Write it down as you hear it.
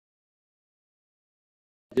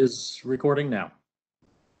Is recording now.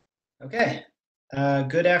 Okay.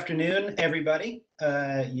 Good afternoon, everybody.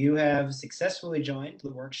 You have successfully joined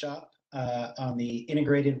the workshop on the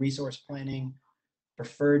Integrated Resource Planning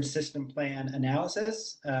Preferred System Plan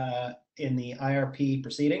Analysis in the IRP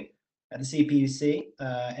proceeding at the CPUC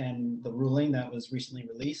and the ruling that was recently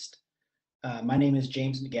released. My name is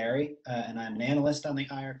James McGarry, and I'm an analyst on the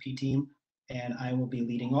IRP team, and I will be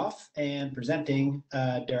leading off and presenting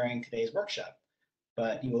during today's workshop.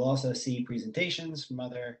 But you will also see presentations from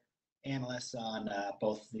other analysts on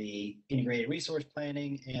both the integrated resource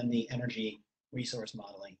planning and the energy resource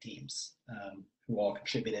modeling teams, who all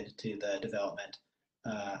contributed to the development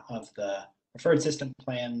of the preferred system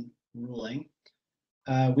plan ruling.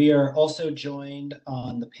 We are also joined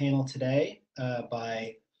on the panel today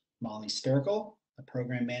by Molly Sturgill, a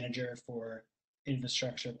program manager for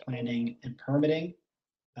infrastructure planning and permitting,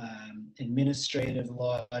 administrative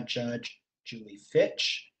law judge Julie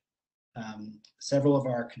Fitch, several of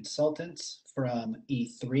our consultants from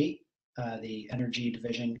E3, the energy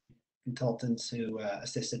division consultants who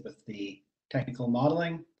assisted with the technical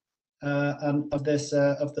modeling of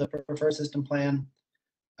the preferred system plan.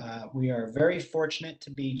 We are very fortunate to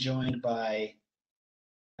be joined by,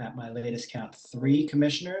 at my latest count, 3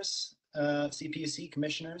 commissioners, CPUC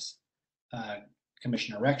commissioners,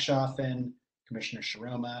 Commissioner Rechtschaffen, Commissioner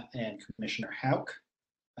Shiroma, and Commissioner Hauk.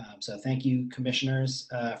 So thank you, commissioners,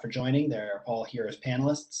 for joining. They're all here as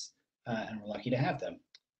panelists, and we're lucky to have them.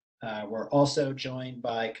 We're also joined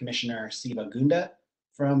by Commissioner Siva Gunda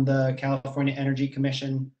from the California Energy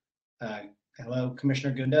Commission. Hello,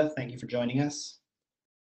 Commissioner Gunda. Thank you for joining us.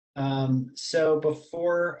 So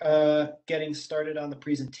before getting started on the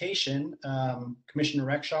presentation, Commissioner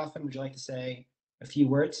Rechtschaffen, would you like to say a few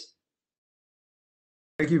words?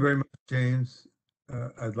 Thank you very much, James.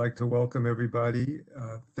 I'd like to welcome everybody.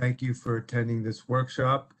 Thank you for attending this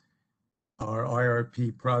workshop. Our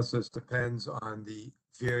IRP process depends on the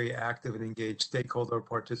very active and engaged stakeholder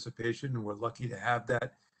participation, and we're lucky to have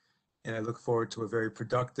that. And I look forward to a very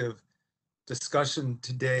productive discussion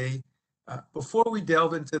today. Before we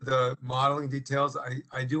delve into the modeling details,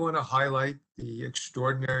 I do want to highlight the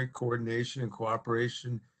extraordinary coordination and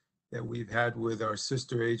cooperation that we've had with our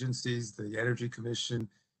sister agencies, the Energy Commission,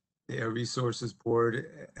 the Air Resources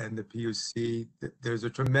Board, and the PUC. There's a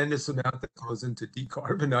tremendous amount that goes into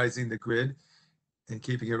decarbonizing the grid and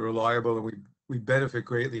keeping it reliable, and we benefit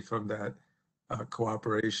greatly from that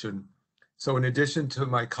cooperation. So in addition to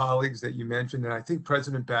my colleagues that you mentioned, and I think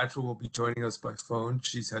President Batchel will be joining us by phone.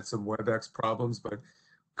 She's had some WebEx problems, but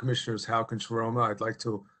Commissioners Hauk and Shiroma, I'd like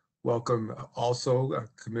to welcome also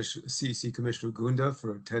CEC Commissioner Gunda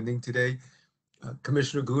for attending today.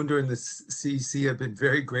 Commissioner Gunda and the CEC have been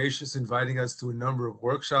very gracious, inviting us to a number of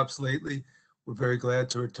workshops lately. We're very glad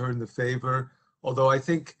to return the favor. Although I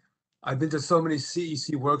think I've been to so many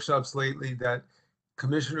CEC workshops lately that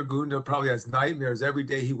Commissioner Gunda probably has nightmares. Every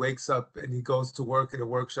day he wakes up and he goes to work at a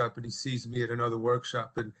workshop and he sees me at another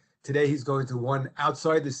workshop. And today he's going to one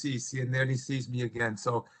outside the CEC and then he sees me again.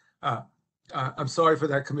 So I'm sorry for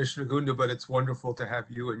that, Commissioner Gunda, but it's wonderful to have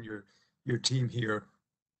you and your team here.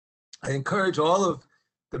 I encourage all of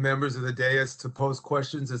the members of the dais to pose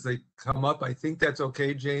questions as they come up. I think that's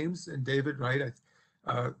okay, James and David, right?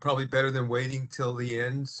 Probably better than waiting till the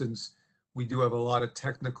end, since we do have a lot of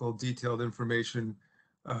technical, detailed information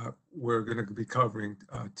we're going to be covering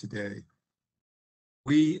today.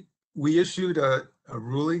 We issued a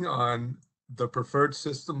ruling on the preferred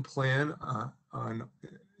system plan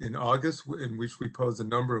in August, in which we posed a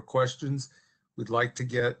number of questions we'd like to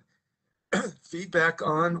get feedback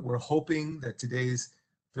on. We're hoping that today's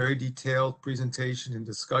very detailed presentation and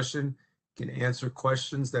discussion can answer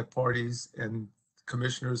questions that parties and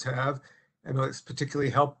commissioners have, and particularly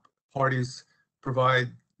help parties provide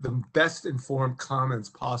the best informed comments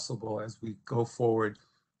possible as we go forward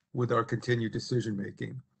with our continued decision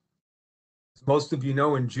making. As most of you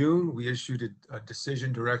know, in June, we issued a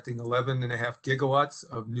decision directing 11.5 gigawatts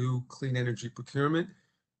of new clean energy procurement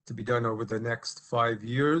to be done over the next 5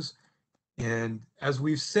 years. And as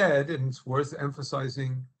we've said, and it's worth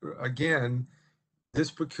emphasizing again, this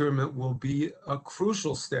procurement will be a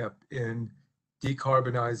crucial step in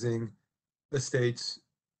decarbonizing the state's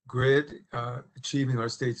grid, achieving our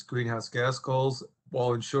state's greenhouse gas goals,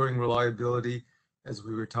 while ensuring reliability as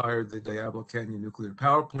we retire the Diablo Canyon nuclear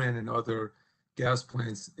power plant and other gas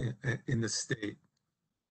plants in the state.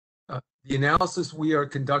 The analysis we are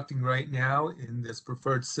conducting right now in this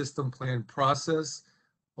preferred system plan process,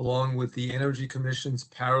 along with the Energy Commission's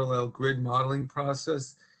parallel grid modeling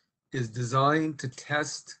process, is designed to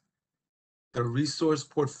test the resource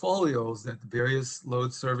portfolios that the various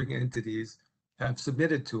load-serving entities have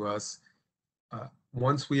submitted to us.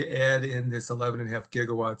 Once we add in this 11.5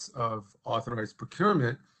 gigawatts of authorized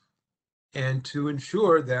procurement, and to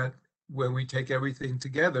ensure that when we take everything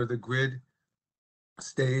together, the grid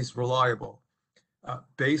stays reliable.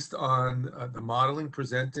 Based on the modeling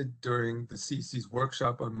presented during the CC's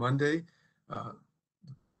workshop on Monday,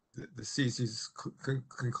 the CC's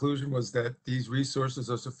conclusion was that these resources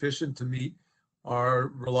are sufficient to meet our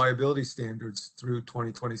reliability standards through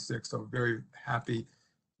 2026. So I'm very happy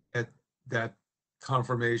at that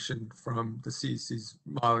confirmation from the CC's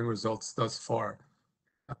modeling results thus far.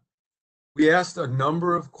 We asked a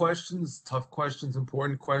number of questions, tough questions,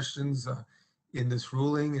 important questions in this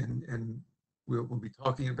ruling, and we'll be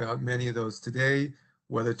talking about many of those today,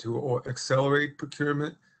 whether to accelerate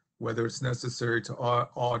procurement, whether it's necessary to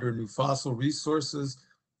order new fossil resources,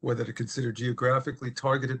 whether to consider geographically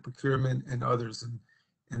targeted procurement and others,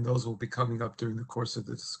 and those will be coming up during the course of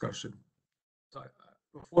the discussion. So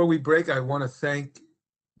before we break, I want to thank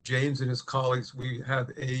James and his colleagues. We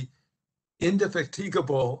have a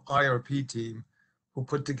indefatigable IRP team who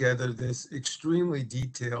put together this extremely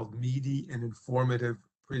detailed, meaty, and informative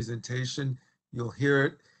presentation. You'll hear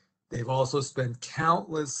it. They've also spent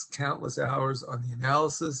countless hours on the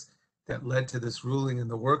analysis that led to this ruling in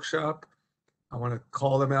the workshop. I want to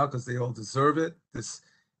call them out because they all deserve it. This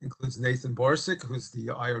includes Nathan Barcic, who's the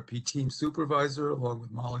IRP team supervisor, along with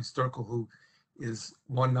Molly Sturkle, who is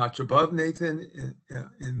one notch above Nathan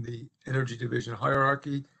in the energy division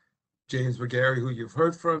hierarchy. James McGarry, who you've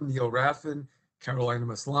heard from, Neil Raffan, Karolina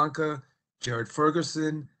Maslanka, Jared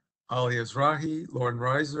Ferguson, Ali Azrahi, Lauren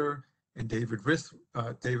Reiser, and David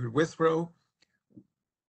Withrow.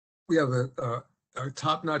 We have a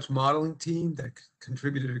top-notch modeling team that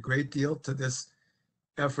contributed a great deal to this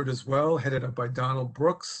effort as well, headed up by Donald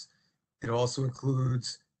Brooks. It also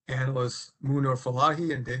includes analysts Mounir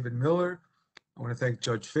Fellahi and David Miller. I want to thank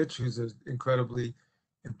Judge Fitch, who's an incredibly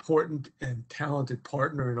important and talented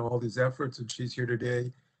partner in all these efforts, and she's here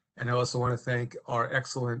today. And I also want to thank our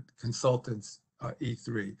excellent consultants,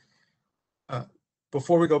 E3.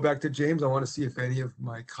 Before we go back to James, I want to see if any of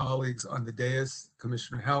my colleagues on the dais,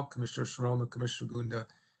 Commissioner Houck, Commissioner Shiroma, Commissioner Gunda,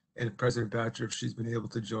 and President Batcher, if she's been able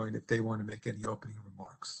to join, if they want to make any opening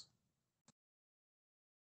remarks.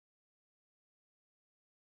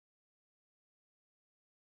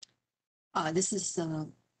 This is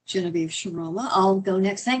Genevieve Shiroma. I'll go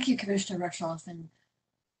next. Thank you, Commissioner Raffan.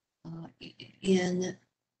 In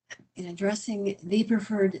addressing the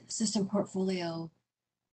preferred system portfolio,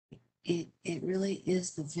 it really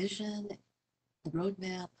is the vision, the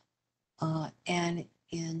roadmap, and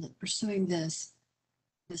in pursuing this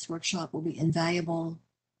workshop will be invaluable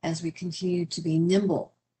as we continue to be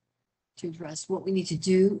nimble to address what we need to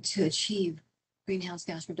do to achieve greenhouse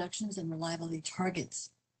gas reductions and reliability targets.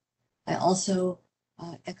 I also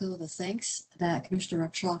echo the thanks that Commissioner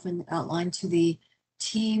Raffan outlined to the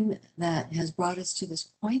team that has brought us to this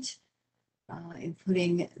point,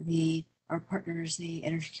 including our partners, the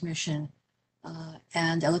Energy Commission,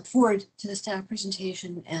 and I look forward to the staff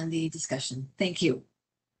presentation and the discussion. Thank you.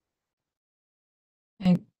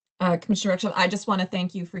 And Commissioner Raffan, I just want to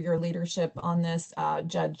thank you for your leadership on this,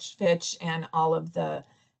 Judge Fitch, and all of the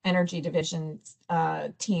Energy Division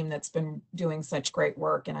team that's been doing such great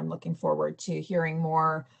work. And I'm looking forward to hearing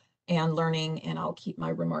more and learning. And I'll keep my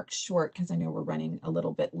remarks short because I know we're running a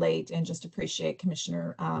little bit late, and just appreciate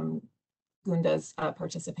Commissioner Gunda's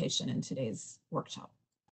participation in today's workshop.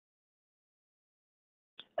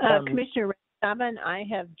 Commissioner Raffan, I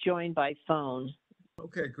have joined by phone.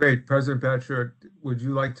 Okay, great. President Batcher, would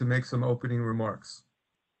you like to make some opening remarks?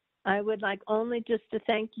 I would like only just to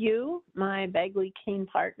thank you, my Bagley Keene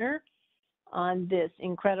partner, on this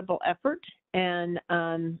incredible effort, and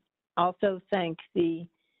also thank the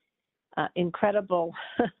incredible,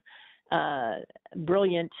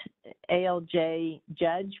 brilliant ALJ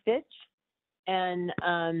Judge Fitch. And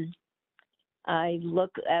I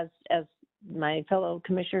look, as my fellow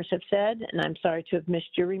commissioners have said, and I'm sorry to have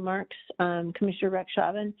missed your remarks, Commissioner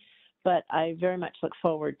Raffan, but I very much look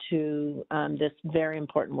forward to this very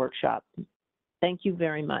important workshop. Thank you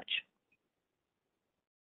very much.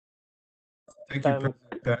 Thank you,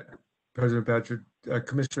 President Batcher.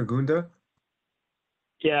 Commissioner Gunda?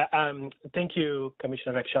 Yeah, thank you,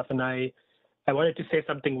 Commissioner Raffan. I wanted to say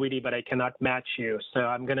something witty, but I cannot match you, so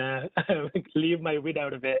I'm gonna leave my wit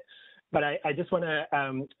out of it. But I just want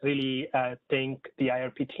to really thank the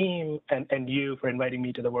IRP team and you for inviting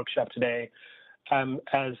me to the workshop today.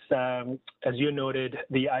 As you noted,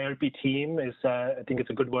 the IRP team is, I think it's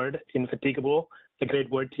a good word, indefatigable, a great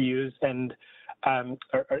word to use, and are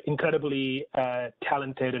incredibly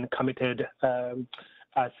talented and committed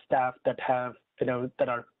staff that have, that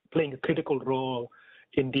are playing a critical role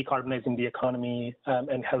in decarbonizing the economy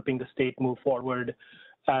and helping the state move forward,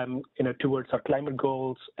 towards our climate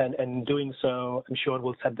goals. And doing so, I'm sure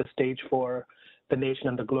will set the stage for the nation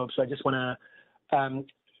and the globe. So I just want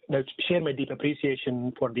to share my deep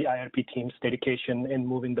appreciation for the IRP team's dedication in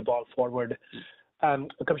moving the ball forward.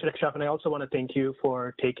 Commissioner Raffan, I also want to thank you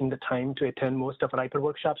for taking the time to attend most of our IPER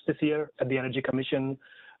workshops this year at the Energy Commission.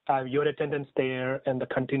 Your attendance there and the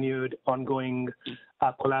continued ongoing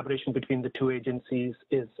collaboration between the two agencies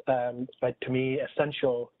is, to me,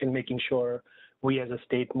 essential in making sure we as a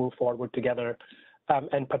state move forward together.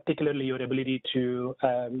 And particularly your ability to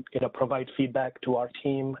provide feedback to our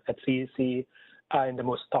team at CEC in the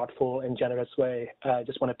most thoughtful and generous way. I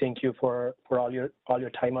just want to thank you for all your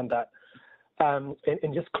time on that.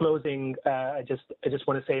 In just closing, I just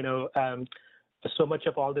want to say, so much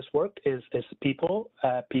of all this work is people.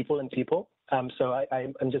 So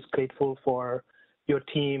I'm just grateful for your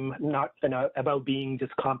team, not about being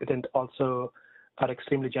just competent, also are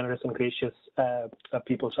extremely generous and gracious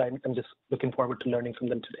people. So I'm just looking forward to learning from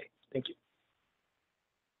them today. Thank you.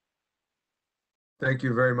 Thank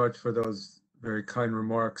you very much for those very kind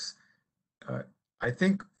remarks. I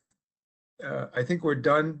think we're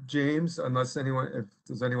done, James, unless if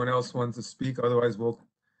there's anyone else wants to speak. Otherwise, we'll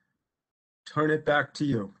turn it back to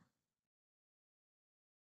you.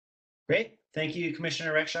 Great. Thank you,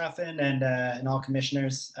 Commissioner Rechtschaffen, and all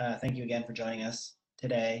commissioners. Thank you again for joining us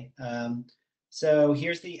today. So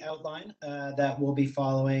here's the outline that we'll be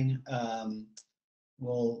following.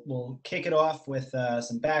 We'll kick it off with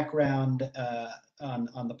some background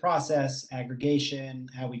on the process, aggregation,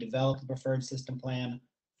 how we develop the preferred system plan,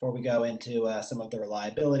 before we go into some of the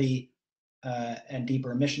reliability and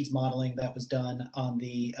deeper emissions modeling that was done on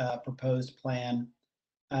the proposed plan.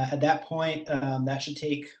 At that point, that should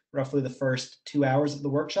take roughly the first 2 hours of the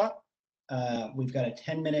workshop. We've got a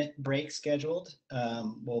 10-minute break scheduled.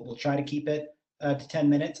 We'll try to keep it to 10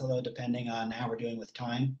 minutes, although depending on how we're doing with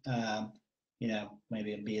time,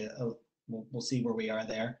 maybe it'll be we'll see where we are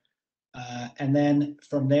there. And then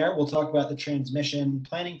from there, we'll talk about the transmission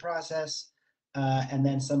planning process, and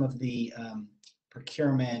then some of the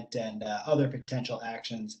procurement and other potential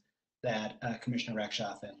actions that Commissioner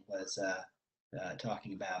Rechtschaffen was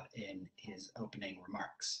talking about in his opening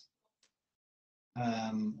remarks.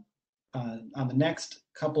 On the next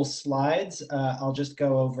couple slides, I'll just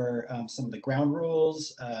go over some of the ground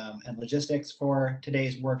rules and logistics for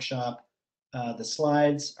today's workshop. The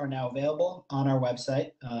slides are now available on our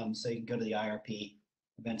website, so you can go to the IRP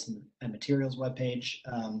Events and Materials webpage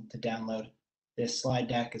to download this slide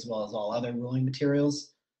deck as well as all other ruling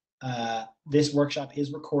materials. This workshop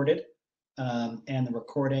is recorded, and the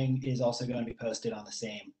recording is also going to be posted on the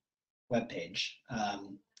same webpage.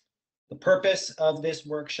 The purpose of this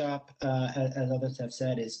workshop, as others have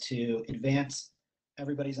said, is to advance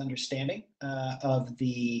everybody's understanding of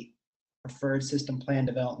the preferred system plan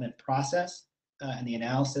development process and the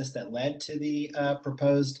analysis that led to the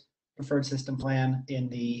proposed preferred system plan in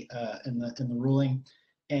the ruling,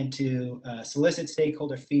 and to solicit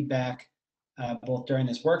stakeholder feedback both during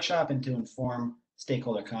this workshop and to inform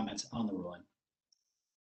stakeholder comments on the ruling.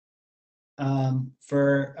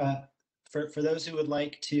 For those who would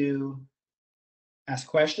like to ask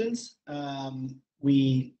questions,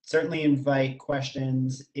 we certainly invite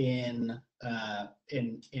questions in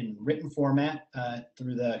written format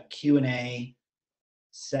through the Q&A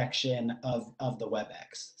section of the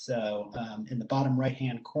WebEx. So in the bottom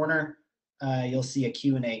right-hand corner, you'll see a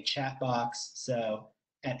Q&A chat box. So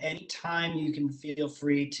at any time, you can feel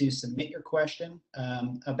free to submit your question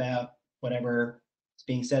about whatever is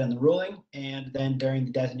being said in the ruling, and then during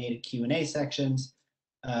the designated Q&A sections,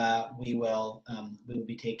 we will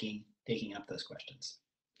be taking up those questions.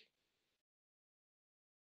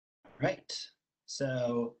 All right,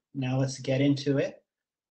 so now let's get into it.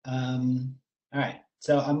 All right,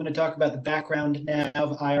 so I'm going to talk about the background now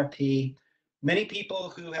of IRP. Many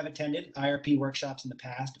people who have attended IRP workshops in the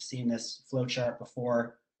past have seen this flowchart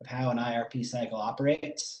before of how an IRP cycle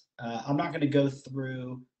operates. I'm not going to go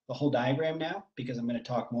through the whole diagram now because I'm going to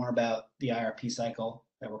talk more about the IRP cycle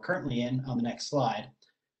that we're currently in on the next slide.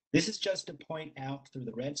 This is just to point out through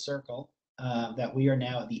the red circle that we are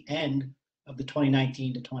now at the end of the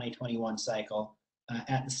 2019 to 2021 cycle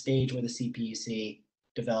at the stage where the CPUC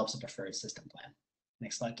develops a preferred system plan.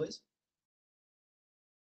 Next slide, please.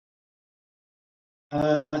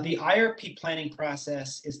 The IRP planning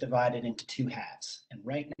process is divided into two halves, and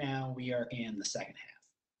right now we are in the second half.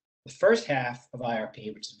 The first half of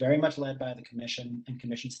IRP, which is very much led by the Commission and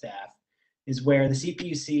Commission staff, is where the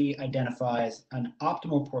CPUC identifies an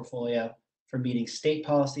optimal portfolio for meeting state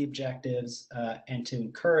policy objectives and to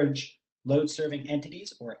encourage load-serving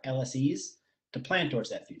entities, or LSEs, to plan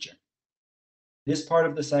towards that future. This part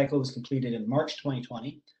of the cycle was completed in March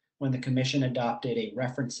 2020, when the Commission adopted a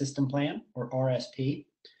Reference System Plan, or RSP.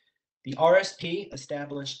 The RSP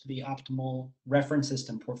established the optimal reference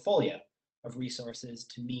system portfolio of resources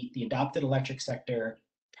to meet the adopted electric sector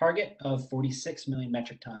target of 46 million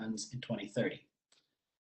metric tons in 2030.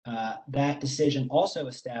 That decision also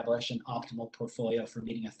established an optimal portfolio for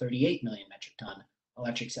meeting a 38 million metric ton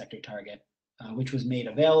electric sector target, which was made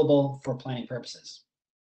available for planning purposes.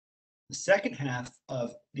 The second half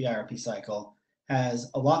of the IRP cycle has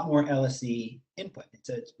a lot more LSE input.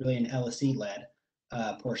 It's really an LSE-led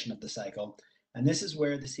portion of the cycle. And this is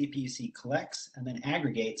where the CPUC collects and then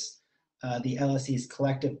aggregates the LSE's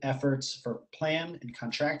collective efforts for planned and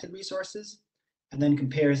contracted resources, and then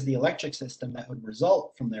compares the electric system that would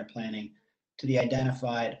result from their planning to the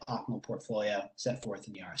identified optimal portfolio set forth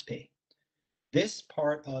in the RSP. This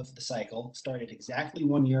part of the cycle started exactly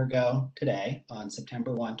 1 year ago today, on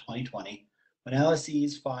September 1, 2020, when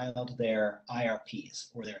LSEs filed their IRPs,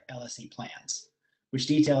 or their LSE plans, which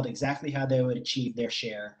detailed exactly how they would achieve their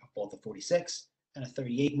share of both a 46 and a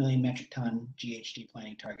 38 million metric ton GHG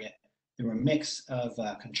planning target through a mix of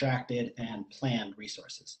contracted and planned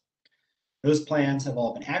resources. Those plans have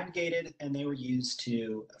all been aggregated, and they were used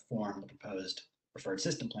to form the proposed preferred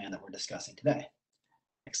system plan that we're discussing today.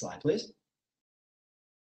 Next slide, please.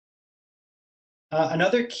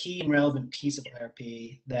 Another key and relevant piece of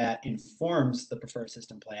IRP that informs the preferred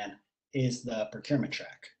system plan is the procurement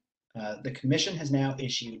track. The Commission has now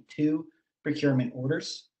issued 2 procurement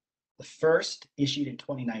orders. The first, issued in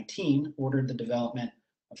 2019, ordered the development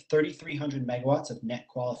of 3,300 megawatts of net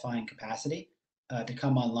qualifying capacity to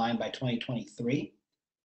come online by 2023.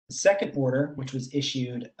 The second order, which was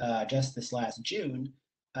issued just this last June,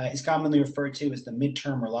 is commonly referred to as the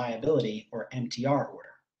Midterm Reliability, or MTR order.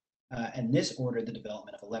 And this ordered the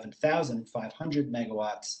development of 11,500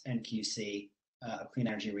 megawatts NQC of clean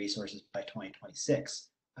energy resources by 2026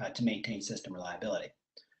 to maintain system reliability.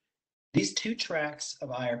 These 2 tracks of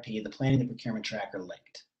IRP, the planning and the procurement track, are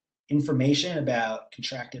linked. Information about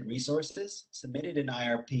contracted resources submitted in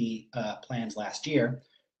IRP plans last year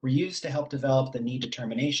were used to help develop the need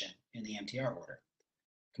determination in the MTR order.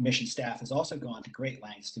 Commission staff has also gone to great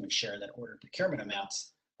lengths to ensure that ordered procurement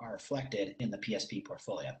amounts are reflected in the PSP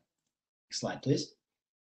portfolio. Next slide, please.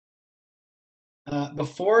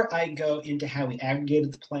 Before I go into how we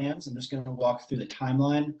aggregated the plans, I'm just going to walk through the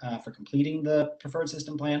timeline for completing the preferred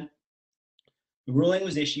system plan. The ruling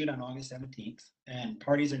was issued on August 17th, and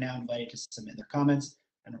parties are now invited to submit their comments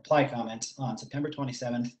and reply comments on September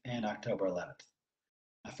 27th and October 11th.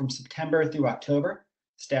 From September through October,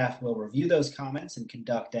 staff will review those comments and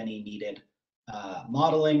conduct any needed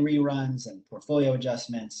modeling reruns and portfolio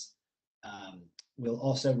adjustments. We'll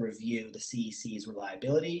also review the CEC's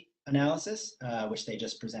reliability analysis, which they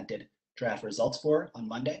just presented draft results for on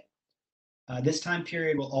Monday. This time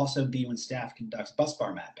period will also be when staff conducts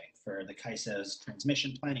busbar mapping for the CAISO's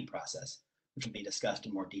transmission planning process, which will be discussed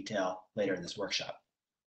in more detail later in this workshop.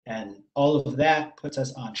 And all of that puts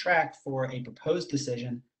us on track for a proposed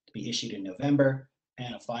decision to be issued in November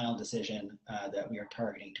and a final decision that we are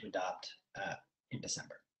targeting to adopt in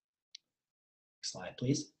December. Next slide,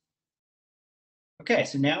 please. Okay,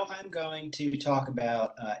 so now I'm going to talk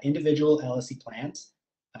about individual LSE plans,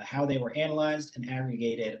 how they were analyzed and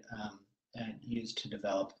aggregated and used to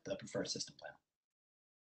develop the preferred system plan.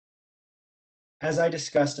 As I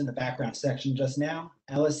discussed in the background section just now,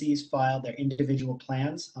 LSEs filed their individual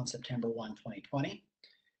plans on September 1, 2020.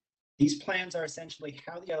 These plans are essentially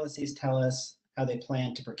how the LSEs tell us how they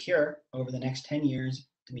plan to procure over the next 10 years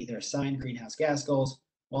to meet their assigned greenhouse gas goals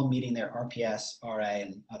while meeting their RPS, RA,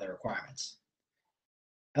 and other requirements.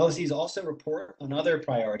 LSEs also report on other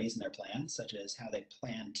priorities in their plans, such as how they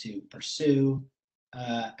plan to pursue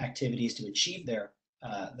activities to achieve their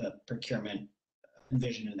the procurement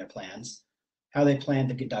envisioned in their plans, how they plan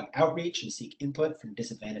to conduct outreach and seek input from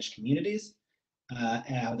disadvantaged communities,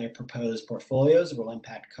 how their proposed portfolios will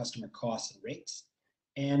impact customer costs and rates,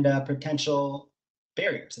 and potential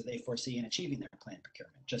barriers that they foresee in achieving their planned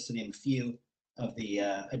procurement, just to name a few of the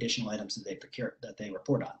additional items that they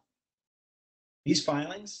report on. These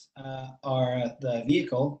filings are the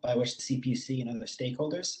vehicle by which the CPUC and other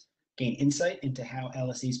stakeholders gain insight into how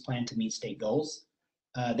LSEs plan to meet state goals.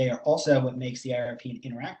 They are also what makes the IRP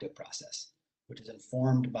an interactive process, which is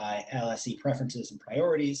informed by LSE preferences and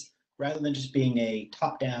priorities, rather than just being a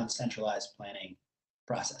top-down centralized planning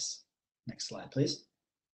process. Next slide, please.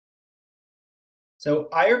 So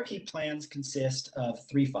IRP plans consist of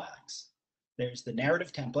 3 filings. There's the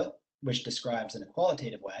narrative template, which describes in a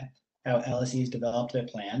qualitative way how LSEs developed their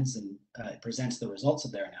plans and presents the results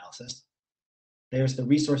of their analysis. There's the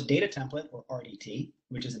resource data template, or RDT,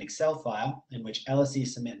 which is an Excel file in which LSEs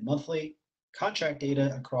submit monthly contract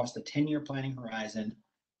data across the 10-year planning horizon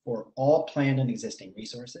for all planned and existing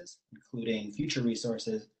resources, including future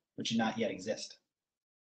resources which do not yet exist.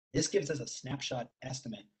 This gives us a snapshot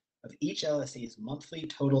estimate of each LSE's monthly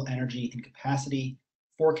total energy and capacity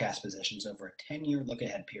forecast positions over a 10-year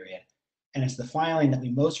look-ahead period, and it's the filing that we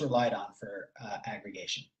most relied on for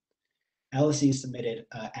aggregation. LSEs submitted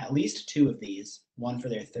at least 2 of these, one for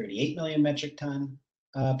their 38 million metric ton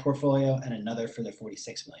portfolio and another for their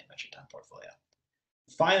 46 million metric ton portfolio.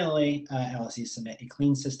 Finally, LSEs submit a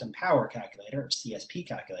Clean System Power Calculator, or CSP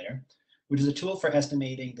calculator, which is a tool for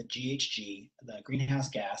estimating the GHG, the greenhouse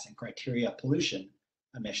gas and criteria pollution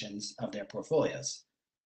emissions of their portfolios.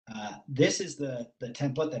 This is the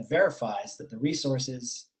template that verifies that the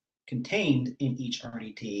resources contained in each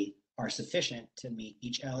RDT are sufficient to meet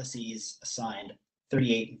each LSE's assigned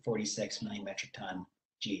 38 and 46 million metric ton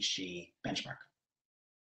GHG benchmark.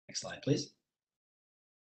 Next slide, please.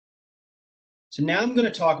 So now I'm going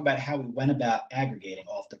to talk about how we went about aggregating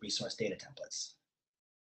all of the resource data templates.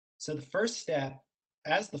 So the first step,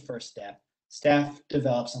 staff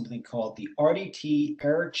developed something called the RDT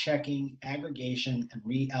Error Checking Aggregation and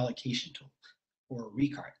Reallocation Tool, or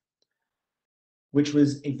RECART, which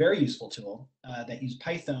was a very useful tool that used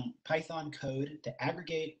Python code to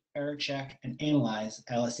aggregate, error check, and analyze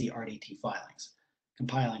LSE RDT filings,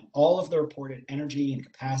 compiling all of the reported energy and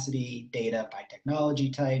capacity data by technology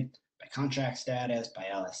type, by contract status, by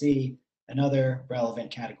LSE, and other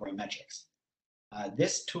relevant category metrics.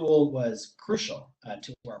 This tool was crucial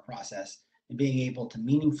to our process in being able to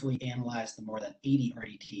meaningfully analyze the more than 80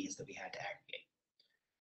 RDTs that we had to aggregate.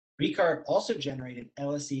 RECART also generated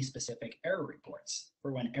LSE-specific error reports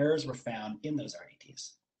for when errors were found in those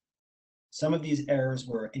RDTs. Some of these errors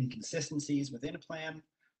were inconsistencies within a plan.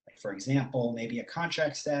 Like, for example, maybe a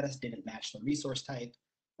contract status didn't match the resource type.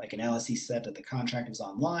 Like an LSE said that the contract was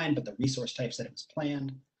online, but the resource type said it was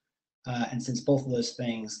planned. And since both of those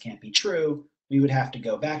things can't be true, we would have to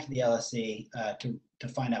go back to the LSE to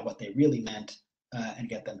find out what they really meant and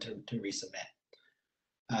get them to resubmit.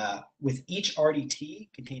 With each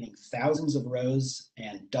RDT containing thousands of rows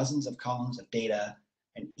and dozens of columns of data,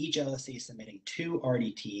 and each LSE submitting 2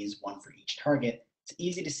 RDTs, one for each target, it's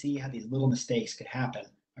easy to see how these little mistakes could happen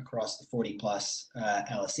across the 40 plus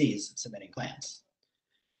LSEs submitting plans.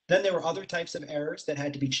 Then there were other types of errors that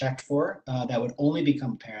had to be checked for that would only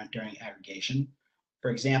become apparent during aggregation. For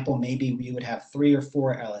example, maybe we would have 3 or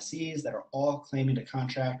 4 LSEs that are all claiming to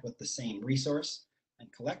contract with the same resource,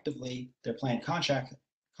 and collectively their planned contract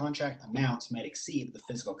amounts might exceed the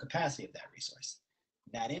physical capacity of that resource.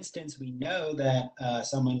 In that instance, we know that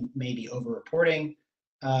someone may be over-reporting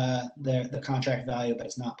the contract value, but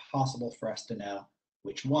it's not possible for us to know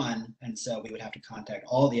which one, and so we would have to contact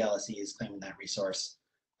all the LSEs claiming that resource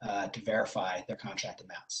to verify their contract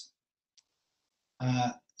amounts.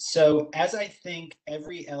 So as I think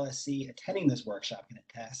every LSE attending this workshop can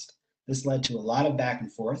attest, this led to a lot of back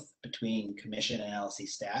and forth between Commission and LSE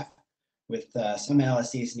staff, with some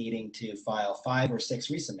LSEs needing to file 5 or 6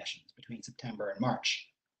 resubmissions between September and March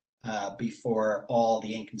before all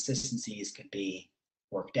the inconsistencies could be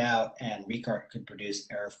worked out and RECART could produce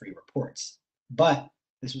error-free reports. But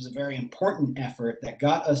this was a very important effort that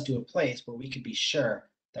got us to a place where we could be sure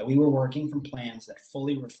that we were working from plans that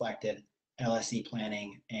fully reflected LSE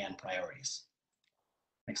planning and priorities.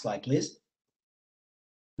 Next slide, please.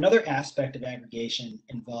 Another aspect of aggregation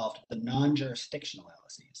involved the non-jurisdictional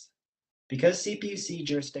LSEs. Because CPUC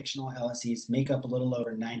jurisdictional LSEs make up a little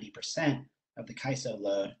over 90% of the CAISO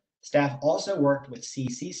load, staff also worked with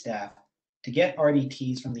CEC staff to get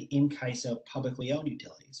RDTs from the in-CAISO publicly owned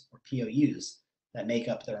utilities, or POUs, that make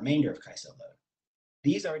up the remainder of CAISO load.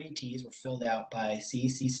 These RDTs were filled out by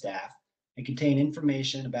CEC staff and contain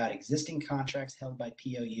information about existing contracts held by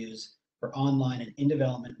POUs for online and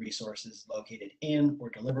in-development resources located in or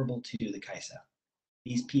deliverable to the CAISO.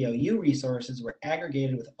 These POU resources were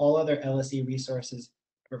aggregated with all other LSE resources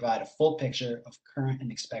to provide a full picture of current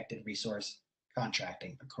and expected resource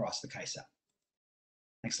contracting across the CAISO.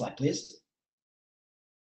 Next slide, please.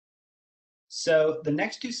 So the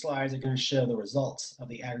next 2 slides are going to show the results of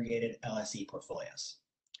the aggregated LSE portfolios.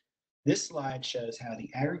 This slide shows how the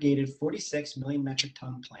aggregated 46 million metric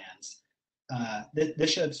ton plans,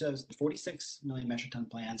 this shows the 46 million metric ton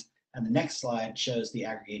plans, and the next slide shows the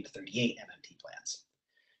aggregated 38 MMT plans.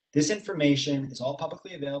 This information is all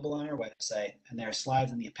publicly available on our website, and there are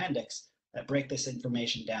slides in the appendix that break this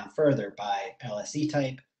information down further by LSE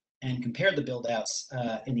type, and compared the build-outs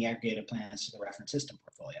in the aggregated plans to the reference system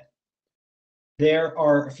portfolio. There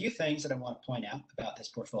are a few things that I want to point out about this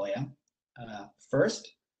portfolio.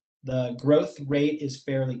 First, the growth rate is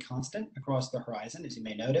fairly constant across the horizon, as you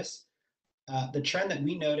may notice. The trend that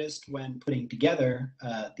we noticed when putting together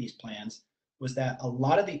these plans was that a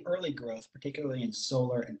lot of the early growth, particularly in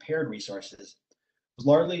solar and paired resources, was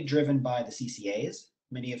largely driven by the CCAs,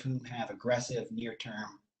 many of whom have aggressive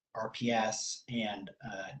near-term RPS and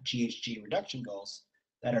GHG reduction goals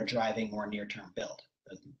that are driving more near-term build.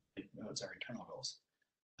 Those are internal goals.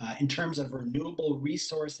 In terms of renewable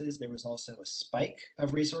resources, there was also a spike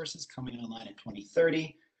of resources coming online in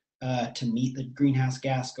 2030 to meet the greenhouse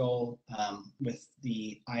gas goal, with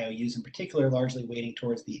the IOUs in particular largely waiting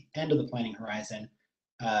towards the end of the planning horizon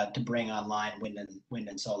to bring online wind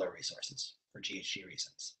and solar resources for GHG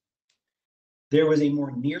reasons. There was a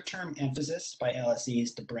more near-term emphasis by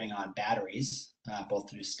LSEs to bring on batteries, both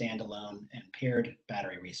through standalone and paired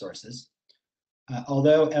battery resources.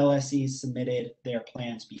 Although LSEs submitted their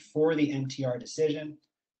plans before the MTR decision,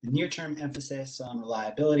 the near-term emphasis on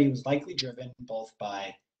reliability was likely driven both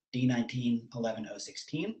by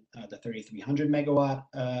D19-11016, the 3,300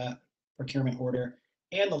 megawatt procurement order,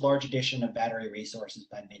 and the large addition of battery resources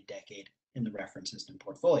by mid-decade in the reference system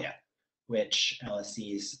portfolio, which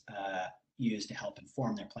LSEs use to help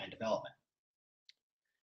inform their plan development.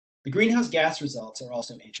 The greenhouse gas results are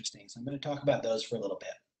also interesting, so I'm going to talk about those for a little bit.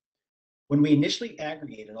 When we initially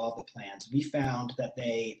aggregated all the plans, we found that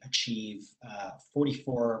they achieve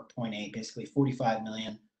 44.8, basically 45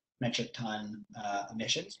 million metric ton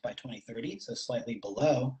emissions by 2030, so slightly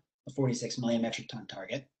below the 46 million metric ton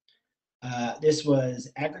target. This was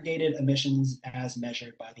aggregated emissions as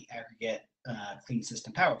measured by the aggregate clean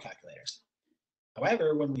system power calculators.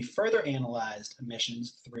 However, when we further analyzed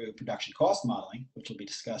emissions through production cost modeling, which will be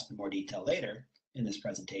discussed in more detail later in this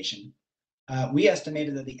presentation, we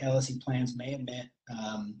estimated that the LSE plans may emit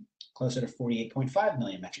closer to 48.5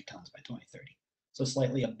 million metric tons by 2030, so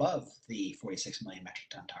slightly above the 46 million metric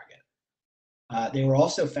ton target. They were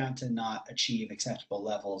also found to not achieve acceptable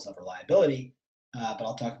levels of reliability, but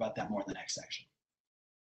I'll talk about that more in the next section.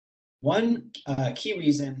 One key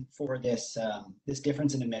reason for this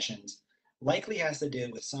difference in emissions likely has to do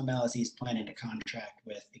with some LSEs planning to contract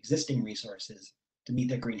with existing resources to meet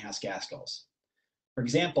their greenhouse gas goals. For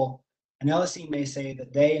example, an LSE may say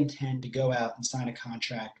that they intend to go out and sign a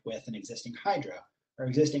contract with an existing hydro or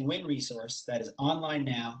existing wind resource that is online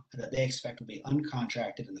now and that they expect will be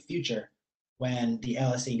uncontracted in the future when the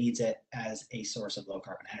LSE needs it as a source of low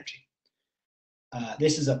carbon energy.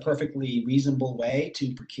 This is a perfectly reasonable way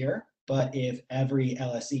to procure, but if every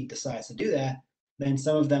LSE decides to do that, then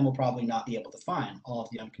some of them will probably not be able to find all of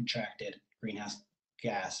the uncontracted greenhouse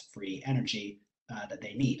gas free energy that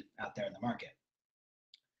they need out there in the market.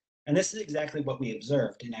 And this is exactly what we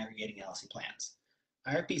observed in aggregating LSE plans.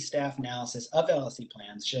 IRP staff analysis of LSE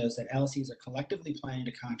plans shows that LSEs are collectively planning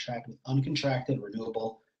to contract with uncontracted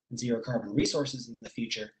renewable and zero carbon resources in the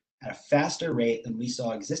future at a faster rate than we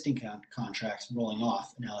saw existing contracts rolling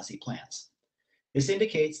off in LSE plans. This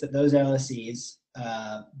indicates that those LSEs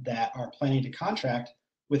that are planning to contract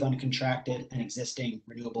with uncontracted and existing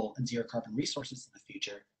renewable and zero carbon resources in the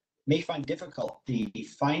future may find difficulty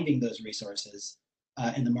finding those resources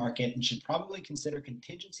in the market and should probably consider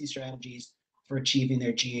contingency strategies for achieving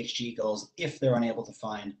their GHG goals if they're unable to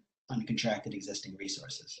find uncontracted existing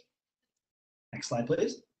resources. Next slide,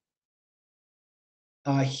 please.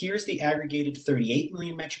 Here's the aggregated 38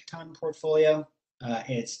 million metric ton portfolio.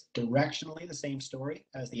 It's directionally the same story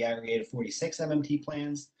as the aggregated 46 MMT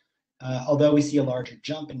plans, although we see a larger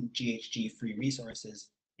jump in GHG-free resources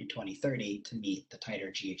in 2030 to meet the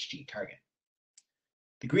tighter GHG target.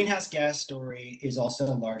 The greenhouse gas story is also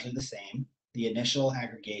largely the same. The initial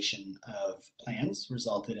aggregation of plans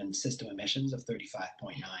resulted in system emissions of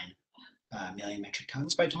 35.9 million metric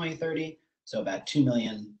tons by 2030, so about 2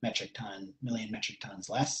 million metric tons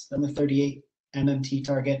less than the 38 MMT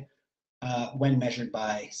target when measured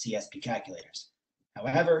by CSP calculators.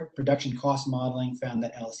 However, production cost modeling found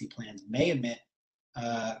that LSE plans may emit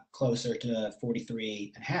closer to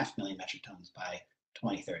 43.5 million metric tons by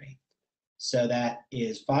 2030. So that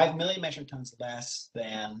is 5 million metric tons less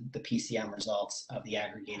than the PCM results of the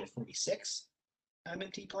aggregated 46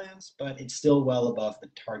 MMT plans, but it's still well above the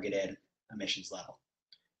targeted emissions level.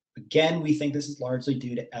 Again, we think this is largely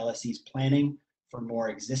due to LSE's planning for more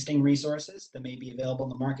existing resources that may be available in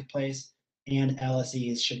the marketplace, and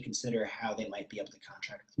LSEs should consider how they might be able to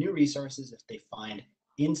contract with new resources if they find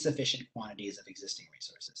insufficient quantities of existing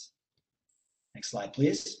resources. Next slide,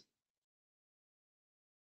 please.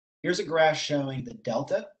 Here's a graph showing the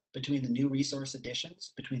delta between the new resource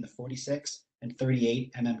additions between the 46 and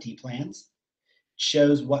 38 MMT plans.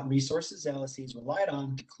 Shows what resources LSEs relied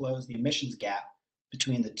on to close the emissions gap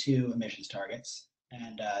between the two emissions targets.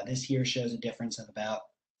 And this here shows a difference of about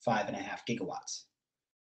 5.5 gigawatts.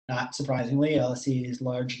 Not surprisingly, LSEs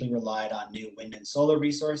largely relied on new wind and solar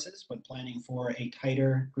resources when planning for a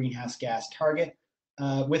tighter greenhouse gas target,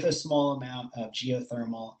 with a small amount of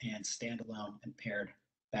geothermal and standalone and paired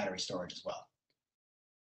battery storage as well.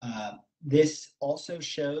 This also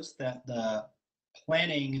shows that the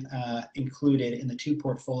planning included in the two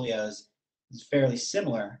portfolios is fairly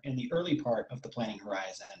similar in the early part of the planning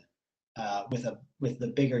horizon, with the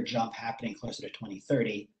bigger jump happening closer to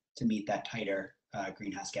 2030 to meet that tighter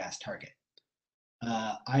greenhouse gas target.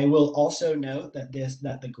 I will also note that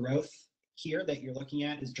the growth here that you're looking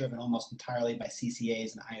at is driven almost entirely by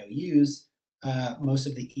CCAs and IOUs. Most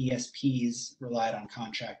of the ESPs relied on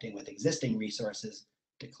contracting with existing resources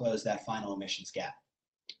to close that final emissions gap.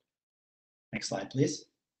 Next slide, please.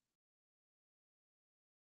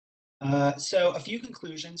 So a few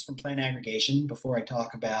conclusions from plan aggregation before I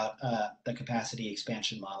talk about the capacity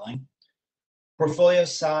expansion modeling. Portfolio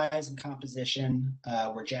size and composition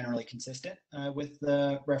were generally consistent with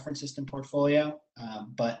the reference system portfolio,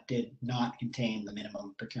 but did not contain the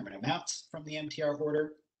minimum procurement amounts from the MTR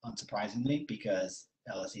order, unsurprisingly, because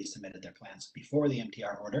LSE submitted their plans before the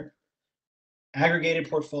MTR order. Aggregated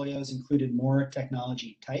portfolios included more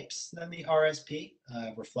technology types than the RSP,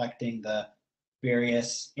 reflecting the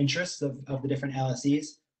various interests of the different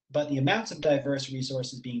LSEs, but the amounts of diverse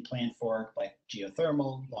resources being planned for, like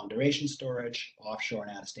geothermal, long duration storage, offshore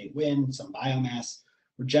and out-of-state wind, some biomass,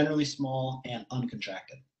 were generally small and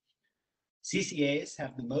uncontracted. CCAs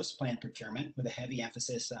have the most planned procurement, with a heavy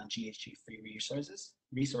emphasis on GHG-free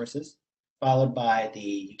resources, followed by the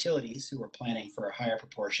utilities, who were planning for a higher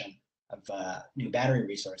proportion of new battery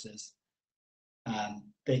resources.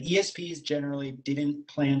 The ESPs generally didn't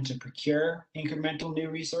plan to procure incremental new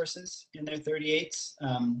resources in their 38s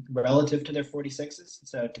relative to their 46s.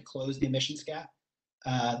 So to close the emissions gap,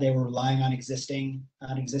 they were relying on existing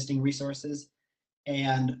resources.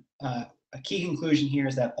 And a key conclusion here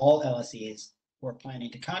is that all LSEs were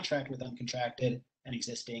planning to contract with uncontracted and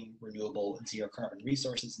existing renewable and zero carbon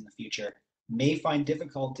resources in the future may find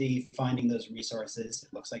difficulty finding those resources.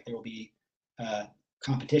 It looks like there will be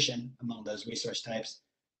competition among those resource types,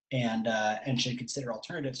 and should consider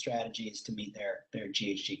alternative strategies to meet their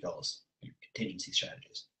GHG goals, contingency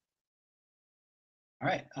strategies. All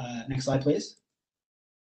right, next slide, please.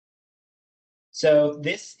 So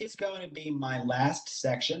this is going to be my last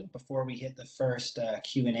section before we hit the first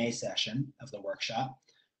Q&A session of the workshop.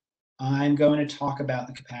 I'm going to talk about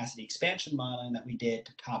the capacity expansion modeling that we did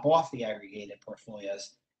to top off the aggregated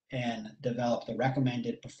portfolios and develop the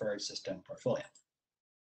recommended preferred system portfolio.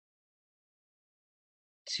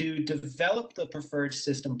 To develop the preferred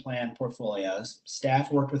system plan portfolios,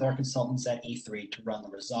 staff worked with our consultants at E3 to run the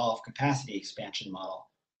Resolve capacity expansion model,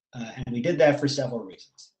 and we did that for several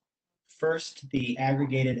reasons. First, the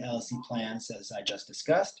aggregated LSE plans, as I just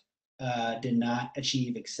discussed, did not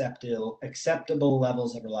achieve acceptable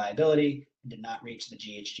levels of reliability and did not reach the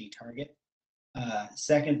GHG target.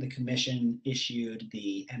 Second, the Commission issued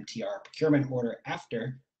the MTR procurement order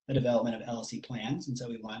after the development of LSE plans, and so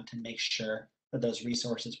we wanted to make sure that those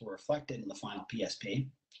resources were reflected in the final PSP.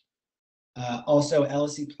 Also,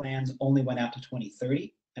 LSE plans only went out to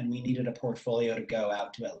 2030, and we needed a portfolio to go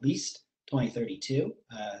out to at least 2032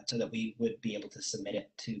 so that we would be able to submit it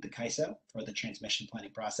to the CAISO for the transmission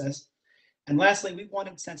planning process. And lastly, we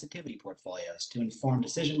wanted sensitivity portfolios to inform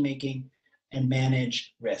decision-making and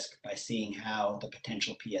manage risk by seeing how the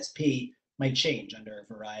potential PSP might change under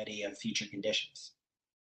a variety of future conditions.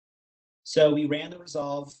 So we ran the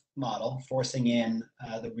Resolve model, forcing in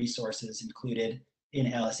the resources included in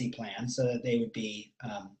LSE plans so that they would be,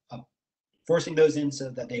 forcing those in so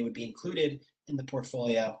that they would be included in the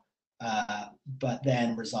portfolio, but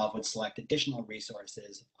then Resolve would select additional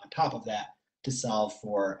resources on top of that to solve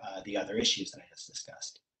for the other issues that I just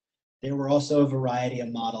discussed. There were also a variety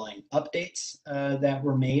of modeling updates that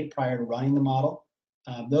were made prior to running the model.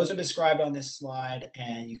 Those are described on this slide,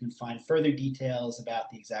 and you can find further details about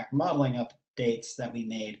the exact modeling updates that we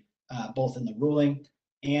made, both in the ruling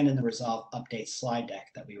and in the Resolve update slide deck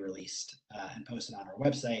that we released and posted on our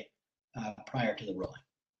website prior to the ruling.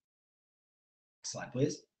 Next slide,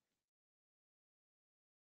 please.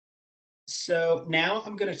 So now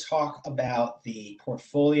I'm going to talk about the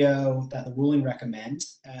portfolio that the ruling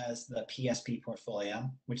recommends as the PSP portfolio,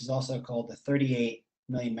 which is also called the 38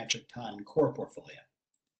 million metric ton core portfolio.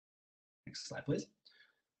 Next slide, please.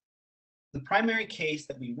 the primary case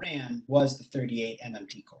that we ran was the 38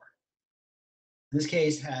 MMT core. This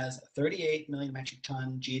case has a 38 million metric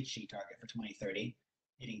ton GHG target for 2030.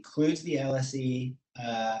 It includes the LSE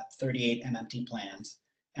 38 MMT plans,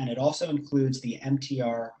 and it also includes the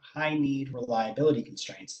MTR high need reliability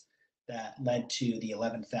constraints that led to the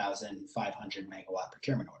 11,500 megawatt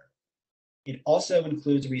procurement order. It also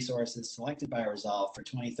includes resources selected by Resolve for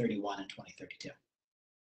 2031 and 2032.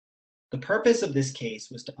 The purpose of this case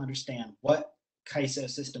was to understand what CAISO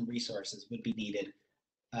system resources would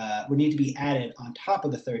need to be added on top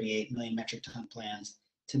of the 38 million metric ton plans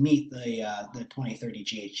to meet the 2030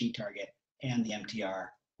 GHG target and the MTR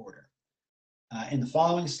order. In the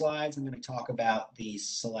following slides, I'm going to talk about the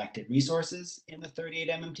selected resources in the 38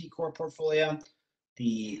 MMT core portfolio,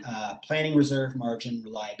 the planning reserve margin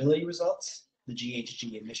reliability results, the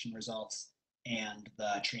GHG emission results, and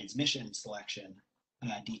the transmission selection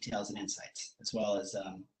details and insights, as well as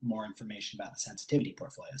more information about the sensitivity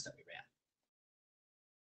portfolios that we ran.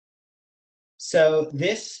 So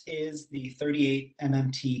this is the 38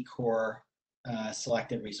 MMT core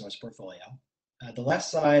selected resource portfolio. The left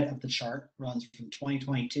side of the chart runs from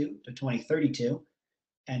 2022 to 2032,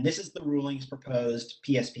 and this is the rulings proposed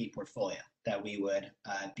PSP portfolio that we would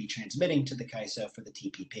be transmitting to the CAISO for the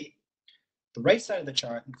TPP. The right side of the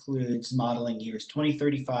chart includes modeling years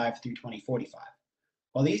 2035 through 2045.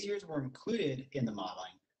 While these years were included in the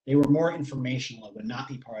modeling, they were more informational and would not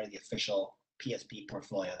be part of the official PSP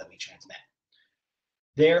portfolio that we transmit.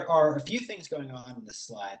 There are a few things going on in this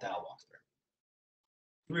slide that I'll walk through.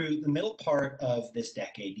 Through the middle part of this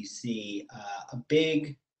decade, you see a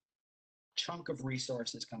big chunk of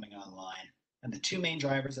resources coming online, and the two main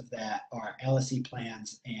drivers of that are LSE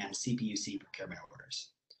plans and CPUC procurement orders.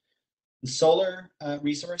 The solar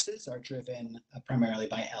resources are driven primarily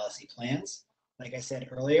by LSE plans. Like I said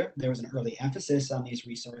earlier, there was an early emphasis on these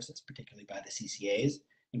resources, particularly by the CCAs,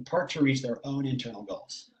 in part to reach their own internal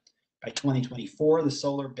goals. By 2024, the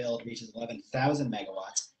solar build reaches 11,000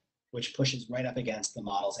 megawatts, which pushes right up against the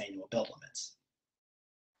model's annual build limits.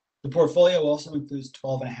 The portfolio also includes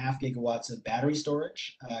 12.5 gigawatts of battery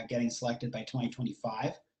storage getting selected by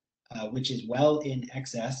 2025, which is well in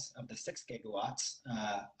excess of the 6 gigawatts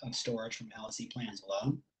of storage from LSE plans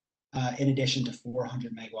alone, in addition to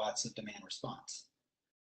 400 megawatts of demand response.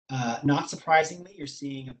 Not surprisingly, you're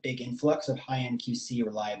seeing a big influx of high-end QC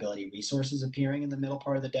reliability resources appearing in the middle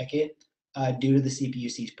part of the decade due to the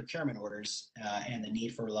CPUC's procurement orders and the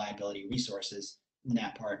need for reliability resources in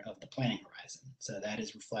that part of the planning horizon. So that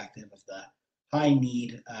is reflective of the high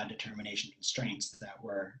need determination constraints that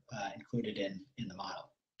were included in the model.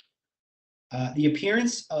 The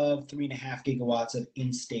appearance of 3.5 gigawatts of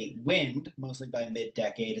in-state wind, mostly by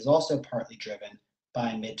mid-decade, is also partly driven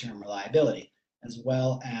by midterm reliability, as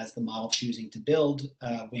well as the model choosing to build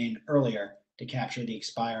wind earlier to capture the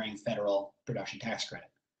expiring federal production tax credit.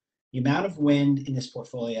 The amount of wind in this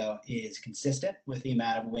portfolio is consistent with the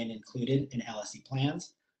amount of wind included in LSE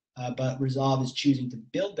plans, but Resolve is choosing to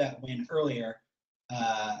build that wind earlier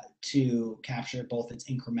to capture both its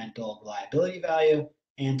incremental reliability value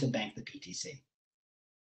and to bank the PTC.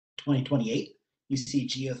 2028, you see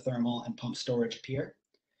geothermal and pump storage appear.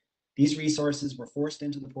 These resources were forced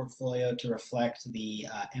into the portfolio to reflect the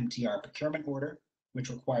MTR procurement order, which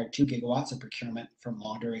required 2 gigawatts of procurement from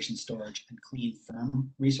long-duration storage and clean,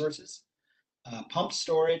 firm resources. Pump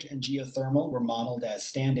storage and geothermal were modeled as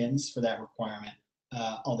stand-ins for that requirement,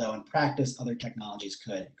 although in practice, other technologies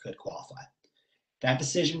could qualify. That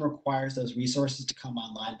decision requires those resources to come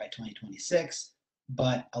online by 2026,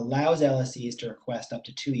 but allows LSEs to request up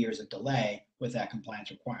to 2 years of delay with that compliance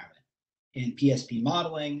requirement. In PSP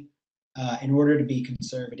modeling, in order to be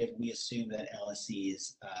conservative, we assume that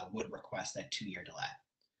LSEs would request that 2-year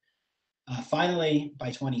delay. Finally,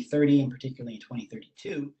 by 2030, and particularly in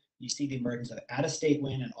 2032, you see the emergence of out-of-state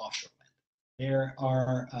wind and offshore wind. There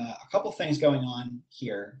are a couple things going on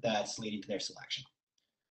here that's leading to their selection.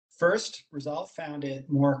 First, Resolve found it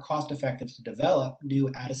more cost-effective to develop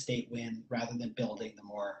new out-of-state wind rather than building the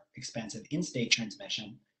more expensive in-state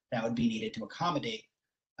transmission that would be needed to accommodate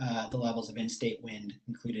the levels of in-state wind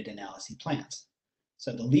included in LSE plans.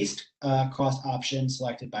 So the least cost option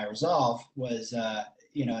selected by Resolve was,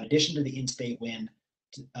 in addition to the in-state wind,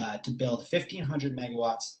 to build 1,500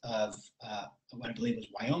 megawatts of what I believe was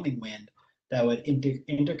Wyoming wind that would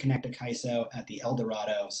interconnect a CAISO at the El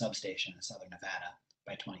Dorado substation in southern Nevada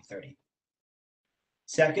by 2030.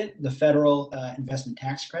 Second, the federal investment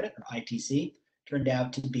tax credit, or ITC, turned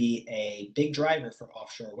out to be a big driver for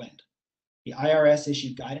offshore wind. The IRS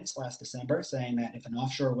issued guidance last December saying that if an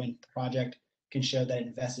offshore wind project can show that it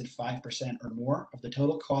invested 5% or more of the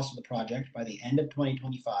total cost of the project by the end of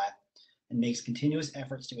 2025, and makes continuous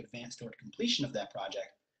efforts to advance toward completion of that project,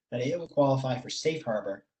 that it will qualify for safe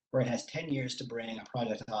harbor, where it has 10 years to bring a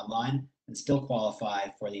project online and still qualify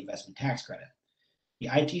for the investment tax credit. The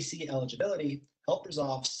ITC eligibility helped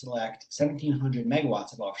Resolve select 1,700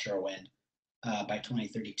 megawatts of offshore wind by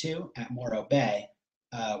 2032 at Morro Bay,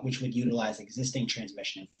 which would utilize existing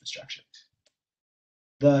transmission infrastructure.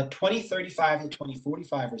 The 2035 to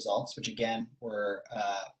 2045 results, which again were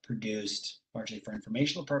produced largely for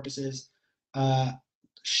informational purposes,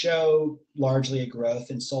 show largely a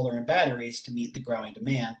growth in solar and batteries to meet the growing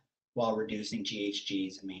demand while reducing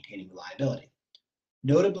GHGs and maintaining reliability.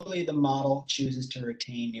 Notably, the model chooses to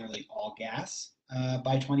retain nearly all gas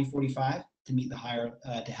by 2045 to meet the higher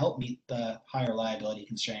to help meet the higher reliability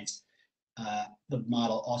constraints. The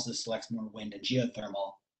model also selects more wind and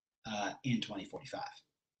geothermal in 2045.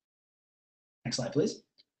 Next slide, please.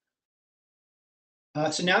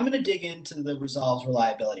 So now I'm going to dig into the Resolve's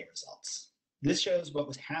reliability results. This shows what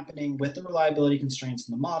was happening with the reliability constraints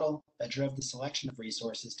in the model that drove the selection of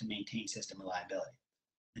resources to maintain system reliability.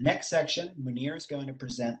 The next section, Mounir is going to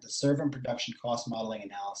present the server and production cost modeling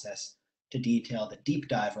analysis to detail the deep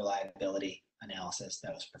dive reliability analysis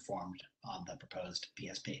that was performed on the proposed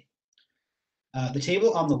PSP. The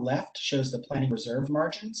table on the left shows the planning reserve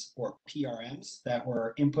margins, or PRMs, that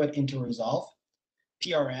were input into Resolve.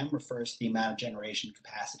 PRM refers to the amount of generation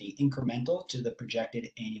capacity incremental to the projected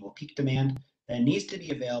annual peak demand that needs to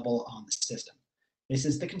be available on the system. This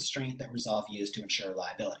is the constraint that Resolve used to ensure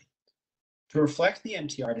reliability. To reflect the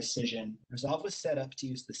MTR decision, Resolve was set up to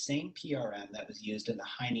use the same PRM that was used in the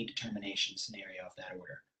high need determination scenario of that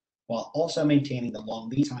order, while also maintaining the long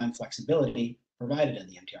lead time flexibility provided in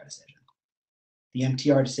the MTR decision. The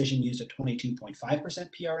MTR decision used a 22.5%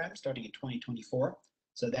 PRM starting in 2024,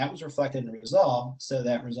 so that was reflected in Resolve so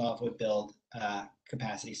that Resolve would build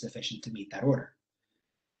capacity sufficient to meet that order.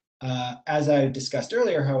 As I discussed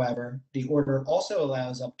earlier, however, the order also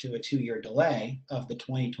allows up to a 2-year delay of the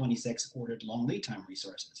 2026 ordered long lead time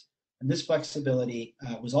resources. And this flexibility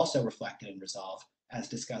was also reflected in Resolve, as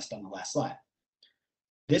discussed on the last slide.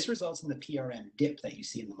 This results in the PRM dip that you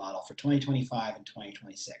see in the model for 2025 and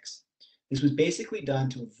 2026. This was basically done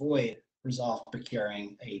to avoid Resolve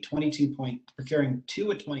procuring to a 22.5% PRM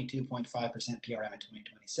in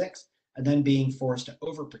 2026, and then being forced to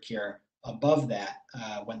over procure above that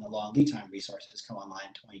when the long lead time resources come online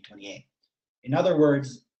in 2028. In other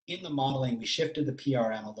words, in the modeling, we shifted the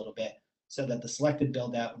PRM a little bit so that the selected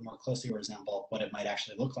build out would more closely resemble what it might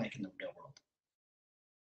actually look like in the real world.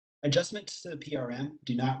 Adjustments to the PRM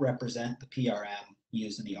do not represent the PRM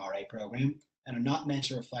used in the RA program and are not meant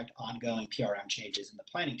to reflect ongoing PRM changes in the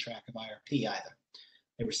planning track of IRP either.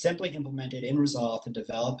 They were simply implemented in Resolve to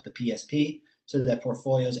develop the PSP so that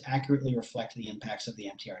portfolios accurately reflect the impacts of the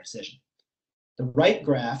MTR decision. The right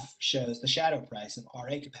graph shows the shadow price of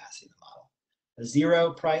RA capacity in the model. A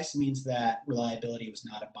zero price means that reliability was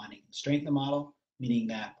not a binding constraint in the model, meaning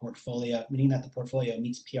that the portfolio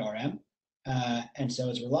meets PRM and so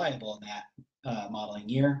is reliable in that modeling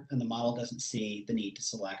year, and the model doesn't see the need to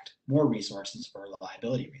select more resources for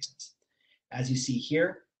reliability reasons. As you see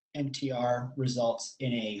here, MTR results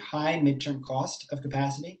in a high midterm cost of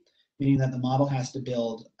capacity, meaning that the model has to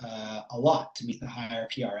build a lot to meet the higher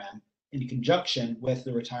PRM in conjunction with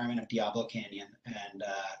the retirement of Diablo Canyon and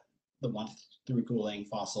the one-through cooling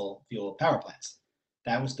fossil fuel power plants.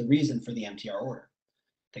 That was the reason for the MTR order.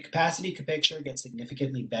 The capacity picture gets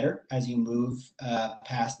significantly better as you move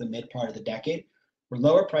past the mid part of the decade, where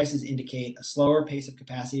lower prices indicate a slower pace of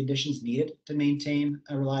capacity additions needed to maintain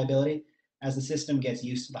reliability as the system gets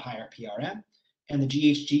used to the higher PRM, and the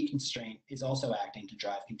GHG constraint is also acting to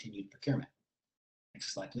drive continued procurement.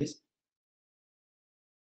 Next slide, please.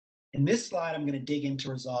 In this slide, I'm going to dig into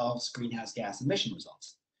Resolve's greenhouse gas emission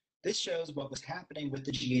results. This shows what was happening with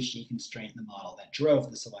the GHG constraint in the model that drove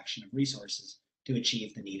the selection of resources to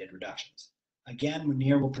achieve the needed reductions. Again,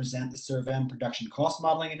 Mounir will present the SERVM production cost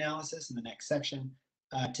modeling analysis in the next section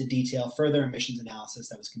to detail further emissions analysis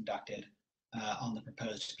that was conducted on the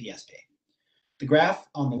proposed PSP. The graph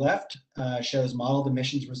on the left shows modeled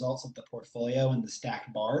emissions results of the portfolio in the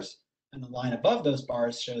stacked bars, and the line above those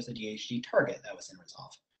bars shows the GHG target that was in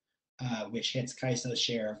Resolve, which hits CAISO's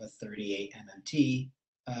share of a 38 MMT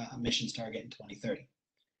emissions target in 2030.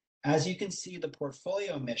 As you can see, the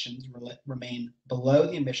portfolio emissions remain below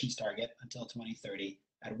the emissions target until 2030,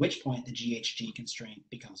 at which point the GHG constraint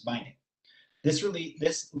becomes binding. This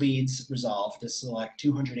leads Resolve to select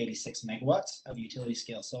 286 megawatts of utility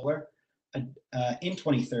scale solar in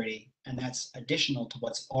 2030, and that's additional to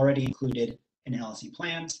what's already included in LSE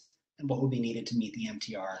plans and what will be needed to meet the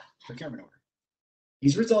MTR procurement order.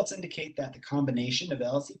 These results indicate that the combination of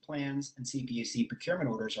LLC plans and CPUC procurement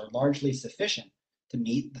orders are largely sufficient to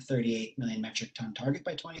meet the 38 million metric ton target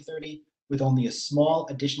by 2030, with only a small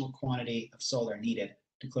additional quantity of solar needed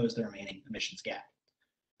to close the remaining emissions gap.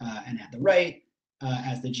 And at the right,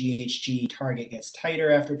 as the GHG target gets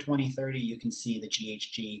tighter after 2030, you can see the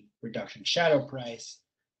GHG reduction shadow price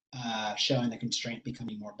showing the constraint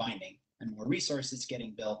becoming more binding and more resources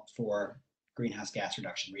getting built for greenhouse gas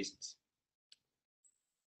reduction reasons.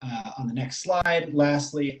 On the next slide,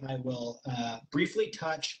 lastly, I will briefly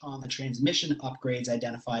touch on the transmission upgrades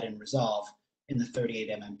identified in Resolve in the 38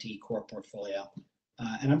 MMT core portfolio.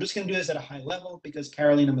 And I'm just going to do this at a high level because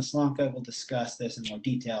Karolina Maslanka will discuss this in more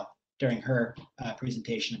detail during her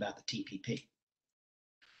presentation about the TPP.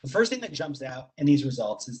 The first thing that jumps out in these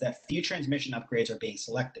results is that few transmission upgrades are being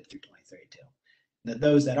selected through 2032. That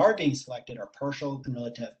those that are being selected are partial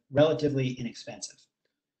and relatively inexpensive.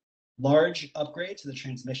 Large upgrades to the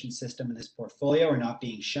transmission system in this portfolio are not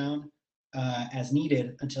being shown as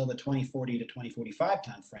needed until the 2040 to 2045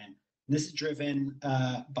 timeframe. This is driven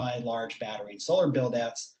by large battery and solar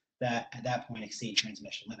buildouts that at that point exceed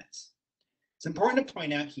transmission limits. It's important to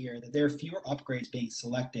point out here that there are fewer upgrades being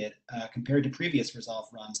selected compared to previous Resolve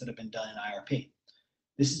runs that have been done in IRP.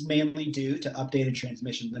 This is mainly due to updated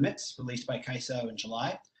transmission limits released by CAISO in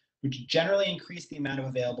July, which generally increase the amount of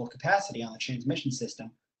available capacity on the transmission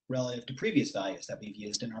system relative to previous values that we've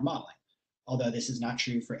used in our modeling, although this is not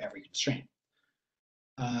true for every constraint.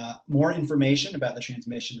 More information about the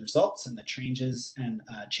transmission results and the changes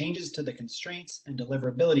to the constraints and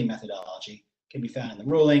deliverability methodology can be found in the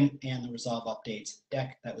ruling and the Resolve updates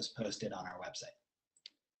deck that was posted on our website.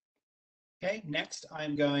 Okay, next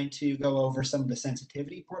I'm going to go over some of the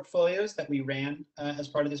sensitivity portfolios that we ran as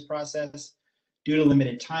part of this process. Due to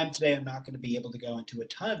limited time today, I'm not going to be able to go into a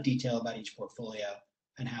ton of detail about each portfolio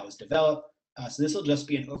and how it's developed. So this will just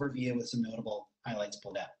be an overview with some notable highlights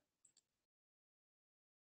pulled out.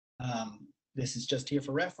 This is just here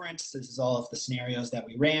for reference. This is all of the scenarios that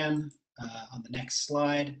we ran. On the next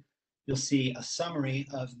slide, you'll see a summary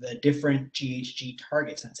of the different GHG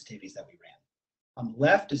target sensitivities that we ran. On the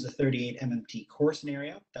left is the 38 MMT core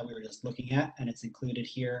scenario that we were just looking at, and it's included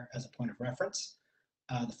here as a point of reference.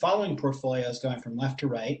 The following portfolios going from left to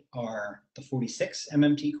right are the 46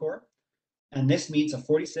 MMT core, and this meets a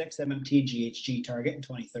 46 MMT GHG target in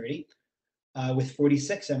 2030 with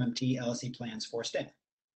 46 MMT LSE plans forced in.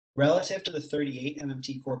 Relative to the 38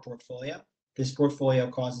 MMT core portfolio, this portfolio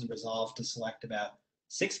causes Resolve to select about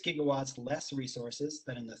 6 gigawatts less resources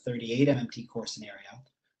than in the 38 MMT core scenario,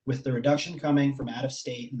 with the reduction coming from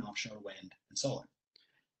out-of-state and offshore wind and solar.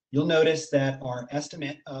 You'll notice that our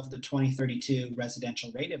estimate of the 2032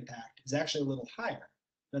 residential rate impact is actually a little higher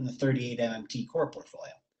than the 38 MMT core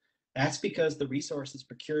portfolio. That's because the resources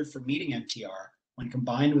procured for meeting MTR, when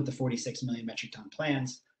combined with the 46 million metric ton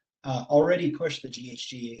plans, already pushed the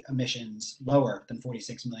GHG emissions lower than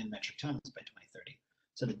 46 million metric tons by 2030.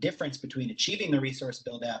 So the difference between achieving the resource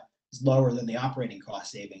build-out is lower than the operating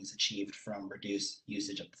cost savings achieved from reduced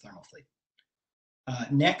usage of the thermal fleet.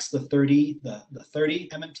 Next, the 30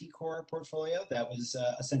 MMT core portfolio, that was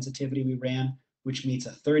a sensitivity we ran, which meets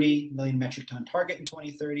a 30 million metric ton target in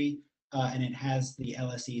 2030, and it has the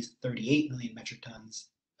LSE's 38 million metric tons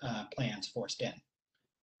plans forced in,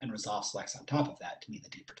 and Resolve selects on top of that to meet the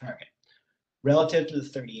deeper target. Relative to the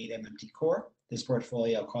 38 MMT core, this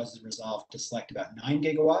portfolio causes Resolve to select about 9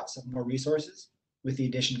 gigawatts of more resources, with the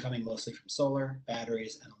addition coming mostly from solar,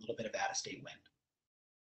 batteries, and a little bit of out-of-state wind.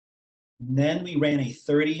 And then we ran a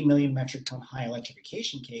 30 million metric ton high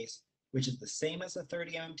electrification case, which is the same as the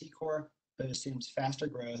 30 MMT core, but assumes faster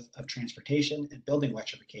growth of transportation and building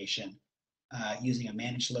electrification using a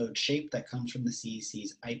managed load shape that comes from the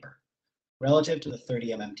CEC's IPR. Relative to the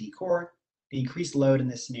 30 MMT core, the increased load in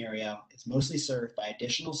this scenario is mostly served by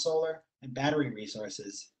additional solar and battery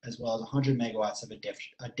resources, as well as 100 megawatts of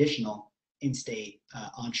additional in-state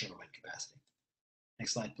onshore wind capacity.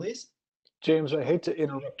 Next slide, please. James, I hate to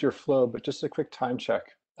interrupt your flow, but just a quick time check.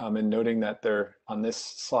 And noting that there on this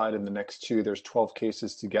slide and the next two, there's 12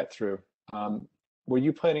 cases to get through. Were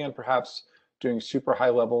you planning on perhaps doing super high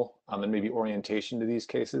level and maybe orientation to these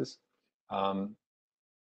cases?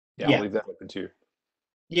 Yeah, I'll leave that open to you.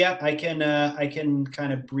 Yeah, I can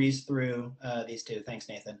kind of breeze through these two. Thanks,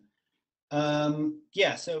 Nathan.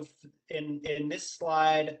 Yeah, so in this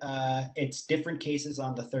slide, it's different cases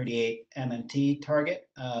on the 38 MMT target.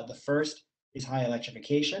 The first is high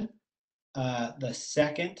electrification. The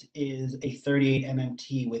second is a 38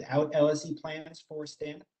 MMT without LSE plans forced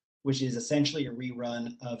in, which is essentially a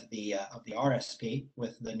rerun of the RSP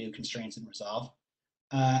with the new constraints in Resolve.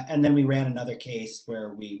 And then we ran another case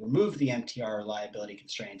where we removed the MTR liability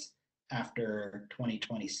constraints after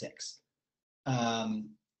 2026.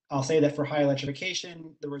 I'll say that for high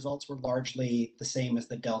electrification, the results were largely the same as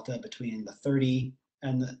the delta between the 30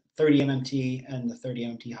 MMT and the 30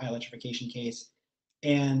 MMT high electrification case.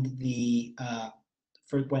 And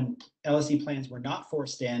for when LSE plans were not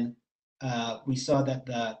forced in, we saw that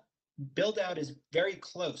the build out is very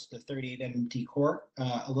close to 38 MMT core,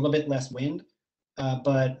 a little bit less wind,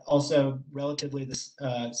 but also relatively this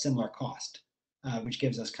similar cost, which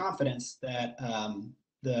gives us confidence that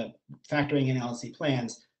the factoring in LSE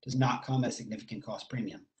plans does not come at a significant cost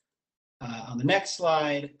premium. On the next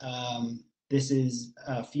slide, this is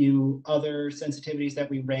a few other sensitivities that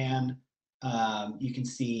we ran. You can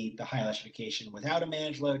see the high electrification without a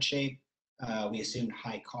managed load shape. We assumed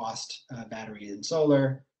high cost batteries and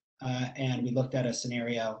solar, and we looked at a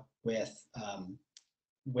scenario with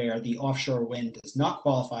where the offshore wind does not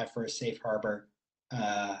qualify for a safe harbor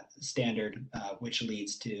standard, which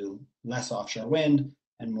leads to less offshore wind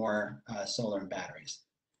and more solar and batteries.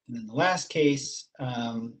 And then the last case,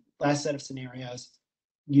 last set of scenarios,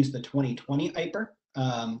 use the 2020 IPR.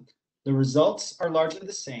 The results are largely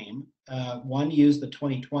the same. One used the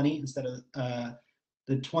 2020 instead of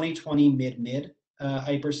the 2020 mid-mid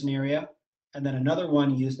IPR scenario, and then another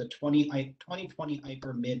one used the 2020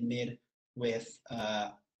 IPR mid-mid with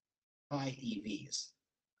high EVs.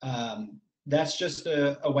 That's just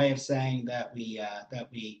a way of saying that we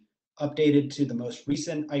updated to the most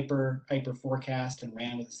recent IPR forecast and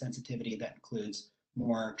ran with a sensitivity that includes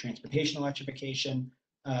more transportation electrification.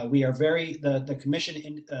 We are the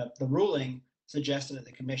commission the ruling suggested that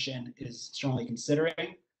the commission is strongly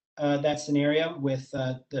considering that scenario with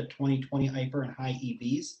the 2020 IPR and high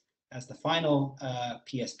EVs as the final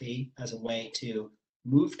PSP as a way to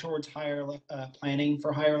move towards higher planning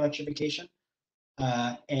for higher electrification.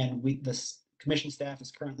 And the commission staff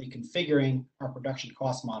is currently configuring our production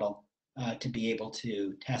cost model to be able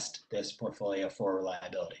to test this portfolio for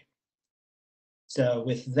reliability. So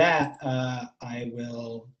with that,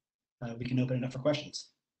 we can open it up for questions.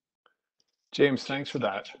 James, thanks for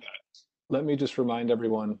that. Let me just remind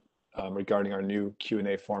everyone regarding our new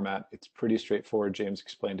Q&A format. It's pretty straightforward. James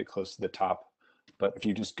explained it close to the top, but if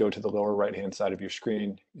you just go to the lower right-hand side of your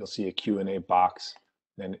screen, you'll see a Q&A box.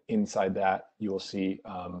 Then inside that, you will see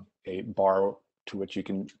a bar to which you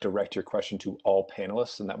can direct your question to all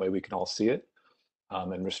panelists, and that way we can all see it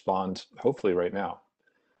and respond, hopefully right now.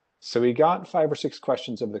 So we got 5 or 6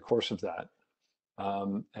 questions over the course of that,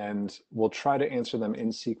 and we'll try to answer them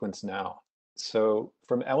in sequence now. So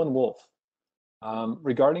from Ellen Wolf,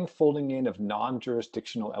 regarding folding in of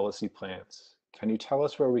non-jurisdictional LSE plans, can you tell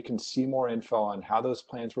us where we can see more info on how those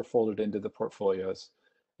plans were folded into the portfolios?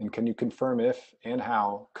 And can you confirm if and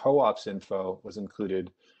how co-ops info was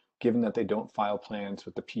included, given that they don't file plans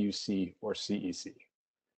with the PUC or CEC?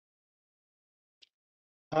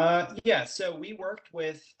 Yeah, so we worked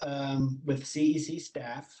with CEC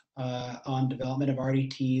staff on development of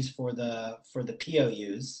RDTs for the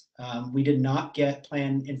POUs. We did not get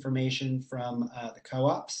plan information from the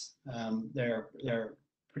co-ops. They're a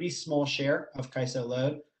pretty small share of CAISO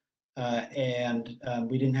load, and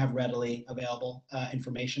we didn't have readily available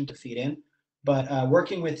information to feed in. But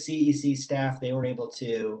working with CEC staff, they were able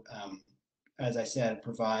to, as I said,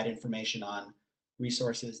 provide information on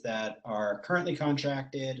resources that are currently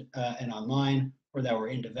contracted and online or that were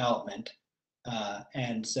in development.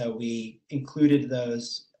 And so we included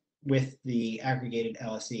those with the aggregated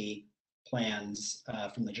LSE plans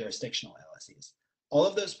from the jurisdictional LSEs. All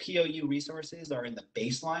of those POU resources are in the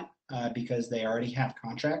baseline because they already have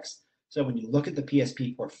contracts. So when you look at the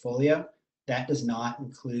PSP portfolio, that does not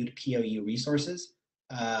include POU resources,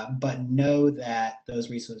 but know that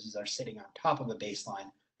those resources are sitting on top of a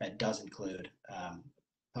baseline that does include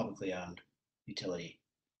publicly owned utility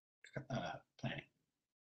planning.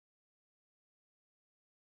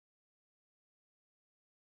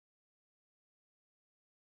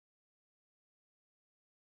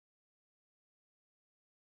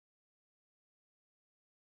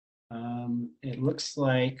 It looks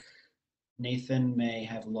like Nathan may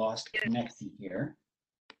have lost connection here.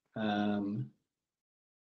 So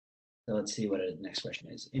let's see what the next question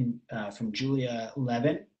is. From Julia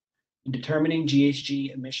Levin, in determining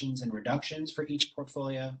GHG emissions and reductions for each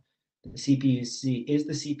portfolio, is the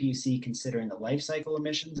CPUC considering the life cycle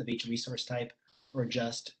emissions of each resource type or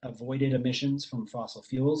just avoided emissions from fossil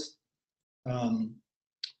fuels?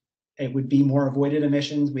 It would be more avoided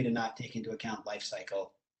emissions. We did not take into account life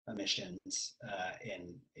cycle emissions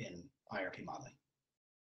in IRP modeling.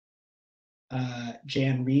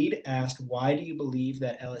 Jan Reed asked, why do you believe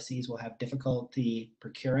that LSEs will have difficulty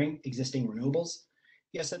procuring existing renewables?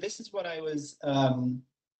 Yeah, so this is what I was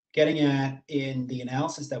getting at in the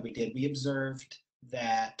analysis that we did. We observed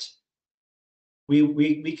that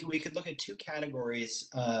we could look at two categories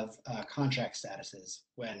of contract statuses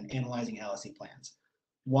when analyzing LSE plans.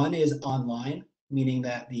 One is online, meaning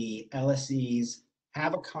that the LSEs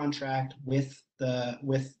have a contract with a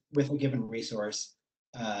given resource,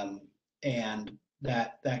 and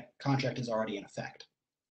that contract is already in effect.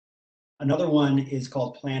 Another one is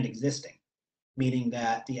called planned existing, meaning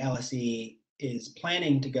that the LSE is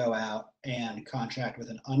planning to go out and contract with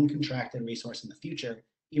an uncontracted resource in the future,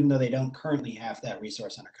 even though they don't currently have that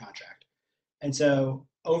resource under contract. And so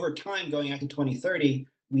over time, going out to 2030,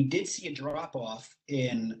 we did see a drop off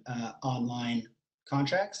in online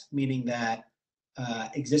contracts, meaning that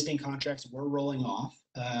existing contracts were rolling off,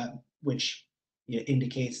 which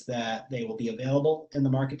indicates that they will be available in the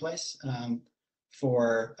marketplace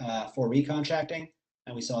for recontracting.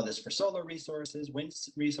 And we saw this for solar resources, wind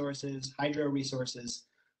resources, hydro resources,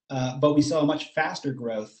 but we saw a much faster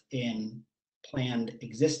growth in planned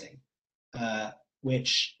existing,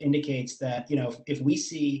 which indicates that, you know, if we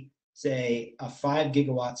see, say, a 5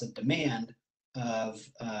 gigawatts of demand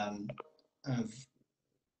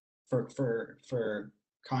for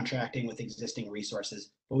contracting with existing resources,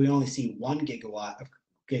 but we only see 1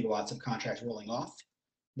 gigawatts of contracts rolling off,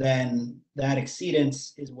 then that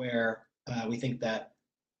exceedance is where we think that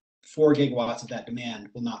 4 gigawatts of that demand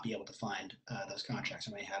will not be able to find those contracts,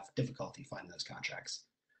 or may have difficulty finding those contracts.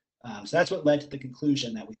 So that's what led to the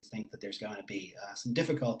conclusion that we think that there's going to be some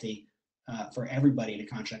difficulty for everybody to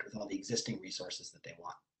contract with all the existing resources that they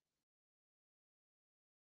want.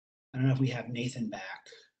 I don't know if we have Nathan back.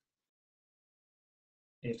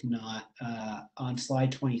 If not, on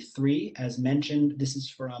slide 23, as mentioned, this is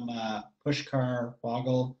from Pushkar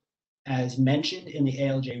Wagel. As mentioned in the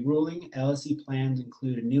ALJ ruling, LSE plans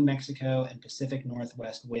include New Mexico and Pacific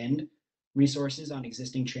Northwest wind resources on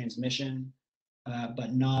existing transmission,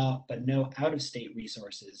 but no out-of-state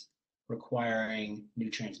resources requiring new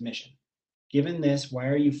transmission. Given this, why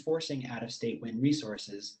are you forcing out-of-state wind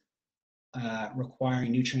resources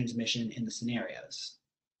requiring new transmission in the scenarios?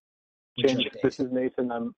 James, this is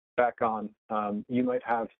Nathan. I'm back on. You might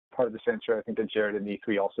have part of this answer. I think that Jared and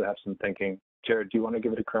E3 also have some thinking. Jared, do you want to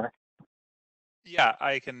give it a crack? Yeah,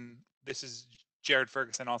 I can. This is Jared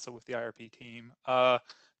Ferguson, also with the IRP team.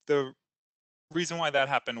 The reason why that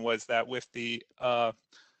happened was that with the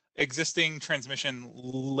existing transmission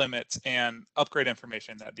limits and upgrade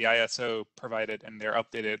information that the ISO provided in their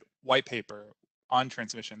updated white paper on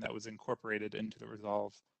transmission that was incorporated into the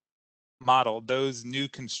Resolve model, those new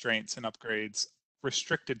constraints and upgrades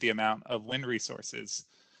restricted the amount of wind resources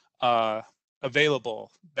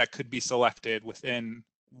available that could be selected within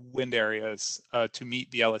wind areas to meet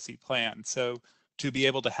the LSE plan. So to be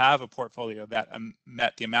able to have a portfolio that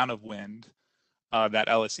met the amount of wind that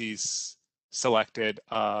LSEs selected,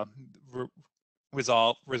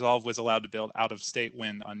 Resolve was allowed to build out-of-state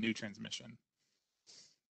wind on new transmission.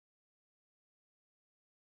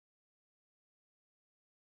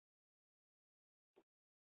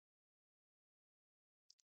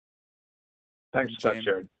 Thanks for that,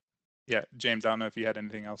 Jared. Yeah, James, I don't know if you had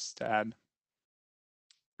anything else to add.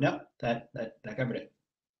 No, that covered it.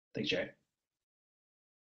 Thanks, Jared.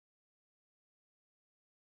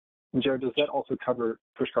 Jared, does that also cover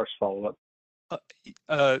Pushkar's follow-up?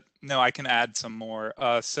 No, I can add some more.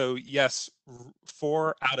 So yes,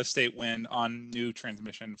 for out-of-state wind on new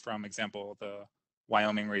transmission, from example, the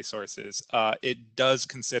Wyoming resources, it does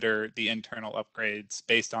consider the internal upgrades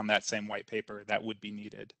based on that same white paper that would be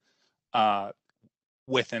needed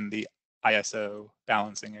within the ISO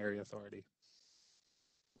balancing area authority.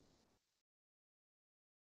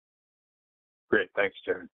 Great, thanks,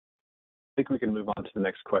 Jared. I think we can move on to the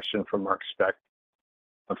next question from Mark Speck.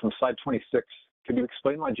 From slide 26, can you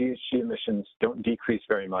explain why GHG emissions don't decrease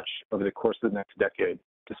very much over the course of the next decade,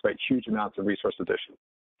 despite huge amounts of resource addition?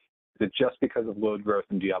 Is it just because of load growth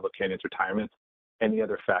and Diablo Canyon's retirement? Any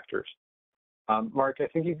other factors? Mark, I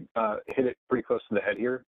think you hit it pretty close to the head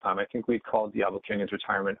here. I think we'd call Diablo Canyon's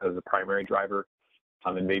retirement as the primary driver,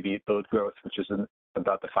 and maybe load growth, which is in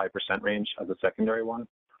about the 5% range, as a secondary one.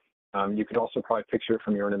 You could also probably picture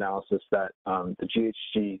from your own analysis that the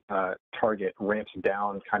GHG target ramps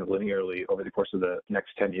down kind of linearly over the course of the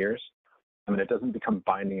next 10 years. I mean, it doesn't become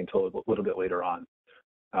binding until a little bit later on.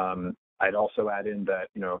 I'd also add in that,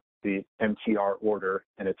 you know, the MTR order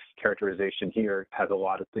and its characterization here has a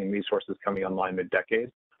lot of clean resources coming online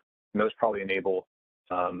mid-decade, and those probably enable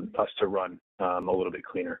us to run a little bit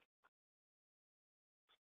cleaner.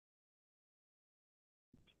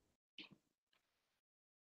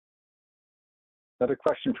 Another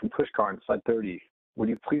question from Pushkar on slide 30. Would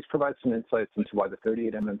you please provide some insights into why the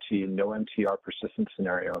 38 MMT no MTR persistent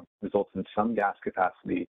scenario results in some gas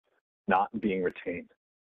capacity not being retained?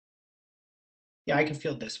 Yeah, I can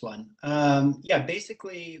field this one. Yeah,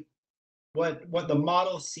 basically what the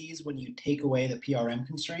model sees when you take away the PRM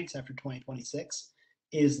constraints after 2026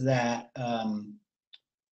 is that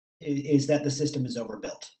the system is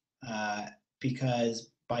overbuilt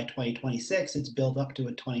because by 2026 it's built up to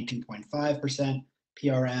a 22.5%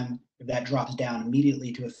 PRM. If that drops down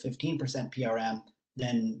immediately to a 15% PRM,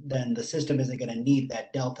 then the system isn't going to need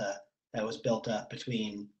that delta that was built up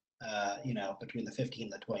between between the 15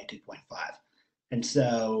 and the 22.5. And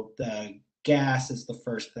so the gas is the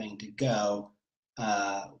first thing to go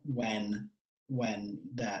when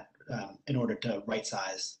that in order to right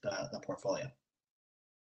size the portfolio.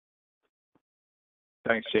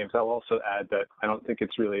 Thanks, James. I'll also add that I don't think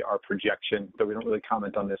it's really our projection, though we don't really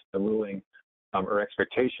comment on this in the ruling, or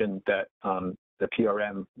expectation that the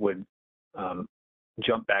PRM would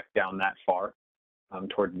jump back down that far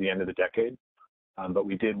towards the end of the decade. But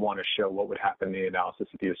we did want to show what would happen in the analysis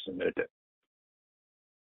if you submitted it.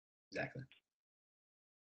 Exactly.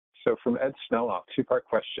 So from Ed Snowoff, two-part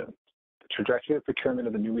question. The trajectory of procurement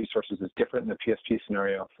of the new resources is different in the PSP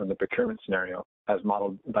scenario from the procurement scenario as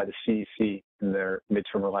modeled by the CEC in their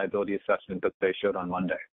midterm reliability assessment that they showed on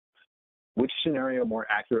Monday. Which scenario more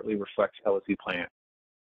accurately reflects LSE plan?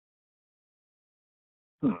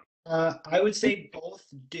 I would say both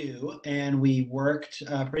do, and we worked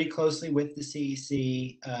pretty closely with the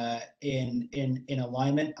CEC in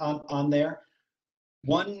alignment on there.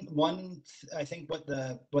 I think what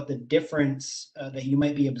the difference that you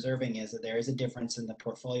might be observing is that there is a difference in the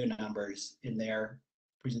portfolio numbers in their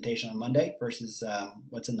presentation on Monday versus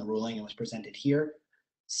what's in the ruling and was presented here.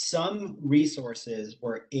 Some resources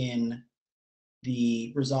were in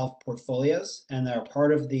the resolved portfolios, and they're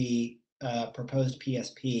part of the proposed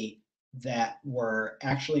PSP that were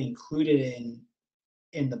actually included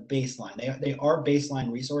in the baseline. They are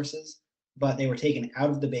baseline resources, but they were taken out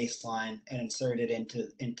of the baseline and inserted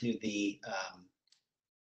into the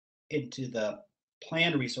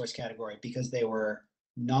planned resource category because they were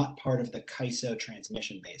not part of the CAISO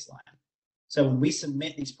transmission baseline. So when we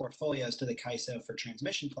submit these portfolios to the CAISO for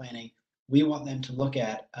transmission planning, we want them to look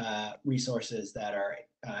at resources that are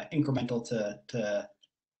incremental to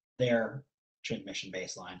their transmission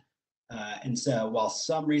baseline. And so while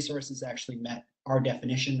some resources actually met our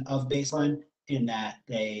definition of baseline in that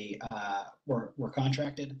they were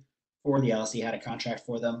contracted for, the LSE had a contract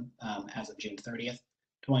for them as of June 30th,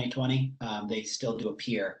 2020, they still do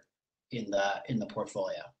appear in the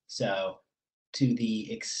portfolio. So to the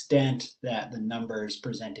extent that the numbers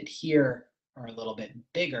presented here are a little bit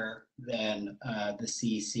bigger than the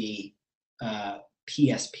CEC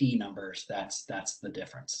PSP numbers, that's the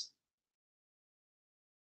difference.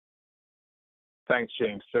 Thanks,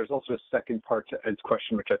 James. There's also a second part to Ed's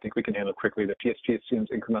question, which I think we can handle quickly. The PSP assumes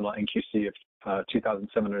incremental NQC of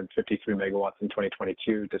 2,753 megawatts in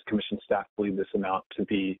 2022. Does Commission staff believe this amount to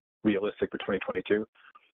be realistic for 2022?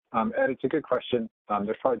 Ed, it's a good question.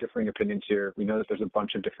 There's probably differing opinions here. We know that there's a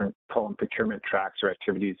bunch of different procurement tracks or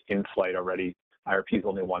activities in flight already. IRP is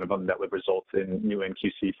only one of them that would result in new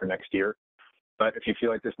NQC for next year. But if you feel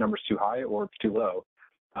like this number is too high or too low,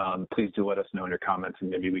 please do let us know in your comments, and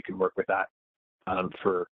maybe we can work with that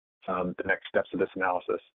for the next steps of this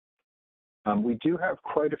analysis. We do have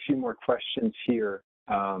quite a few more questions here,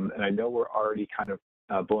 and I know we're already kind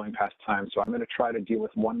of blowing past time, so I'm going to try to deal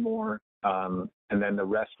with one more, and then the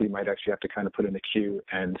rest we might actually have to kind of put in the queue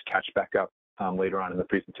and catch back up later on in the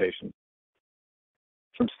presentation.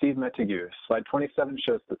 From Steve Metigue, slide 27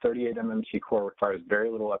 shows the 38 MMT core requires very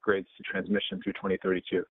little upgrades to transmission through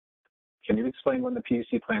 2032. Can you explain when the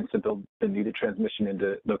PUC plans to build the needed transmission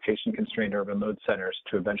into location-constrained urban load centers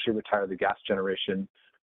to eventually retire the gas generation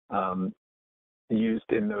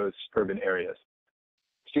used in those urban areas?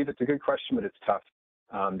 Steve, it's a good question, but it's tough.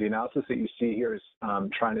 The analysis that you see here is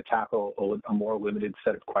trying to tackle a more limited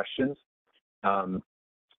set of questions.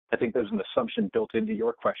 I think there's an assumption built into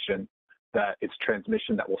your question that it's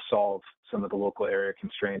transmission that will solve some of the local area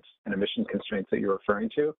constraints and emission constraints that you're referring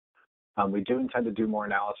to. We do intend to do more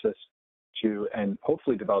analysis and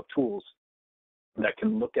hopefully develop tools that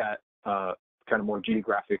can look at kind of more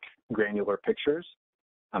geographic granular pictures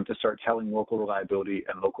to start telling local reliability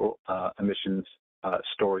and local emissions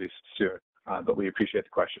stories soon. But we appreciate the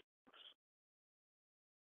question.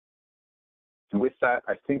 And with that,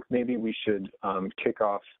 I think maybe we should kick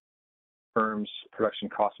off firm's production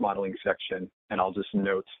cost modeling section, and I'll just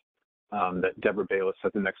note that Deborah Bayless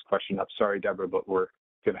has the next question up. Sorry, Deborah, but we're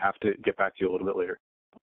going to have to get back to you a little bit later.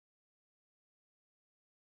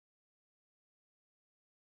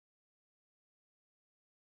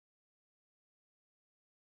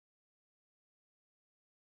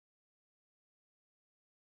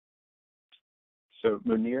 So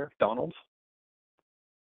Mounir Donald.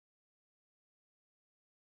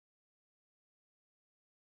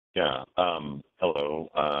 Yeah, hello,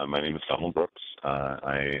 my name is Donald Brooks.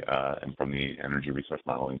 I am from the Energy Resource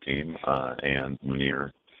Modeling team, and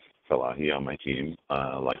Mounir Fellahi on my team,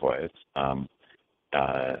 likewise. So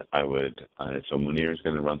Mounir is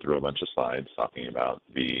going to run through a bunch of slides talking about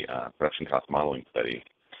the production cost modeling study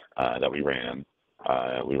that we ran.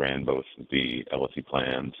 We ran both the LSE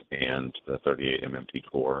plans and the 38 MMT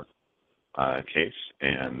core case,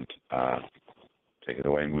 and take it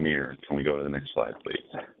away, Mounir. Can we go to the next slide, please?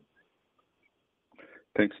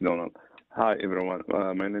 Thanks, Donald. Hi, everyone.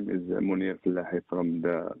 My name is Mounir Fellahi from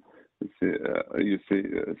the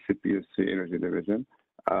CPUC Energy Division.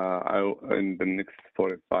 In the next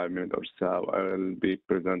 45 minutes or so, I will be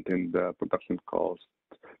presenting the production cost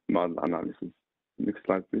model analysis. Next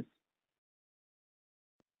slide, please.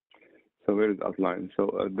 So here is outline.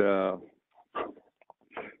 So the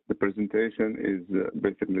presentation is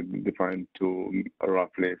basically defined to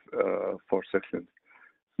roughly 4 sections.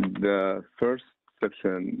 The first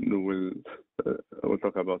section will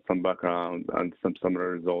talk about some background and some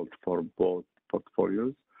summary results for both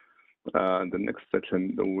portfolios. And the next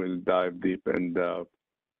section will dive deep in the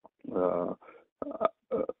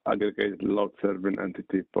aggregated load serving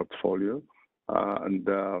entity portfolio. And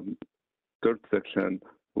the third section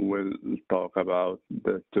will talk about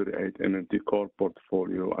the 38 MMT core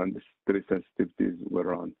portfolio and the 3 sensitivities we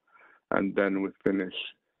run. And then we finish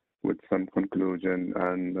with some conclusion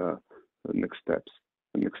and next steps.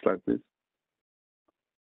 Next slide, please.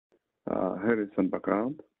 Here is some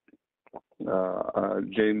background.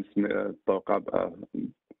 James talked about,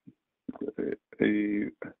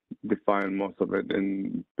 he defined most of it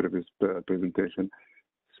in previous presentation.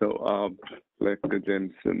 So, like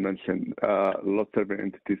James mentioned, load serving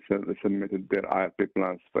entities submitted their IRP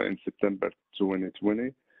plans in September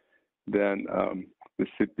 2020. Then the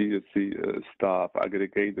CPUC staff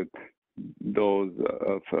aggregated those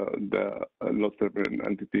of the load serving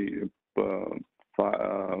entity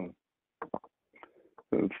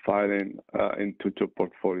filing into 2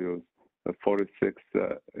 portfolios, 46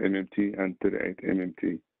 MMT and 38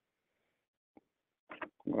 MMT.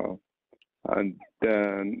 Wow. And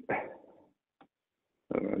then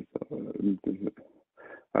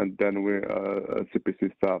we CPC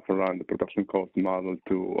staff ran the production cost model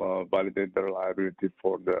to validate the reliability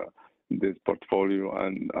for this portfolio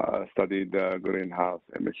and study the greenhouse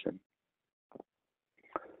emission.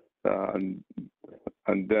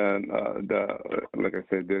 And then, like I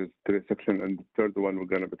said, there's 3 sections, and the third one we're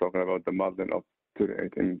going to be talking about the modeling of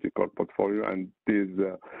 38 MMT core portfolio. And this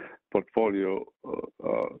portfolio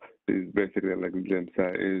is basically, like James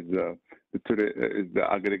said, is the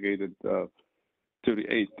aggregated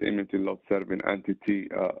 38 MMT load serving entity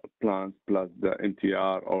plans plus the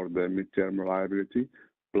MTR or the midterm reliability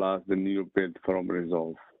plus the new build from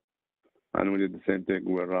Resolve. And we did the same thing.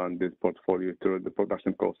 We run this portfolio through the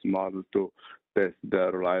production cost model to test the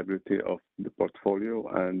reliability of the portfolio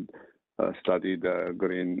and study the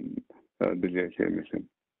green GHG emission.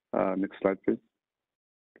 Next slide, please.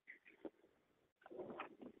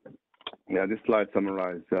 Yeah, this slide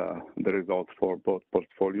summarizes the results for both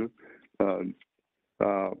portfolios.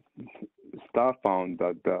 Staff found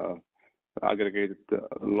that the aggregated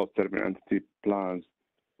load serving entity plans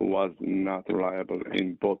was not reliable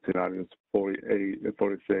in both scenarios,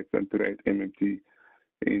 46 and 38 MMT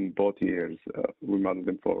in both years. We modeled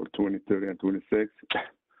them for 2030 and 26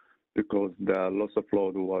 because the loss of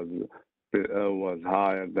load was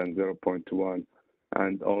higher than 0.1,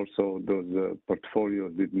 and also those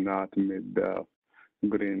portfolios did not meet the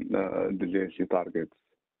green GHG targets.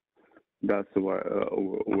 That's why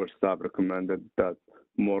our staff recommended that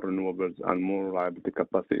more renewables and more reliability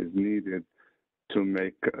capacity is needed to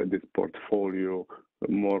make this portfolio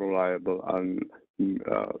more reliable and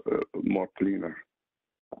more cleaner.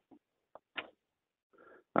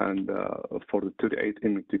 And for the 38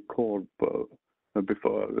 MMT core, for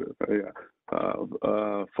 38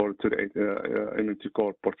 MMT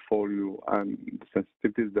core portfolio and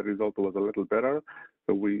sensitivities, the result was a little better.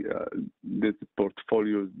 So these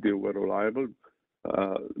portfolios, they were reliable.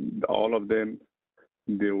 All of them,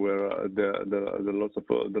 they were the loss of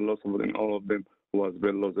in all of them was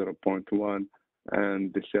below 0.1,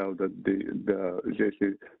 and they showed that the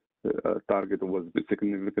GHG target was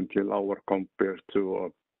significantly lower compared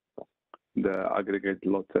to the aggregate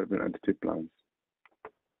load serving entity plans.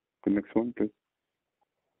 The next one, please.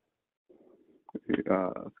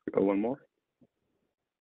 One more.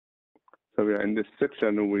 So yeah, in this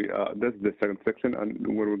section, this is the second section, and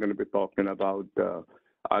where we're going to be talking about the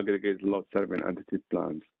aggregate load serving entity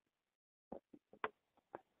plans.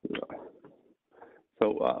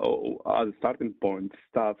 So as a starting point,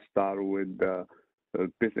 staff start with the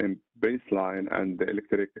baseline and the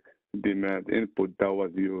electric demand input that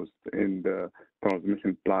was used in the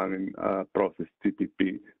transmission planning process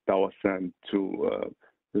TPP that was sent to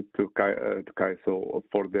CAISO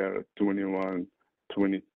for their 21-22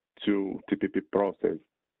 TPP process.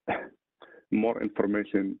 More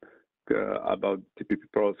information about TPP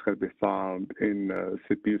process can be found in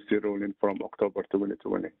CPUC ruling from October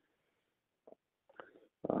 2020.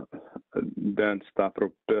 Then staff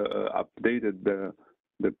updated the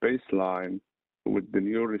baseline with the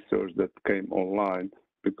new resource that came online,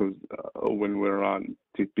 because when we run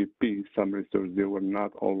TPP, some resources they were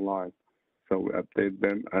not online. So we update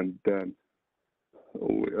them, and then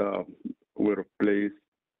we replace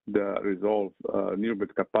the resolve new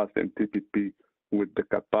bid capacity in TPP with the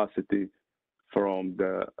capacity from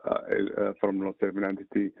the loss saving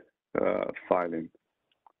entity filing.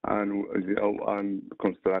 And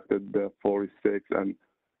constructed the 46 and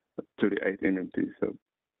 38 MMT. So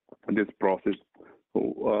this process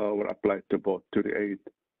will apply to both 38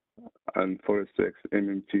 and 46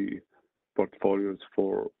 MMT portfolios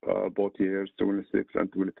for both years 26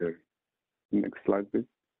 and 23. Next slide, please.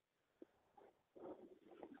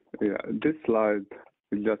 Yeah, this slide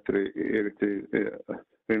just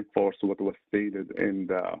reinforce what was stated in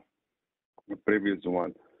the previous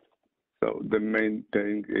one. So the main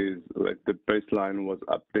thing is like the baseline was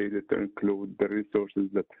updated to include the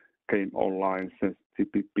resources that came online since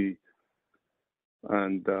TPP,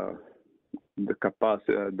 and the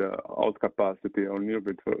capacity, the out capacity or new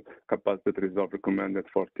bid for capacity reserve recommended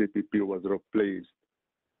for TPP was replaced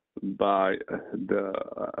by the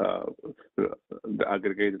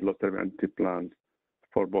aggregated loss saving entity plans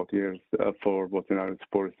for both years, for both scenarios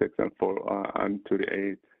 46 and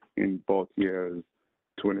 38 in both years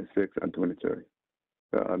 26 and 23.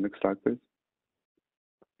 Next slide, please.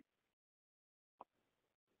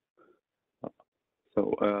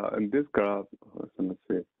 So in this graph, let's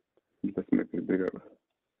see, let's make it bigger.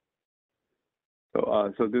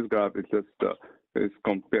 So this graph is just is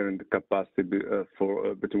comparing the capacity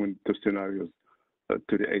between two scenarios,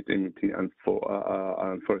 38 MT and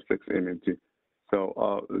 46 MT.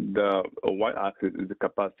 So the y-axis is the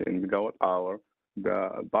capacity in megawatt hour.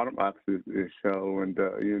 The bottom axis is showing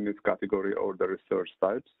the unit category or the resource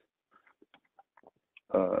types.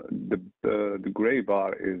 The gray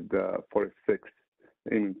bar is the 46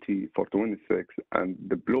 MT for 26, and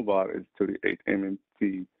the blue bar is 38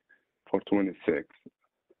 MT for 26.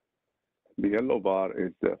 The yellow bar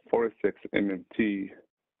is the 46 MT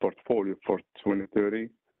portfolio for 2030.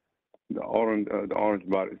 The orange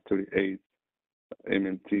bar is 38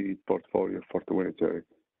 MT portfolio for 2030.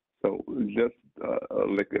 So just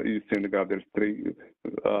like you see in the graph, there's three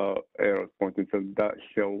arrows pointing. So that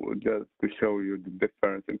just to show you the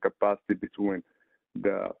difference in capacity between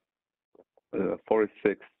the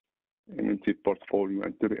 46 MT portfolio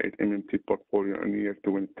and 38 MT portfolio in the year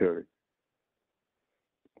 2030.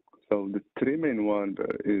 So the three main ones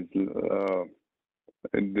is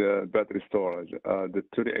in the battery storage. The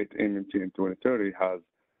 38 MT in 2030 has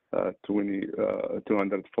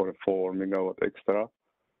 244 megawatt extra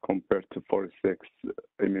compared to 46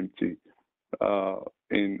 MMT.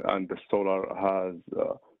 And the solar has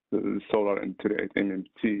the solar in 38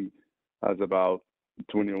 MMT has about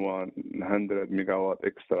 2100 megawatt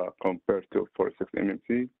extra compared to 46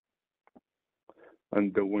 MMT.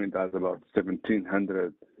 And the wind has about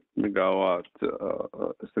 1700 megawatt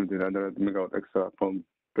extra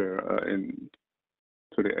in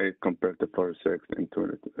 28 compared to 46 in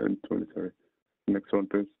 2030. Next one,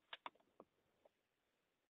 please.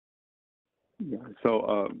 Yeah,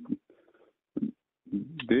 so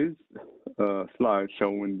this slide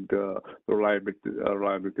showing the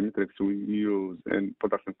reliability metrics we use in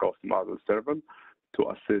production cost model 7 to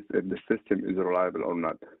assess if the system is reliable or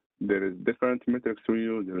not. There is different metrics we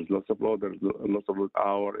use. There is loss of load, there is loss of load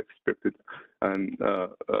hour, expected and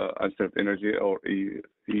unserved energy or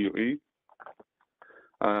EUE.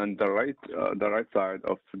 And the right side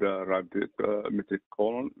of the reliability metric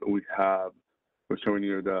column, we're showing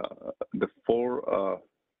you the four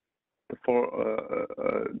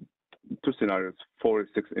two scenarios,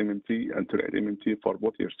 46 MMT and 38 MMT for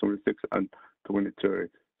both years 26 and 2030.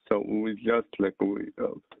 So we just like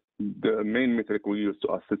the main metric we use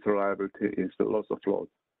to assess reliability is the loss of load.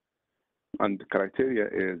 And the criteria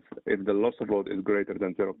is if the loss of load is greater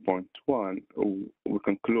than 0.1, we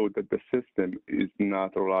conclude that the system is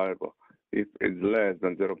not reliable. If it's less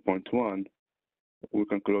than 0.1, we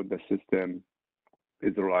conclude the system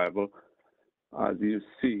is reliable. As you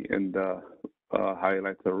see in the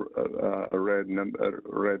highlighted red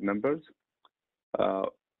numbers,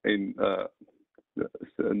 in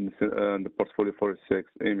the portfolio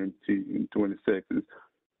 46, MMT in 26,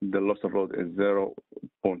 the loss of load is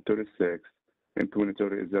 0.36, in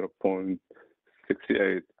 2030 is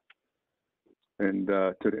 0.68, and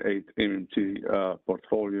 38 MMT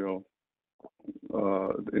portfolio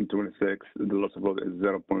in 26, the loss of load is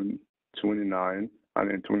 0.29,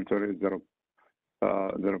 and in 2030 is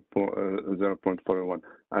 0.41,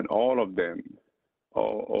 and all of them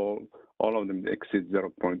exceed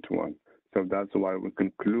 0.1. So that's why we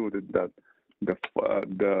concluded that the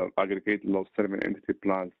aggregate load serving entity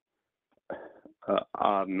plans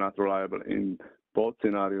are not reliable in both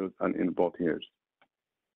scenarios and in both years.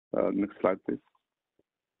 Next slide, please.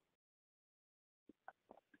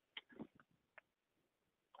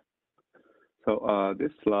 So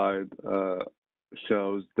this slide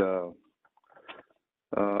shows the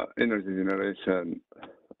energy generation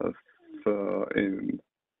from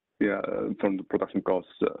the production cost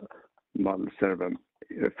model server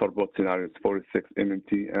for both scenarios, 46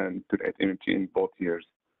 MMT and 38 MMT in both years.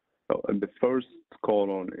 So the first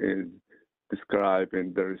column is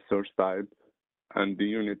describing the resource type and the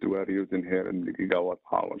unit we are using here in the gigawatt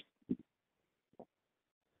hours.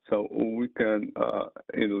 So we can,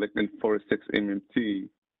 in 46 MMT,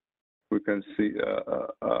 we can see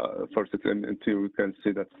 46 MMT, we can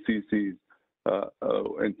see that CCs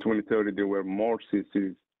in 2030 there were more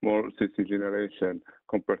CC generation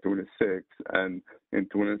compared to 26, and in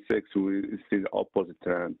 26 we see the opposite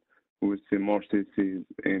trend. We see more CCs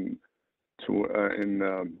in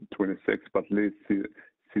 26, but less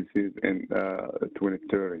CCs in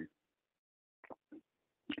 2030.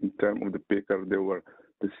 In terms of the peaker, there were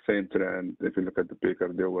the same trend. If you look at the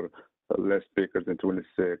peaker, there were less peakers in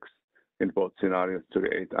 26 in both scenarios,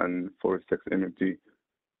 38 and 46 MMT.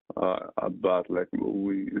 But like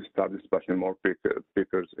we start dispatching more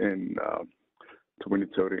pickers in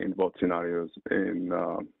 2030 in both scenarios, in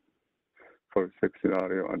 46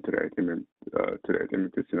 scenario and 38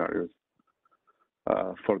 MMT scenarios.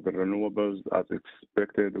 For the renewables, as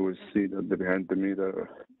expected, we see that the behind the meter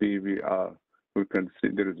PV, we can see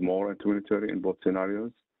there is more in 2030 in both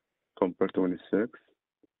scenarios compared to 26.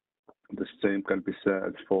 The same can be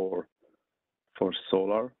said for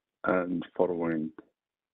solar and for wind.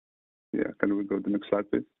 Yeah, can we go to the next slide,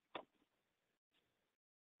 please?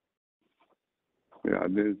 Yeah,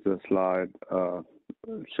 this slide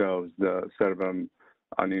shows the Servam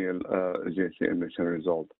annual GHG emission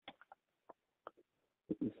result.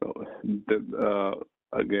 So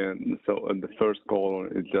again, so in the first column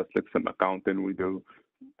is just like some accounting we do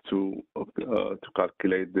to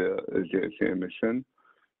calculate the GHG emission,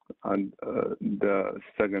 and the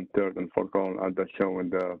second, third, and fourth column are just showing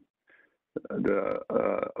the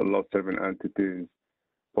load serving entities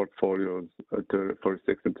portfolios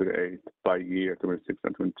 46 and 38 by year, 26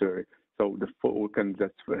 and 2030. So we can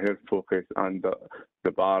just here focus on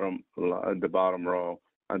the bottom row,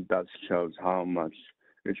 and that shows how much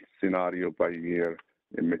each scenario by year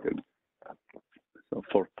emitted. So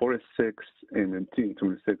for 46 MMT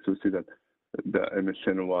 26, we see that the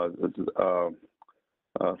emission was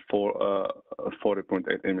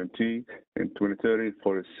 40.8 MMT in 2030,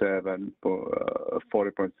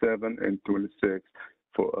 40.7 in 26.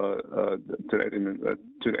 For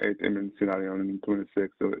 38 MMT scenario in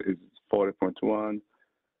 26 so is 40.1,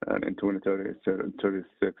 and in 2030 it's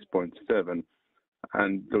 36.7.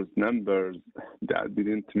 And those numbers that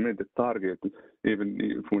didn't meet the target, even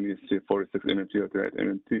if when you see 46 MMT or 38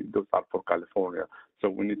 MMT, those are for California. So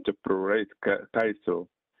we need to prorate CAISO.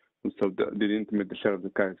 So they didn't meet the share of the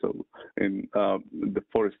CAISO. And the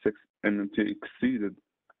 46 MMT exceeded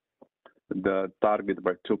the target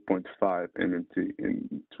by 2.5 MMT in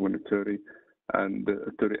 2030, and the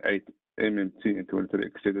 38 MMT in 2030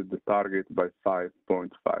 exceeded the target by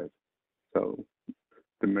 5.5. So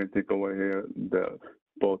the main takeaway here,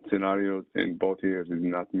 both scenarios in both years did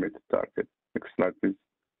not meet the target. Next slide, please.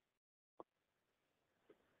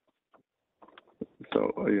 So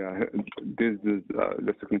yeah, this is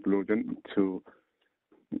just a conclusion to.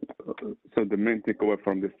 So the main takeaway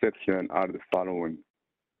from this section are the following.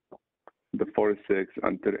 The 46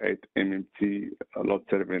 and 38 MMT load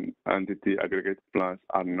serving entity aggregate plants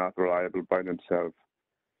are not reliable by themselves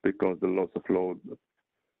because the loss of load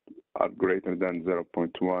are greater than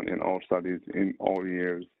 0.1 in all studies in all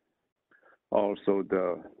years. Also,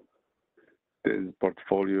 these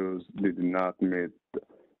portfolios did not meet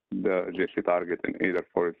the GHG target in either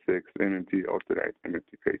 46 MMT or 38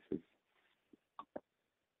 MMT cases.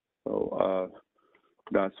 So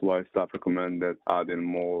that's why staff recommended adding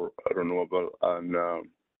more renewable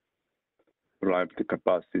reliability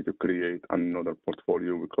capacity to create another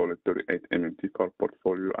portfolio. We call it 38 MMT core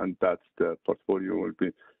portfolio, and that's the portfolio we'll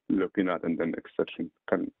be looking at in the next section.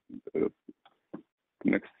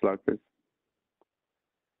 Next slide, please.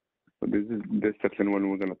 So this is this section when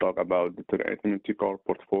we're going to talk about the 38 MMT core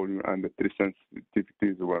portfolio and the three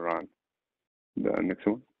sensitivities we run. The next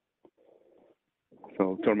one.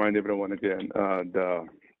 So to remind everyone again, the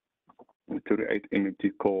 38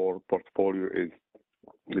 MMT core portfolio is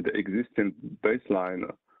the existing baseline,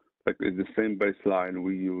 like is the same baseline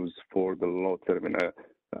we use for the load serving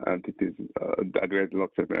entities, the aggregated load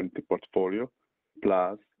serving entity portfolio,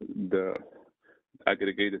 plus the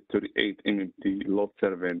aggregated 38 MMT load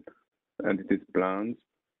serving entities plans,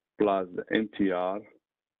 plus the MTR,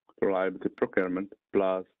 reliability procurement,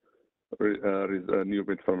 plus new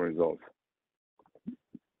bid firm resolve.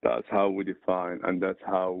 That's how we define and that's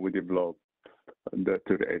how we develop the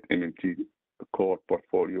 38 MMT core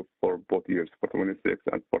portfolio for both years, for 26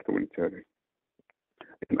 and for 2030.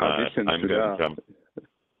 In addition I'm to going that, to jump.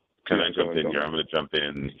 Can I jump in here? I'm going to jump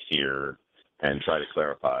in here and try to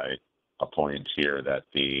clarify a point here that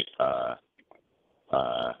the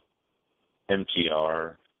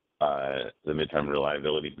MTR, the midterm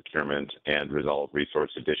reliability procurement, and resolve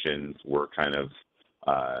resource additions were kind of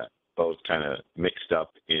both kind of mixed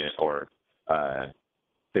up in, or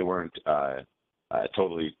they weren't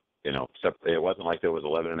totally, you know, it wasn't like there was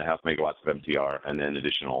 11.5 megawatts of MTR and then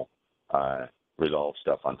additional resolve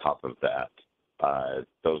stuff on top of that.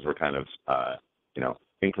 Those were kind of, you know,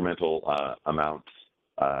 incremental amounts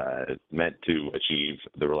meant to achieve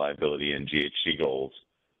the reliability and GHG goals.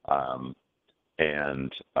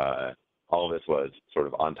 And all of this was sort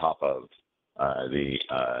of on top of the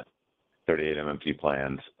 38 MMT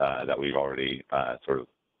plans that we've already sort of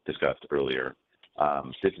discussed earlier.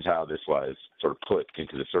 This is how this was sort of put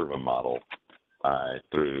into the SERVA model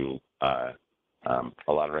through a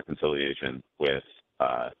lot of reconciliation with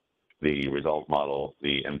the resolve model,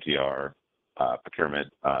 the MTR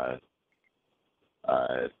procurement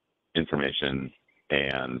information,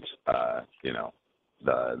 and you know,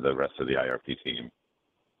 the rest of the IRP team.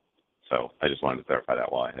 So I just wanted to clarify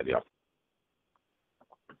that while I had the opportunity.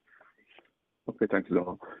 Okay, thanks,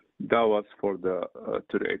 Zohar. That was for the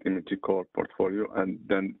 38 MMT core portfolio, and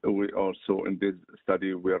then we also in this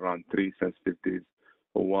study we run three sensitivities.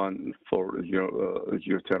 One for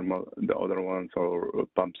geothermal, the other one for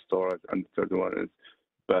pump storage, and the third one is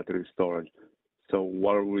battery storage. So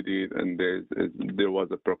what we did in this is there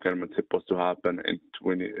was a procurement supposed to happen in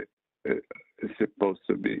 28.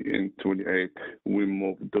 We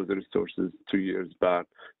moved those resources 2 years back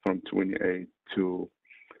from 28 to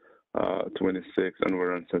 26, and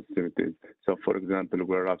we're on sensitivities. So, for example,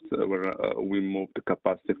 we moved the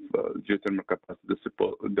capacity, geothermal capacity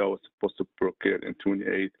that was supposed to procure in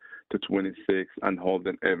 28 to 26 and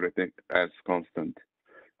holding everything as constant.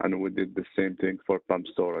 And we did the same thing for pump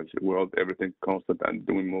storage. We held everything constant, and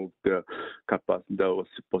we moved the capacity that was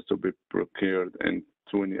supposed to be procured in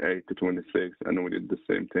 28 to 26, and we did the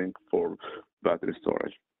same thing for battery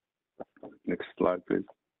storage. Next slide, please.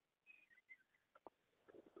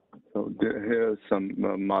 So here are some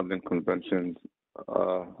modeling conventions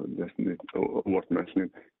worth mentioning.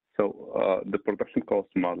 So the production cost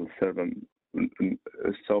model 7,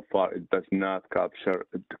 so far it does not capture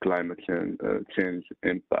the climate change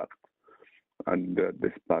impact and the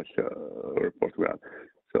dispatch report we have.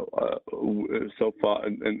 So so far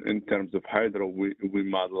in terms of hydro, we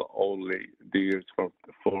model only the years from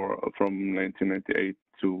 1998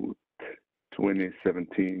 to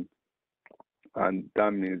 2017. And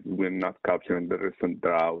that means we're not capturing the recent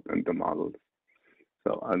drought in the models.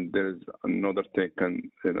 So, and there's another thing,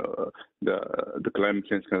 you know, the climate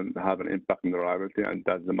change can have an impact on the reliability, and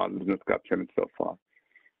that the model is not capturing so far.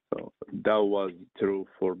 So that was true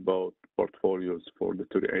for both portfolios, for the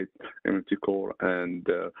 38 MMT core and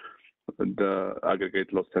the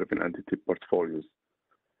aggregate load serving entity portfolios.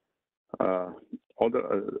 The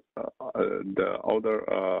other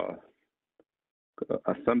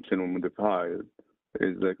assumption we modified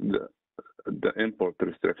is like the import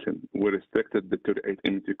restriction. We restricted the 38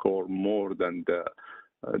 MMT core more than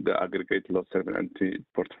the aggregate load serving entity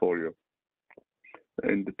portfolio.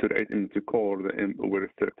 In the 38 MMT core, we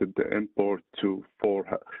restricted the import to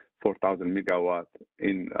 4,000 megawatts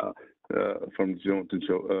in from June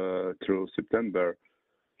to through September.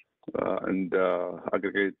 And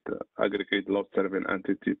aggregate load serving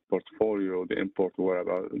entity portfolio, the import were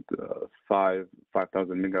about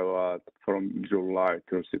 5,000 megawatts from July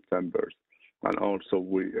to September. And also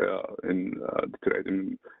we in the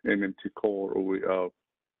 38 MMT core, we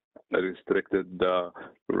restricted the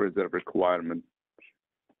reserve requirement.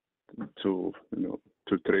 to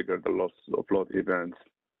to trigger the loss of load events.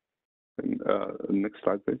 And, next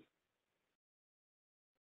slide, please.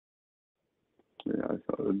 Yeah,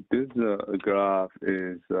 so this graph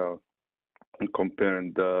is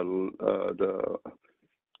comparing the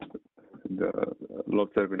load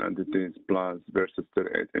serving entities plans versus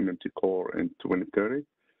 38 MMT core in 2030.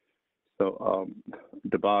 So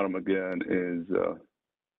the bottom again is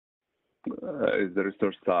the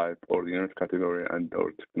resource type or the unit category and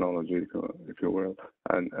or technology, if you will,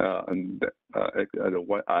 and at the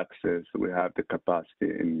y-axis we have the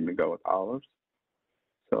capacity in megawatt hours.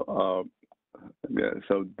 So yeah,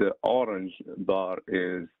 so the orange bar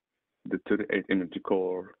is the 38 MMT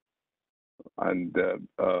core, and the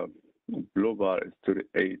blue bar is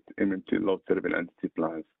 38 MMT load serving entity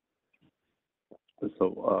plans.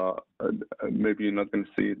 So maybe you're not going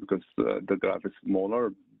to see it because the graph is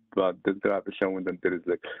smaller, but this graph is showing that there is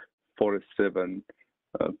like 47%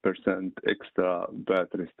 extra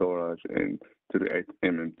battery storage in 38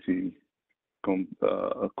 MMT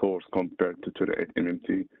cores compared to 38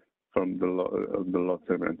 MMT from the load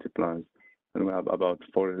serving entity plans. And we have about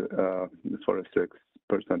 46%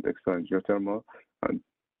 extra in geothermal, and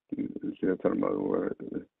geothermal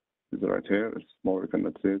is right here. It's small, you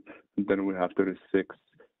cannot see it. And then we have 36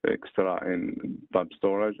 extra in pump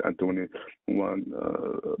storage and 21%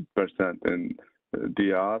 in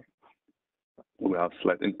DR. We have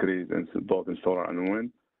slight increase in both in solar and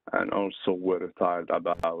wind, and also we're retired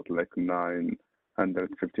about like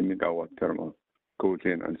 950 megawatt thermal,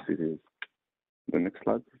 cogen and CDs. The next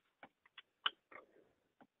slide.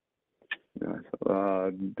 Yeah,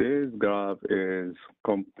 so, this graph is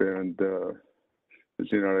comparing the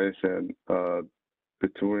generation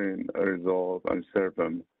between Resolve and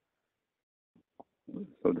Servum.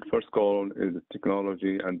 So the first column is the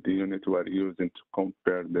technology and the unit we're using to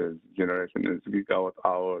compare the generation is gigawatt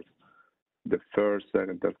hours. The first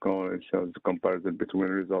and third column shows the comparison between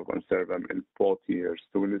Resolve and Servum in both years,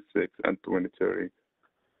 26 and 2030.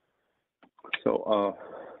 So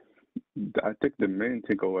I think the main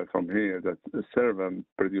takeaway from here is that the Servum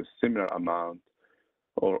produce similar amount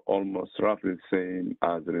or almost roughly the same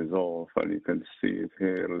as Resolve, and you can see it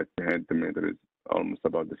here, like behind the meter is almost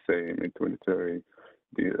about the same in 2030.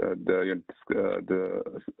 The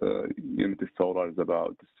unit solar is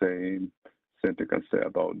about the same. Same you can say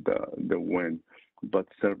about the wind, but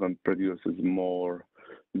Servum produces more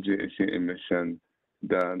GHG emission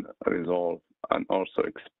than Resolve, and also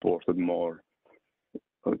exported more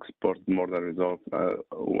than Resolve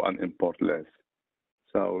and import less.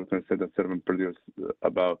 So we can say that Servum produce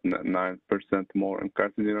about 9% more in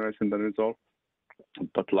current generation than Resolve,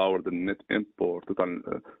 but lower than net import total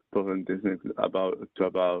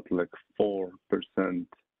about like 4%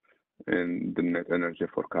 in the net energy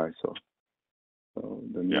for CAISO. So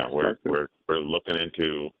yeah, we're looking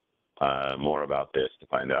into more about this to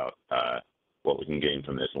find out what we can gain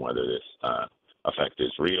from this and whether this effect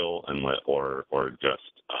is real and or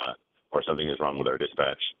just or something is wrong with our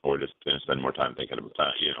dispatch, or just going to spend more time thinking about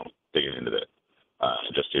digging into this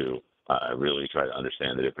just to really try to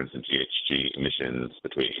understand the difference in GHG emissions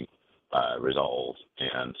between Resolve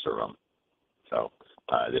and Servum. So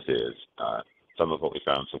this is some of what we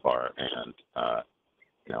found so far, and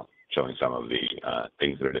showing some of the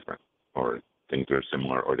things that are different, or things that are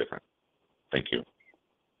similar or different. Thank you.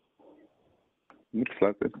 Next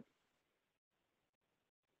slide, please.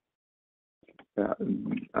 Yeah,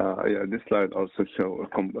 this slide also show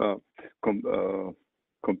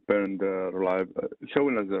comparing the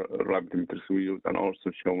showing us the reliability metrics we use, and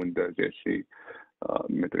also showing the GHG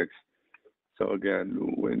metrics. So again,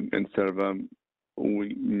 in Servum,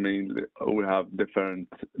 we have different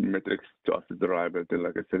metrics to assess the reliability.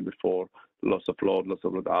 Like I said before, loss of load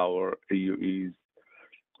hour, AUEs,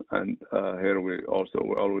 and here we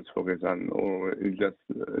always focus on,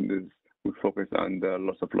 we focus on the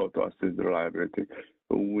loss of load to assess the reliability.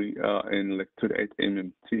 We are in like 28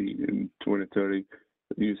 MMT in 2030.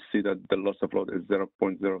 You see that the loss of load is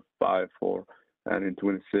 0.054, and in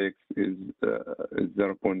 26 is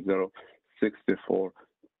 0.064.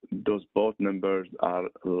 Those both numbers are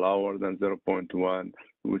lower than 0.1,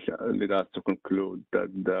 which lead us to conclude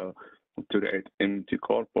that the 38 MMT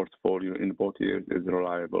core portfolio in both years is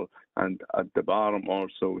reliable. And at the bottom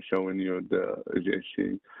also showing you the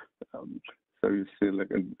GHG. So you see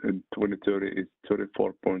like in 2030 is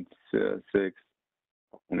 34.6,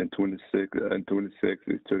 and in 26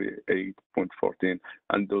 is 38.14,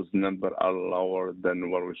 and those numbers are lower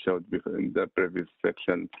than what we showed before in the previous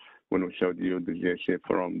section when we showed you the GHG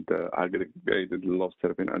from the aggregated load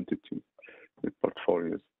serving entity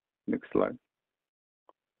portfolios. Next slide.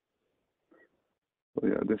 So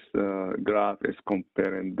yeah, this graph is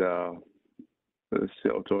comparing the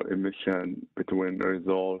CO2 emission between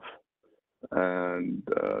Resolve and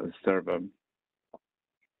Servam.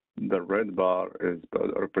 The red bar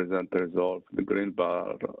represents Resolve, the green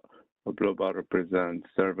bar, the blue bar represents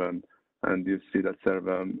Servam, and you see that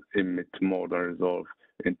Servam emit more than Resolve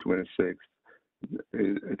in 26.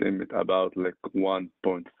 It emit about like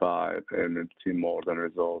 1.5 MMT more than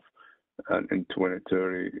Resolve, and in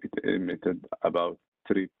 2030 it emitted about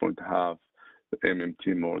 3.5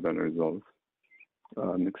 MMT more than Resolve.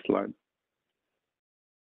 Next slide.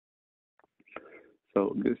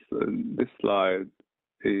 So this slide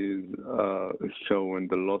is showing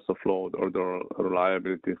the loss of load or the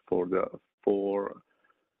reliability for the four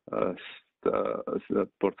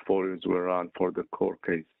portfolios we run for the core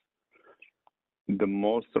case. The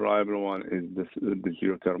most reliable one is the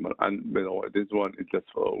geothermal, and by the way, this one is just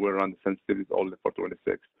we run the sensitivities only for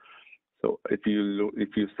 26. So if you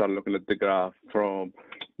start looking at the graph from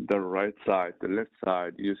the right side, the left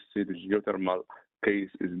side, you see the geothermal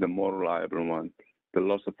case is the more reliable one. The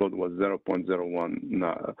loss of load was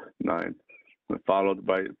 0.019, followed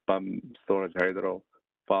by pump storage hydro,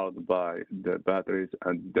 followed by the batteries,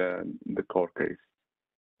 and then the core case.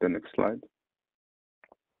 The next slide.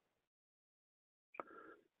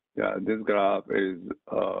 Yeah, this graph is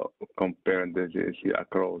comparing the GHG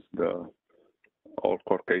across all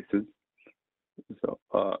core cases. So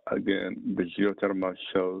again, the geothermal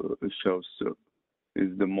shows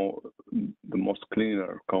is the most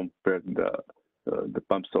cleaner compared to the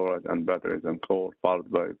pump storage and batteries and core, followed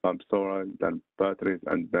by pump storage, then batteries,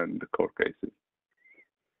 and then the core cases.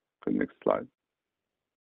 Okay, next slide.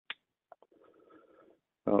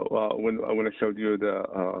 When I showed you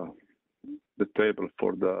the table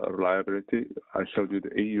for the reliability, I showed you the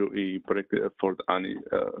AUE predicted for the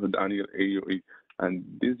annual AUE, and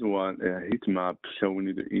this one a heat map showing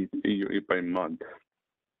you the AUE by month.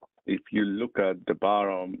 If you look at the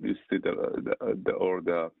bottom, you see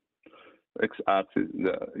the x-axis,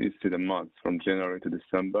 you see the months from January to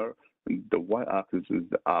December, and the y-axis is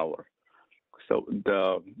the hour. So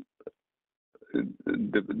the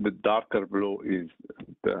darker blue is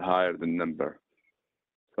the higher the number.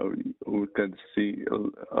 So we can see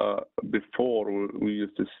before we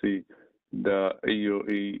used to see the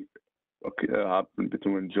AUE happen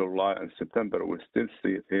between July and September. We still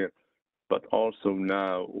see it here, but also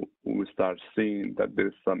now we start seeing that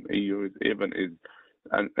there's some AUEs even is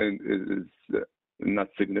not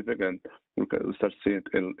significant. We start seeing it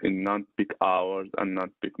in non-peak hours and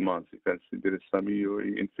non-peak months. You can see there is some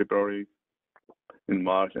AUE in February, in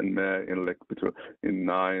March and May, in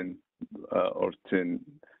 9 or 10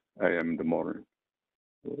 a.m. in the morning.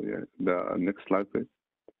 So, yeah, the next slide, please.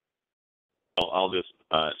 I'll just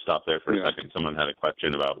stop there for a second. Someone had a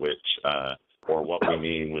question about which or what we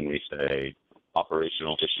mean when we say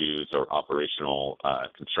operational issues or operational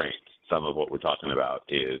constraints. Some of what we're talking about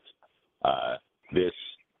is this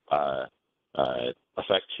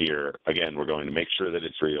effect here. Again, we're going to make sure that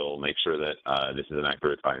it's real, make sure that this is an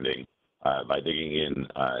accurate finding by digging in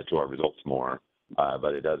to our results more.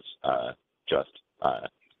 But it does just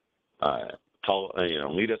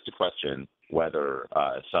lead us to question whether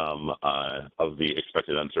some of the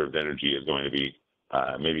expected unserved energy is going to be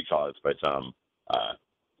maybe caused by some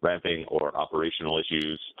ramping or operational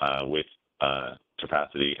issues with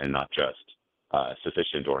capacity and not just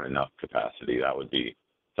sufficient or enough capacity. That would be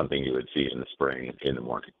something you would see in the spring, in the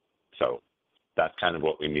morning. So that's kind of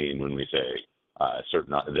what we mean when we say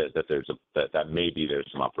that maybe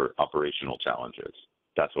there's some operational challenges.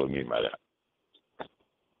 That's what we mean by that.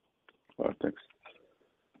 Thanks.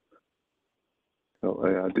 So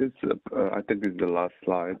this I think is the last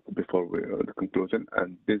slide before the conclusion,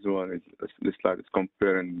 and this slide is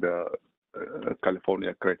comparing the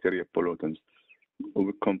California criteria pollutants.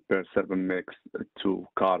 We compare Servam mix to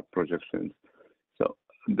CAR projections. So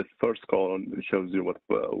the first column shows you what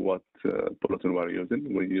pollutant we're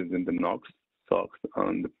using. We're using the NOx, SOx,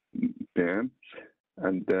 and the PM,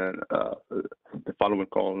 and then the following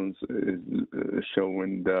columns is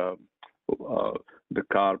showing the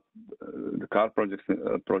CAR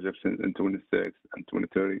projection in 26 and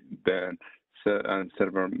 2030, then and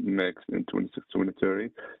Servam mix in 26,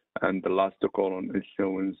 2030, and the last column is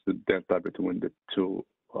showing the delta between the two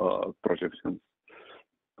projections.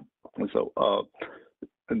 So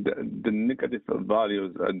the negative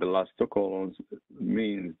values in the last two columns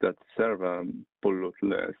means that Servam pollute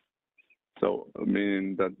less. So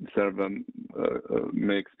meaning that Servam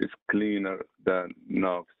mix is cleaner than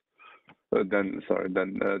NOx. Then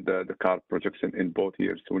the CAR projection in both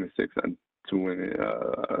years, 26 and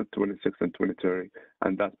 2030,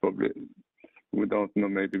 and that's probably We don't know,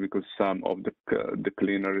 maybe because some of the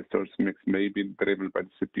cleaner resource mix may be driven by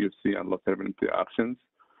the CPUC and low turbulent actions,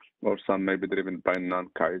 or some may be driven by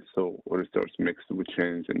non-CAISO resource mix with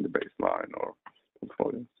change in the baseline or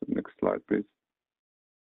portfolio. So next slide, please.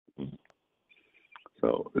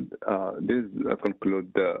 So this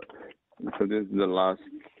conclude so this is the last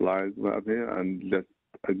slide we have here, and just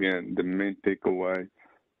again the main takeaway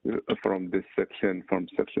from this section,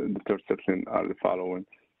 the third section, are the following: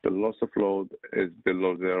 the loss of load is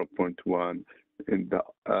below 0.1 in the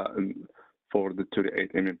for the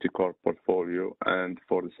 38 MMT core portfolio and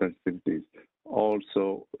for the sensitivities.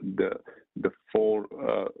 Also, the four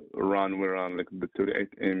run like the 38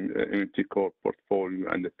 MMT core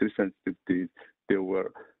portfolio and the three sensitivities, they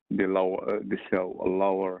show a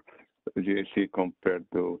lower GAC compared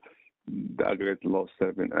to the aggregate loss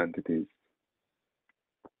 7 entities.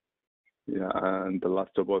 Yeah, and the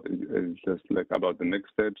last about is just like about the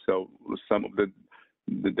next step. So some of the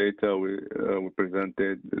data we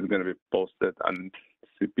presented is going to be posted on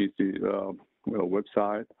CPC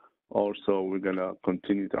website. Also, we're going to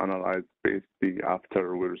continue to analyze basically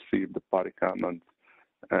after we receive the party comments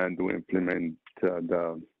and we implement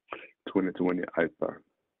the 2020 IPR.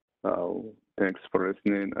 Thanks for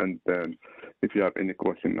listening, and then if you have any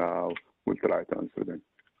question now, we'll try to answer them.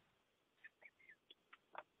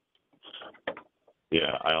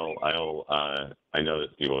 Yeah, I know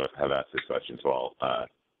that people have asked this question, so I'll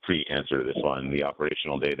pre-answer this one. The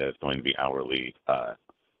operational data is going to be hourly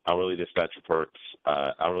dispatch reports,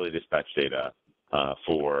 hourly dispatch data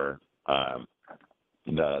for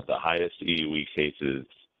the highest EUE cases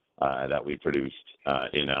that we produced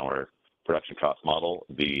in our production cost model.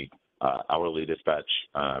 The hourly dispatch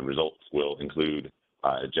results will include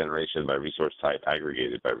generation by resource type,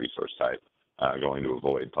 aggregated by resource type, going to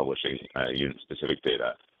avoid publishing unit-specific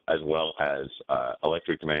data, as well as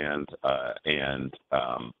electric demand and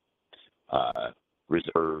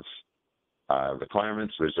reserve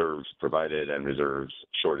requirements, reserves provided, and reserves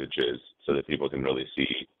shortages, so that people can really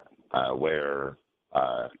see where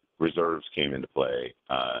reserves came into play.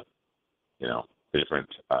 The different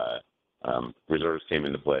reserves came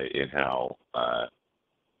into play in how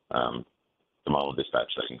the model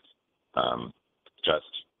dispatch things.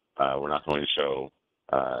 We're not going to show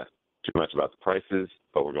too much about the prices,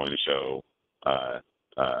 but we're going to show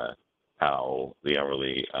how the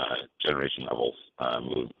hourly generation levels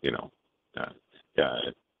move,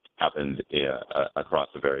 happened across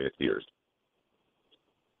the various years.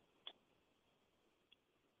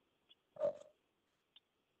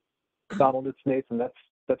 Donald, it's Nathan.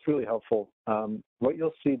 That's really helpful. What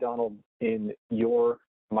you'll see, Donald, in your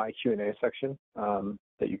My Q&A section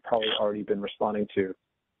that you've probably already been responding to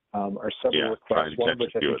are several requests. One of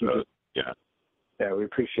which I think you yeah, we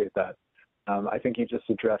appreciate that. I think you just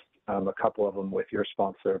addressed a couple of them with your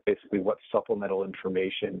sponsor. Basically, what supplemental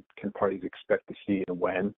information can parties expect to see and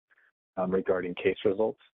when regarding case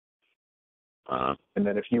results? And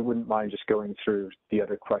then if you wouldn't mind just going through the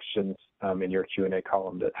other questions in your Q&A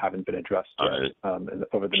column that haven't been addressed yet,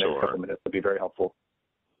 over the next couple of minutes, that'd be very helpful.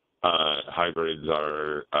 Hybrids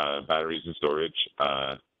are batteries and storage,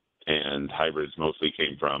 and hybrids mostly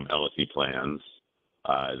came from LSE plans.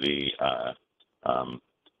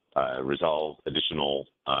 Resolve additional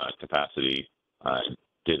capacity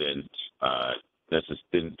didn't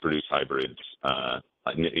produce hybrids,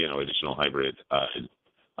 additional hybrid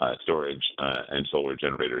storage and solar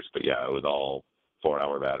generators. But yeah, it was all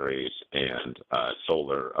 4-hour batteries and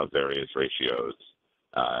solar of various ratios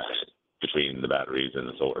between the batteries and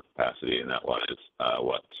the solar capacity, and that was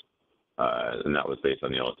based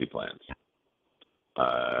on the LSE plans.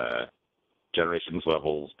 Generations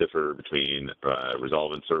levels differ between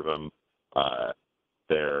Resolve and Servum.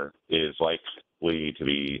 There is likely to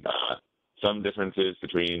be some differences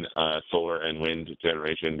between solar and wind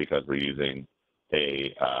generation because we're using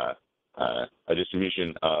a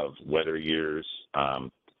distribution of weather years,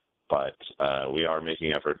 but we are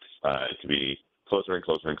making efforts to be closer and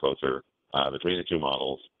closer and closer between the two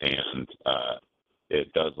models, and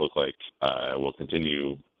it does look like we'll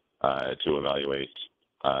continue to evaluate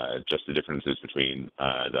just the differences between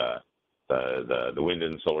the wind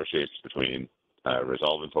and solar shapes between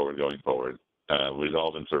Resolve and Forward going forward,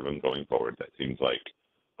 Resolve and Servum going forward. That seems like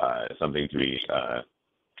something to be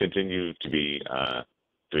continue to be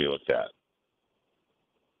looked at.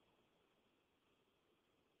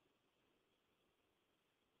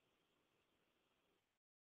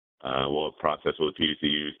 What process will the PUC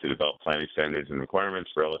use to develop planning standards and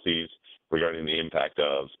requirements for LSEs regarding the impact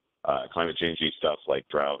of climate change-y stuff like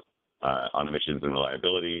drought on emissions and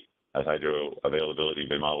reliability? Has hydro availability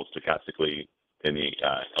been modeled stochastically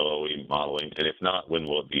LOE modeling? And if not, when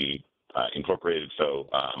will it be incorporated? So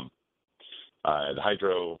the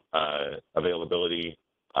hydro availability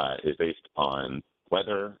is based on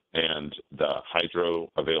weather, and the hydro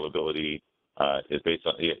availability is based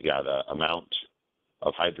on the amount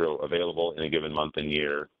of hydro available in a given month and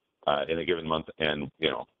year, in a given month and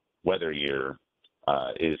weather year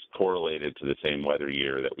is correlated to the same weather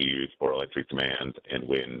year that we use for electric demand and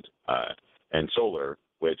wind and solar,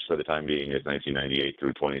 which for the time being is 1998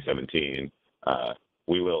 through 2017.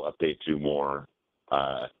 We will update to more,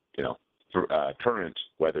 current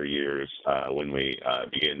weather years when we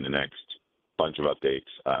begin the next bunch of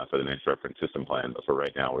updates for the next reference system plan. But for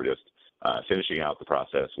right now, we're just finishing out the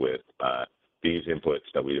process with these inputs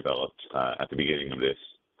that we developed at the beginning of this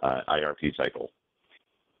IRP cycle.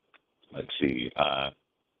 Let's see.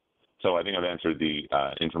 So I think I've answered the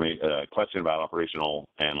question about operational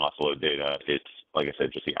and loss of load data. It's, like I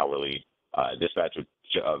said, just the hourly dispatch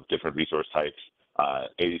of different resource types,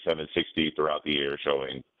 8760 throughout the year,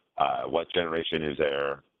 showing what generation is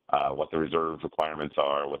there, what the reserve requirements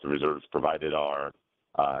are, what the reserves provided are.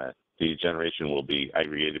 The generation will be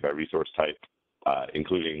aggregated by resource type,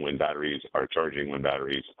 including when batteries are charging, when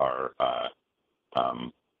batteries are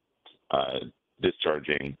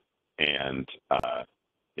discharging, and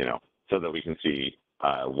so that we can see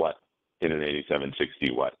what in an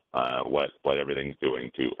 8760 what everything's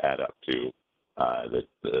doing to add up to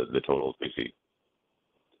the totals we see.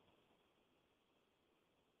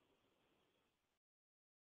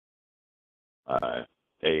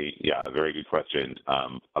 A very good question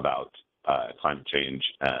about climate change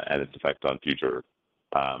and its effect on future.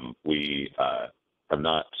 We have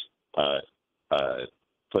not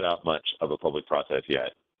put out much of a public process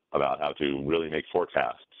yet about how to really make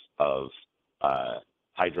forecasts of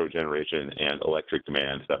hydro generation and electric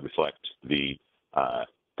demand that reflect the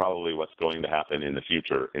probably what's going to happen in the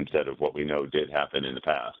future instead of what we know did happen in the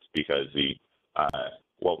past, because the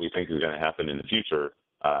what we think is going to happen in the future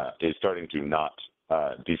is starting to not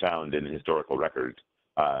be found in the historical record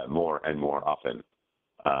more and more often.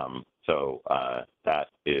 So that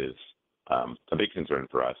is a big concern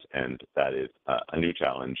for us, and that is a new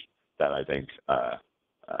challenge that I think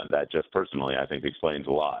that just personally I think explains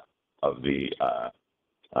a lot of the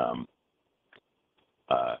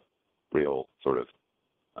real sort of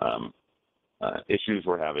issues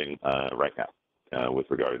we're having right now with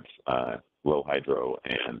regards low hydro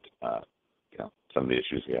and some of the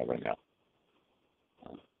issues we have right now.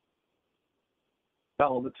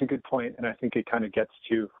 Well, that's a good point, and I think it kind of gets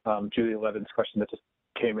to Julie Levin's question that just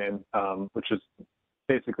came in, which was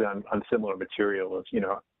basically on similar material of,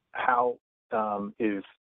 how is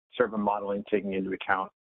sort of a modeling taking into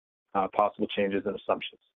account possible changes and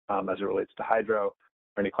assumptions as it relates to hydro,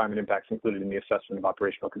 or any climate impacts included in the assessment of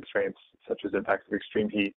operational constraints, such as impacts of extreme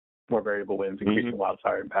heat, more variable winds, increasing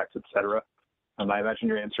wildfire impacts, et cetera. I imagine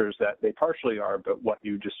your answer is that they partially are, but what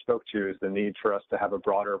you just spoke to is the need for us to have a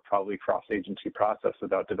broader, probably cross-agency process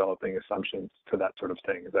about developing assumptions for that sort of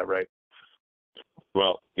thing. Is that right?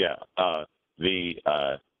 Well, yeah.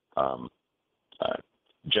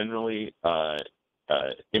 Generally,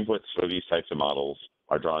 inputs for these types of models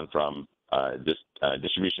are drawn from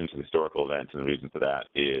distributions of historical events, and the reason for that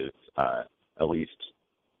is, at least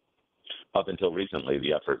up until recently,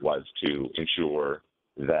 the effort was to ensure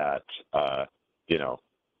that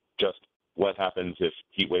just what happens if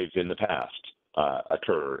heat waves in the past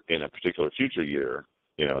occur in a particular future year,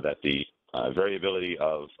 that the variability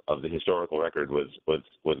of the historical record was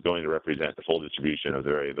going to represent the full distribution of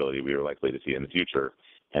the variability we were likely to see in the future,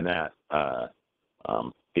 and that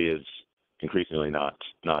is increasingly not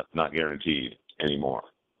guaranteed anymore.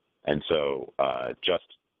 And so just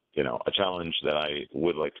a challenge that I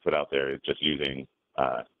would like to put out there is just using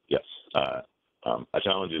a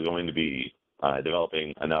challenge is going to be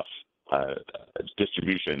developing enough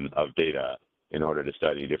distribution of data in order to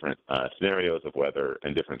study different scenarios of weather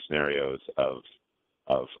and different scenarios of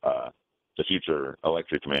the future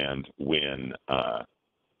electric demand when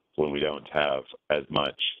we don't have as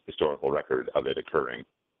much historical record of it occurring.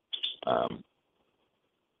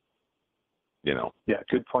 Yeah,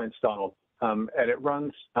 good points, Donald. And it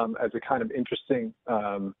runs as a kind of interesting,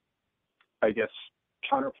 I guess,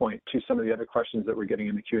 counterpoint to some of the other questions that we're getting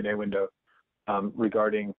in the Q&A window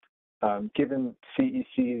regarding, given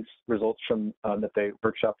CEC's results from that they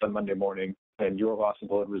workshopped on Monday morning, and your loss of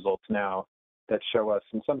load results now that show us,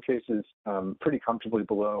 in some cases, pretty comfortably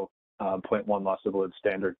below 0.1 loss of load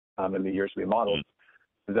standard in the years we modeled.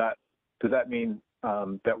 Does that mean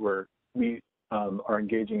that we are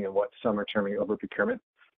engaging in what some are terming over procurement?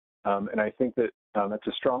 And I think that that's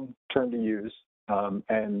a strong term to use,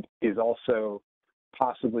 and is also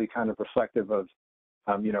possibly kind of reflective of,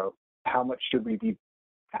 you know, how much should we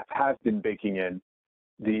have been baking in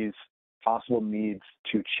these possible needs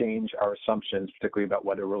to change our assumptions, particularly about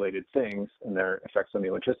weather-related things and their effects on the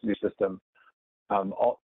electricity system,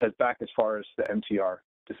 back as far as the MTR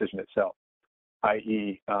decision itself,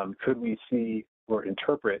 i.e., could we see or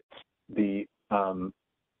interpret the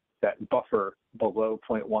that buffer below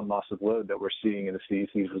 0.1 loss of load that we're seeing in the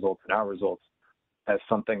CEC's results and our results as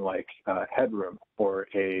something like headroom or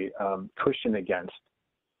a cushion against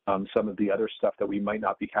some of the other stuff that we might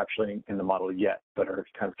not be capturing in the model yet, but are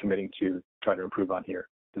kind of committing to try to improve on here.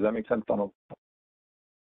 Does that make sense, Donald?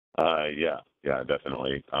 Yeah,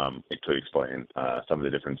 definitely. It could explain some of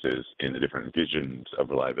the differences in the different visions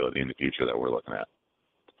of reliability in the future that we're looking at.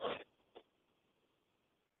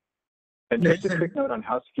 And just a quick note on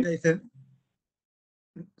housekeeping. Nathan,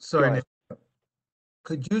 sorry, Nathan,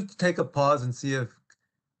 could you take a pause and see if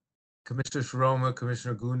Commissioner Sharoma,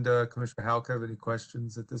 Commissioner Gunda, Commissioner Hauck have any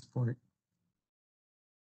questions at this point?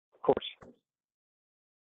 Of course.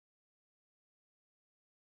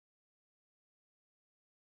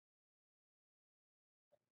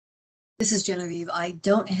 This is Genevieve. I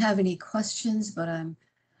don't have any questions, but I'm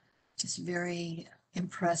just very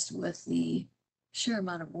impressed with the sheer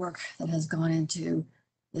amount of work that has gone into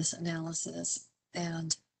this analysis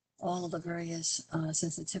and all of the various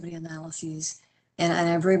sensitivity analyses. And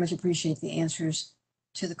I very much appreciate the answers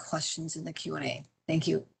to the questions in the Q&A. Thank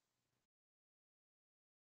you.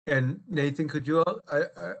 And Nathan, could you, I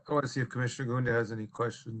want to see if Commissioner Gunda has any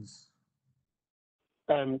questions.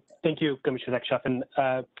 Thank you, Commissioner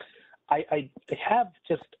Raffan. I have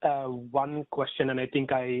just one question, and I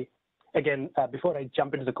think again, before I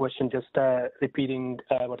jump into the question, just repeating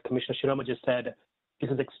what Commissioner Sharoma just said, this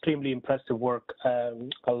is extremely impressive work,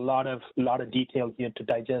 a lot of detail here to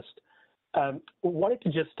digest. Wanted to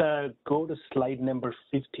just go to slide number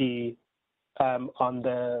 50 on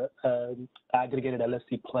the aggregated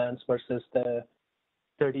LSC plans versus the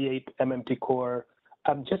 38 MMT core.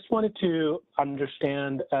 Just wanted to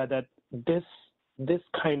understand that this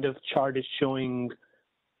kind of chart is showing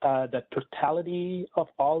the totality of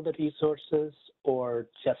all the resources or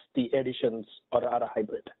just the additions or a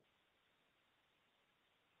hybrid?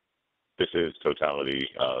 This is totality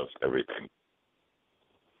of everything.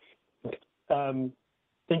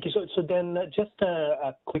 Thank you. So then just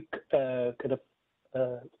a quick kind of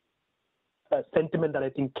sentiment that I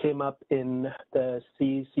think came up in the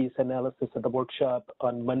CEC's analysis of the workshop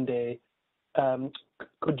on Monday.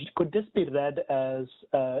 Could this be read as,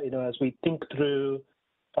 as we think through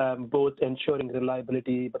both ensuring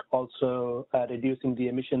reliability, but also reducing the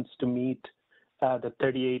emissions to meet the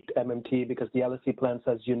 38 MMT, because the LSC plans,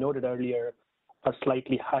 as you noted earlier, are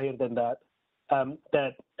slightly higher than that,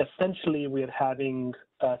 that essentially we're having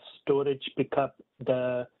storage pick up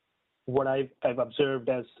what I've observed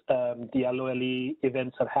as the LOLE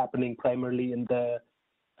events are happening primarily in the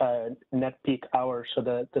net peak hours. So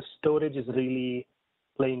the storage is really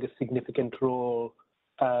playing a significant role,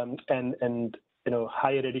 and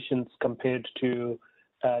higher additions compared to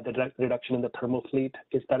the reduction in the thermal fleet.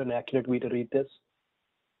 Is that an accurate way to read this?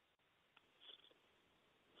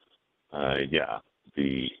 Yeah,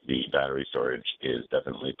 the battery storage is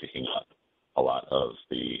definitely picking up a lot of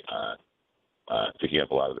the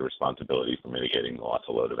responsibility for mitigating the loss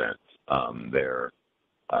of load events.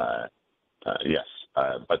 Yes,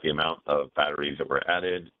 but the amount of batteries that were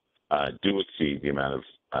added do exceed the amount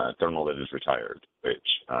of thermal that is retired, which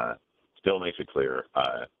still makes it clear,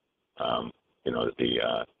 that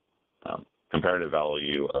the comparative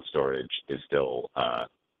value of storage is still,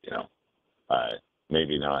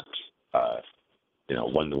 maybe not,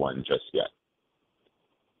 one-to-one just yet.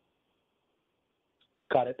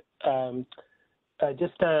 Got it.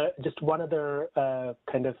 Just one other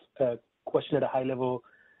kind of question at a high level.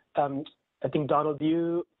 I think, Donald,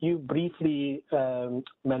 you briefly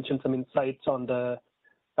mentioned some insights on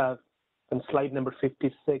on slide number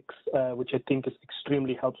 56, which I think is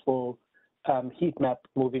extremely helpful heat map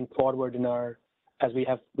moving forward as we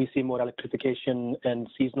see more electrification and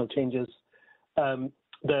seasonal changes.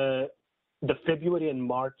 The February and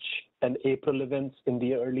March and April events in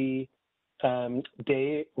the early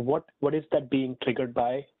day, what is that being triggered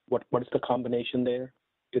by? What is the combination there,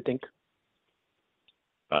 do you think?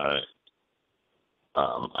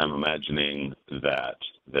 I'm imagining that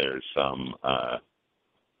there's some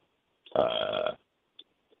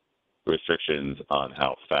restrictions on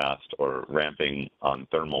how fast or ramping on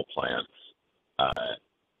thermal plants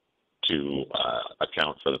to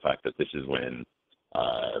account for the fact that this is when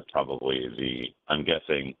probably I'm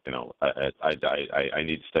guessing, I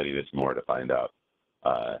need to study this more to find out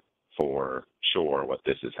for sure what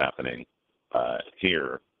this is happening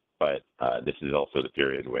here, but this is also the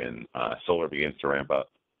period when solar begins to ramp up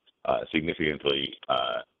significantly,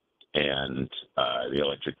 and the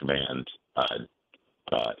electric demand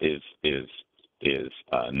is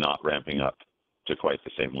not ramping up to quite the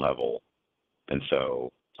same level, and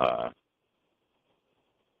so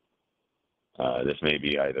this may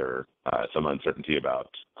be either some uncertainty about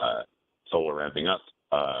solar ramping up,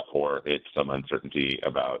 or it's some uncertainty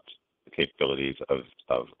about the capabilities of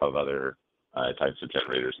other types of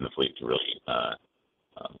generators in the fleet to really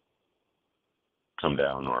come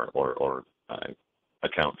down or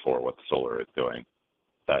account for what the solar is doing.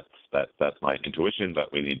 That's my intuition,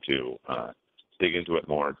 but we need to dig into it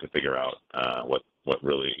more to figure out what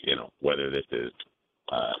really, whether this is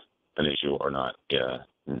an issue or not,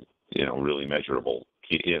 really measurable.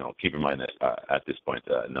 Keep in mind that at this point,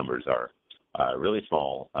 numbers are really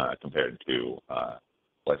small compared to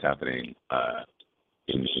what's happening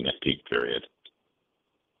in that peak period.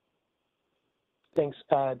 Thanks,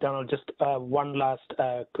 Donald. Just one last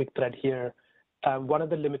quick thread here. One of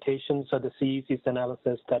the limitations of the CEC's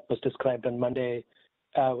analysis that was described on Monday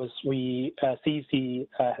was CEC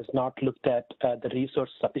has not looked at the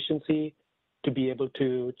resource sufficiency to be able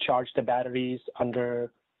to charge the batteries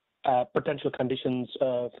under potential conditions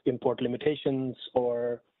of import limitations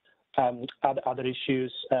or other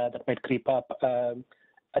issues that might creep up.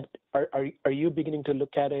 Are you beginning to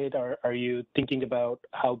look at it, or are you thinking about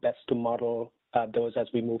how best to model those as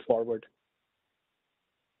we move forward?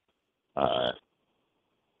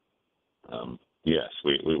 Yes,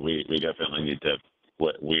 we definitely need to.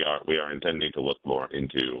 We are intending to look more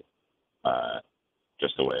into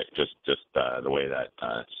just the way that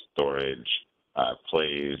storage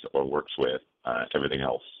plays or works with everything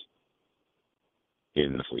else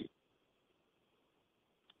in the fleet.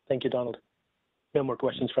 Thank you, Donald. No more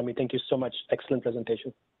questions from me. Thank you so much. Excellent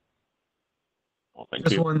presentation. Well, thank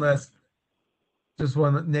Just you. one.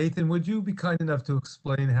 Nathan, would you be kind enough to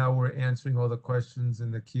explain how we're answering all the questions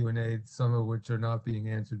in the Q&A, some of which are not being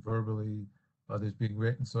answered verbally, others being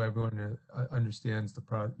written, so everyone understands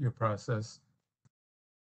your process?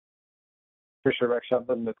 For sure,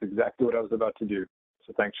 Raffan, that's exactly what I was about to do.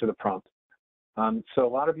 So thanks for the prompt. So a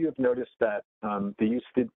lot of you have noticed that the use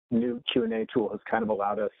of the new Q&A tool has kind of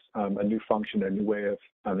allowed us a new function, a new way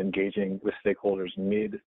of engaging with stakeholders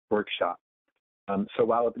mid-workshop. So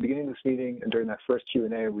while at the beginning of this meeting and during that first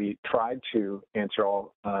Q&A, we tried to answer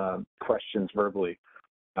all questions verbally,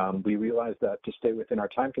 we realized that to stay within our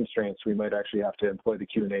time constraints, we might actually have to employ the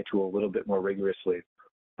Q&A tool a little bit more rigorously.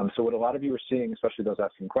 So what a lot of you are seeing, especially those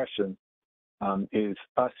asking questions, is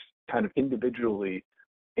us kind of individually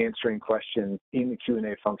answering questions in the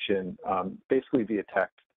Q&A function, basically via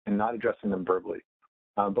text and not addressing them verbally.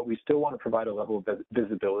 But we still want to provide a level of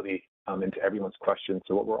visibility into everyone's questions.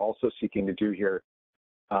 So what we're also seeking to do here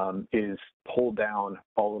is pull down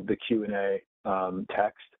all of the Q&A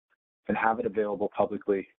text and have it available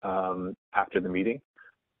publicly after the meeting,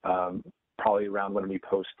 probably around when we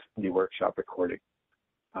post the workshop recording.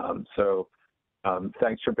 So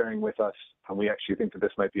thanks for bearing with us. We actually think that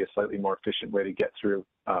this might be a slightly more efficient way to get through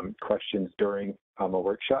questions during a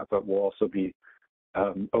workshop, but we'll also be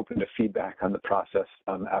open to feedback on the process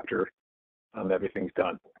after everything's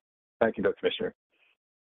done. Thank you, Commissioner.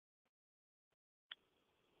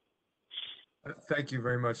 Thank you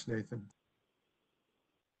very much, Nathan.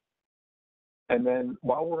 And then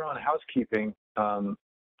while we're on housekeeping,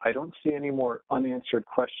 I don't see any more unanswered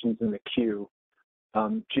questions in the queue.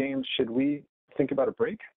 James, should we think about a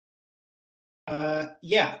break?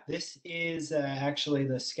 Yeah, this is actually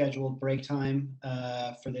the scheduled break time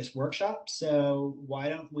for this workshop. So why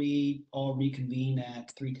don't we all reconvene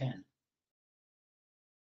at 3:10?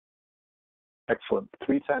 Excellent.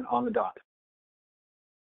 3:10 on the dot.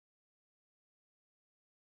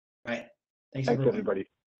 All right. Thanks Thanks, everyone. everybody.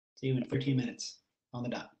 See you in 13 minutes on the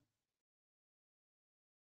dot.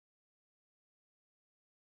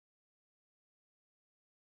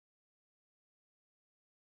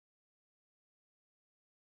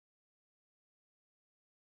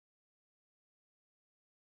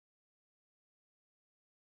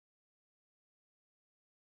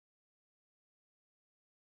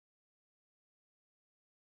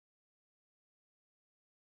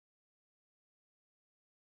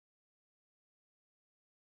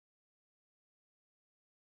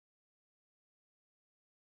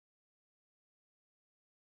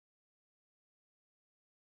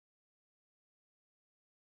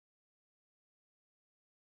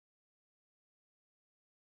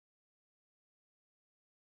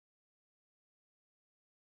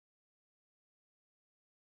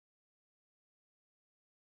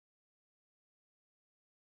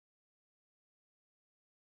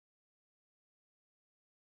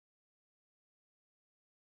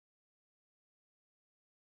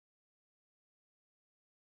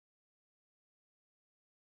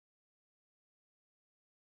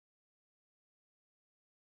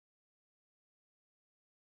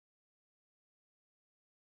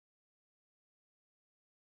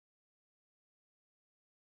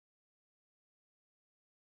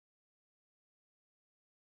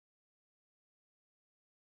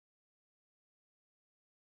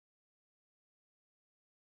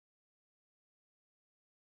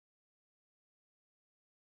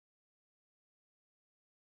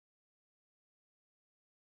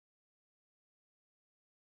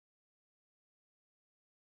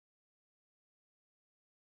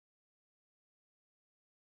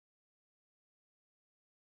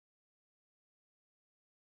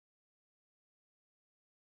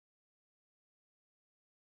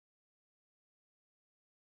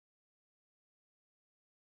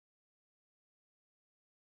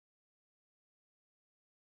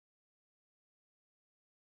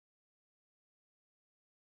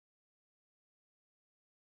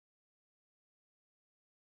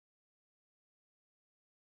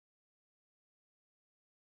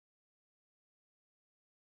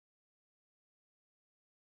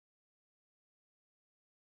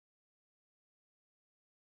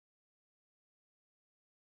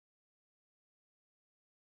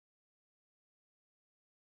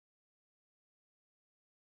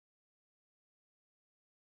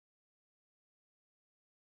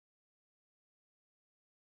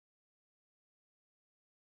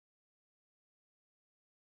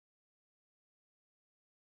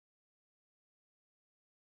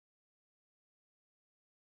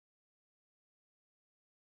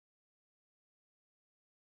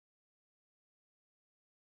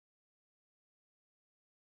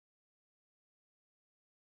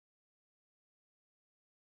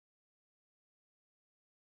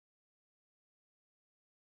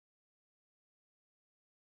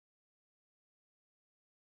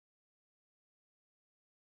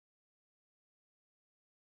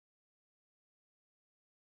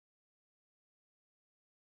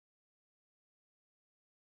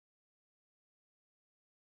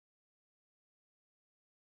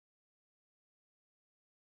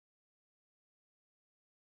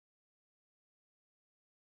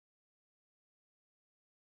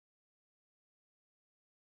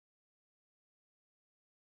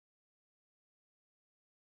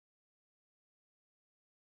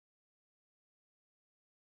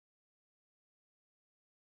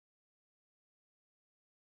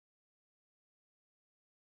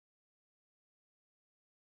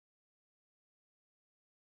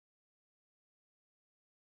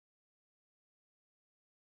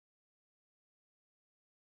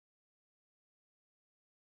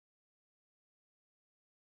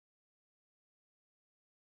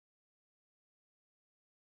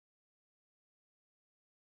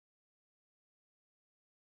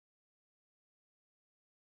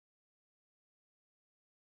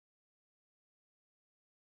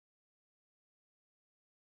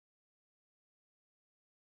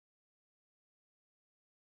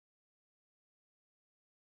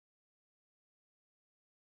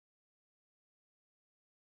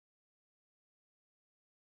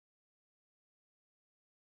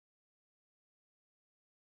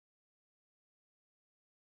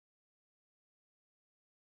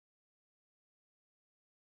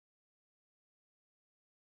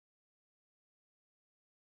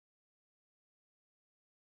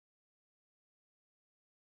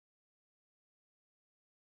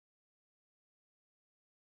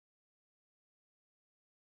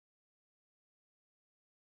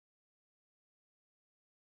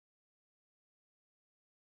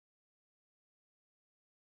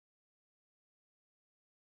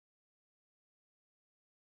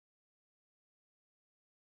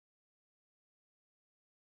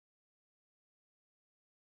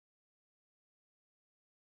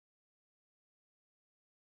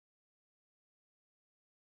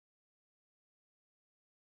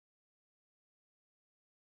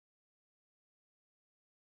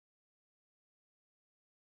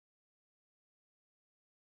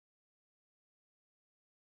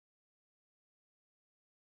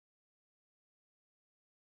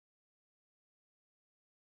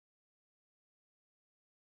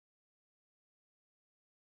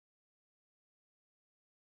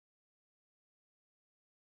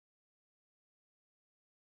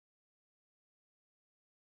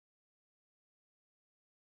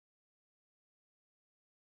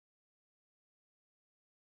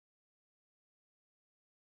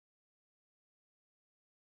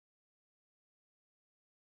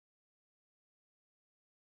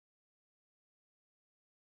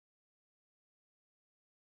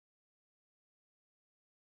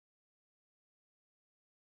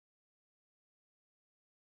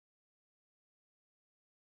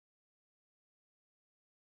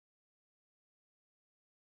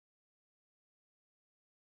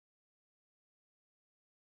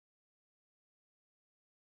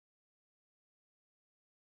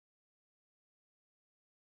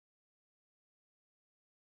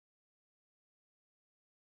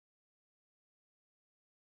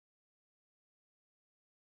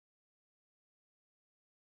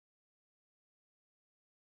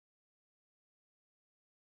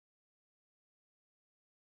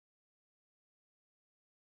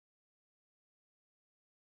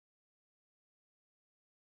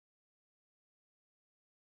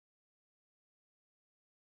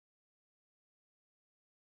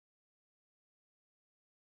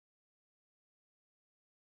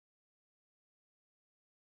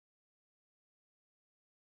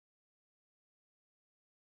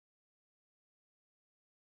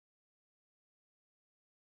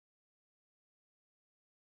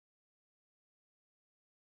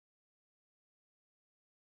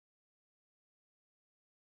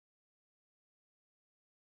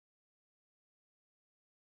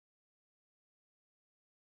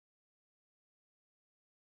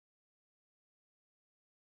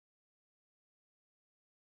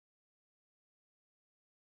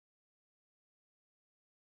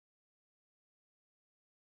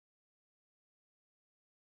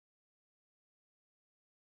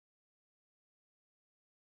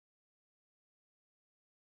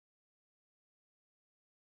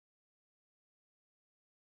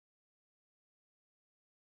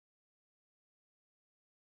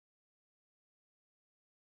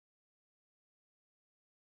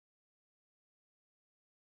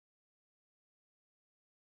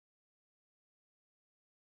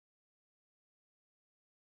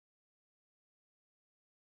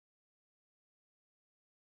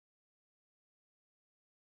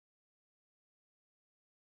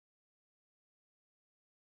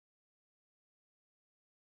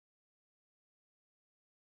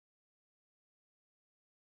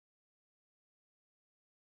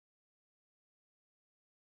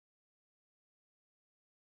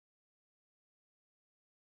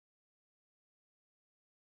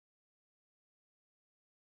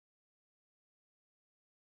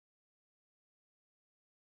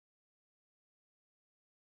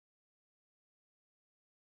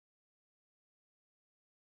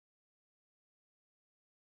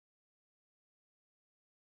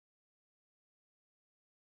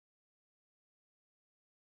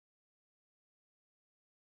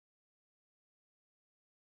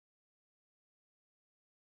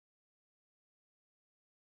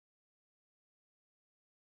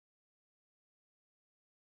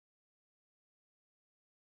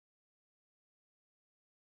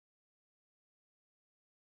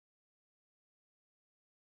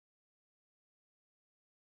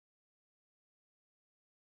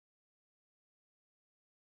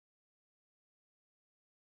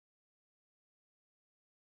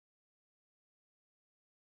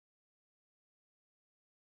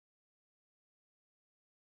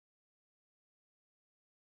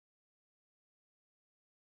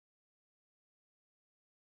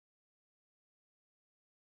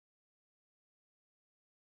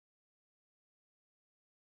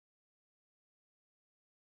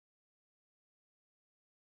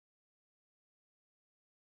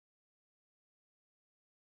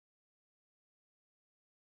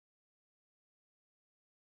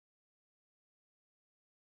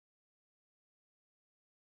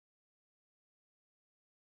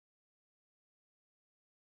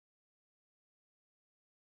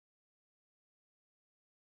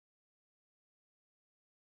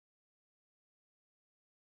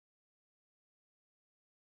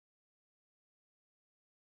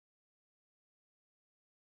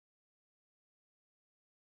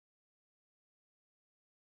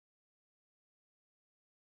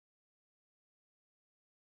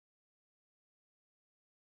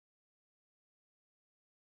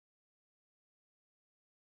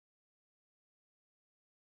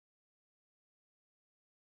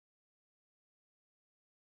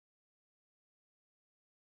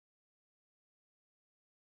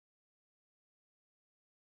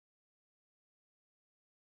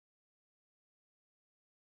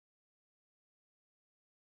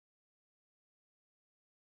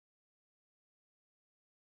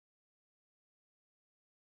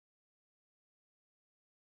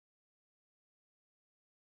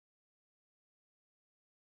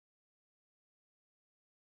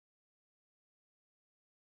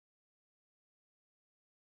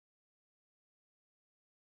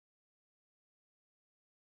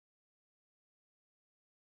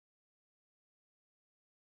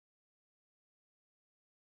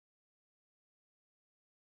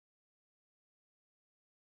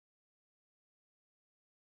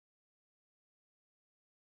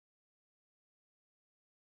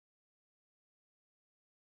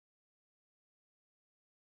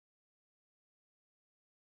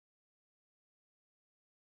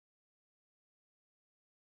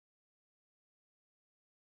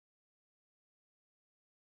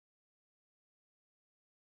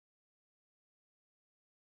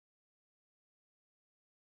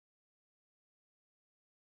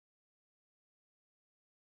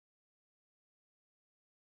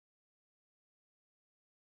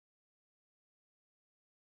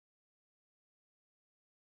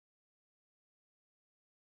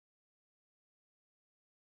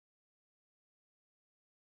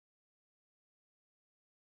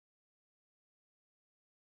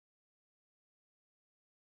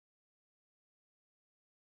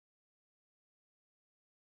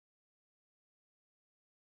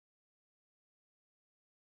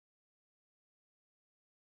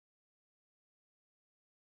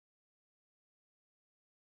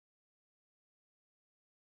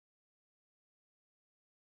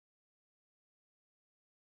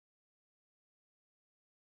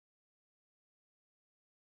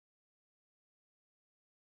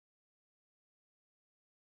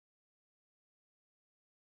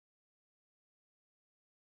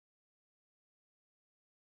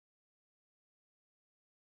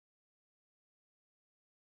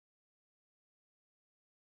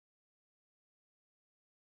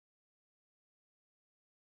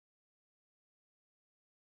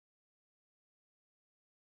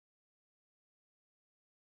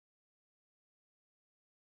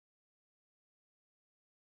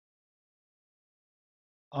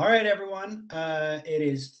 All right, everyone. It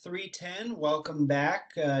is 3:10. Welcome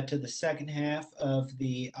back to the second half of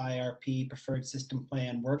the IRP Preferred System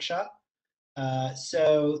Plan workshop.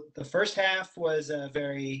 So the first half was a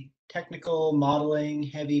very technical, modeling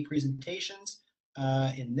heavy presentations.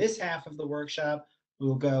 In this half of the workshop, we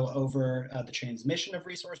will go over the transmission of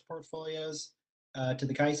resource portfolios to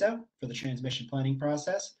the CAISO for the transmission planning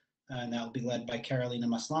process. And that will be led by Karolina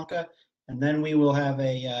Maslanka. And then we will have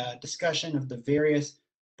a discussion of the various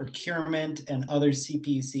procurement and other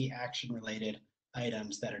CPUC action related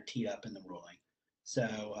items that are teed up in the ruling.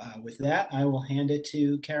 So with that, I will hand it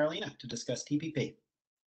to Karolina to discuss TPP.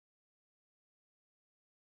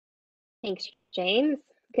 Thanks, James.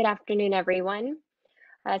 Good afternoon, everyone.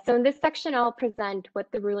 So in this section, I'll present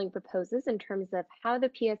what the ruling proposes in terms of how the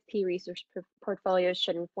PSP resource portfolios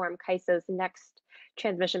should inform CAISO's next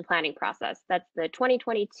transmission planning process. That's the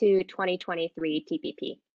 2022-2023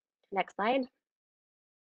 TPP. Next slide.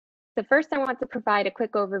 So first, I want to provide a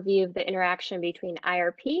quick overview of the interaction between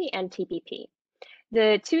IRP and TPP.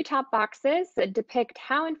 The two top boxes depict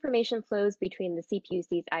how information flows between the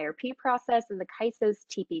CPUC's IRP process and the CAISO's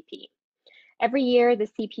TPP. Every year, the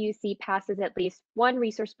CPUC passes at least one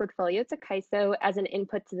resource portfolio to CAISO as an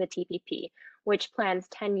input to the TPP, which plans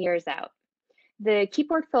 10 years out. The key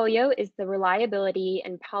portfolio is the reliability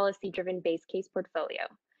and policy-driven base case portfolio.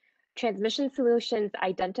 Transmission solutions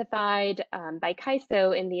identified by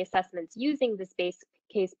CAISO in the assessments using this base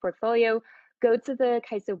case portfolio go to the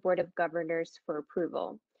CAISO Board of Governors for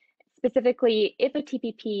approval. Specifically, if a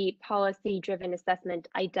TPP policy-driven assessment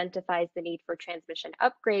identifies the need for transmission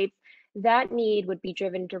upgrades, that need would be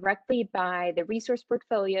driven directly by the resource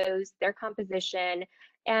portfolios, their composition,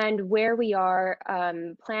 and where we are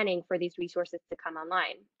planning for these resources to come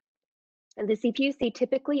online. And the CPUC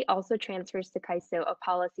typically also transfers to CAISO a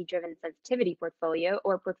policy-driven sensitivity portfolio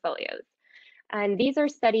or portfolios. And these are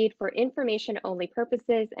studied for information-only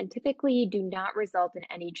purposes and typically do not result in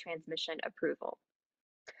any transmission approval.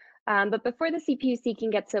 But before the CPUC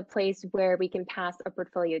can get to a place where we can pass a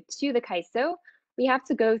portfolio to the CAISO, we have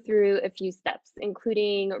to go through a few steps,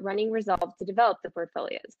 including running resolve to develop the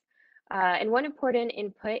portfolios. And one important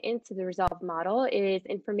input into the resolve model is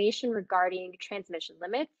information regarding transmission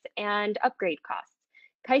limits and upgrade costs.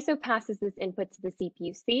 CAISO passes this input to the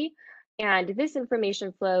CPUC, and this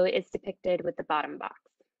information flow is depicted with the bottom box.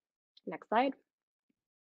 Next slide.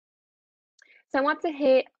 So I want to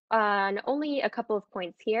hit on only a couple of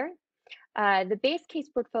points here. The base case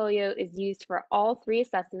portfolio is used for all three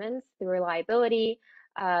assessments, the reliability,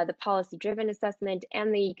 the policy-driven assessment,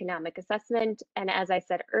 and the economic assessment. And as I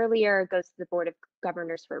said earlier, it goes to the Board of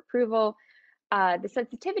Governors for approval. The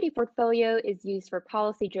sensitivity portfolio is used for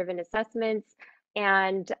policy-driven assessments,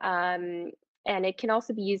 and it can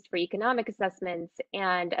also be used for economic assessments.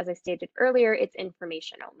 And as I stated earlier, it's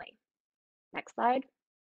information only. Next slide.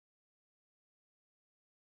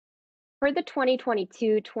 For the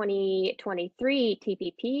 2022-2023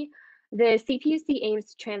 TPP, the CPUC aims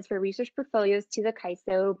to transfer resource portfolios to the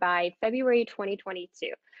CAISO by February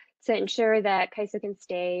 2022 to ensure that CAISO can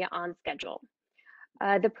stay on schedule.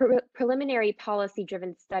 The preliminary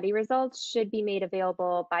policy-driven study results should be made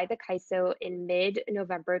available by the CAISO in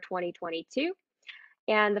mid-November 2022,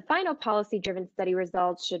 and the final policy-driven study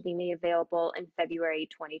results should be made available in February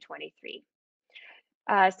 2023.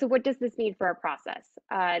 So what does this mean for our process?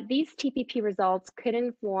 These TPP results could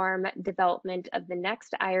inform development of the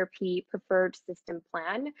next IRP preferred system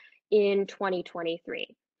plan in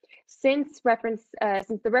 2023. Since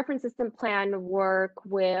the reference system plan work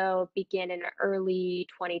will begin in early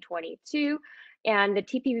 2022, and the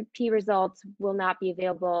TPP results will not be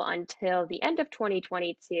available until the end of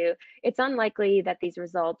 2022, it's unlikely that these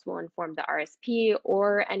results will inform the RSP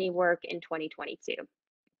or any work in 2022.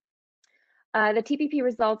 The TPP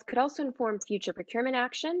results could also inform future procurement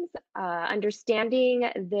actions. Understanding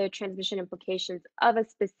the transmission implications of a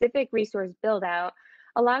specific resource build-out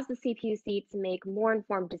allows the CPUC to make more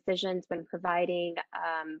informed decisions when providing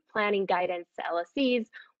planning guidance to LSCs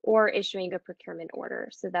or issuing a procurement order.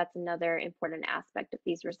 So that's another important aspect of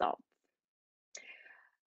these results.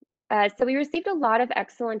 So we received a lot of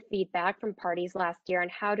excellent feedback from parties last year on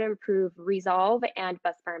how to improve resolve and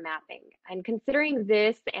busbar mapping. And considering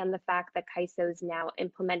this and the fact that CAISO is now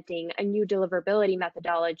implementing a new deliverability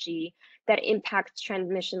methodology that impacts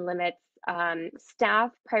transmission limits,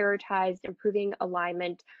 staff prioritized improving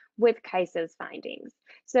alignment with CAISO's findings.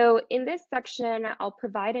 So in this section, I'll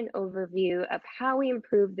provide an overview of how we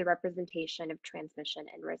improve the representation of transmission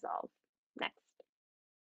and resolve. Next.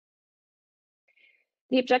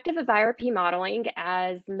 The objective of IRP modeling,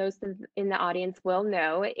 as most in the audience will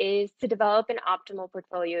know, is to develop an optimal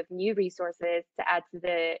portfolio of new resources to add to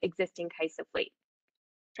the existing CAISO fleet.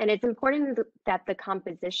 And it's important that the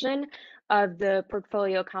composition of the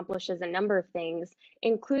portfolio accomplishes a number of things,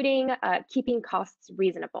 including keeping costs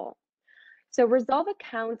reasonable. So Resolve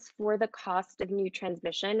accounts for the cost of new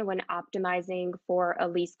transmission when optimizing for a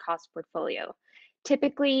least cost portfolio.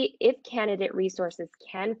 Typically, if candidate resources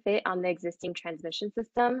can fit on the existing transmission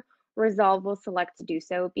system, Resolve will select to do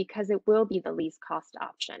so because it will be the least cost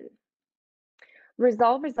option.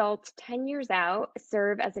 Resolve results 10 years out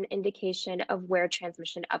serve as an indication of where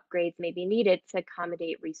transmission upgrades may be needed to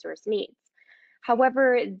accommodate resource needs.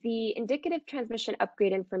 However, the indicative transmission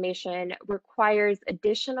upgrade information requires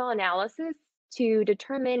additional analysis to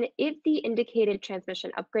determine if the indicated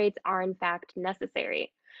transmission upgrades are in fact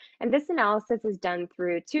necessary. And this analysis is done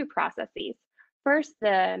through two processes. First,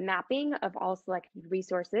 the mapping of all selected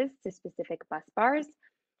resources to specific bus bars,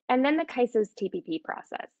 and then the CAISO's TPP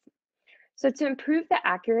process. So to improve the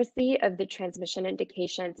accuracy of the transmission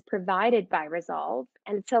indications provided by Resolve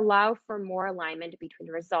and to allow for more alignment between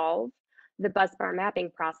Resolve, the busbar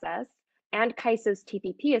mapping process, and CAISO's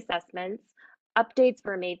TPP assessments, updates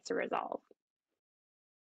were made to Resolve.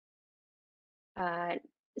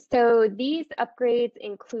 So these upgrades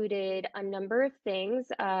included a number of things.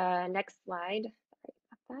 Next slide. Sorry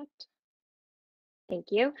about that. Thank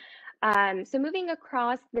you. So moving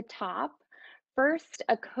across the top, first,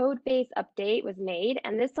 a code base update was made,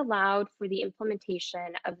 and this allowed for the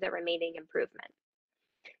implementation of the remaining improvements.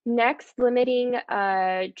 Next, limiting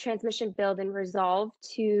transmission build and resolve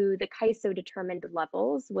to the CAISO determined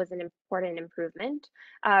levels was an important improvement.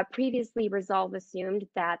 Previously, Resolve assumed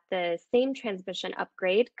that the same transmission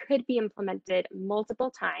upgrade could be implemented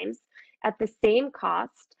multiple times at the same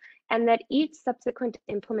cost, and that each subsequent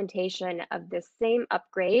implementation of the same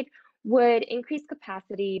upgrade would increase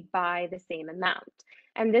capacity by the same amount.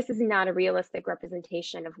 And this is not a realistic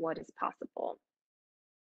representation of what is possible.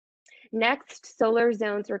 Next, solar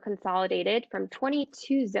zones were consolidated from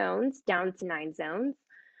 22 zones down to 9 zones,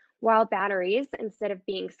 while batteries, instead of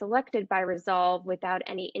being selected by Resolve without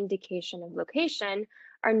any indication of location,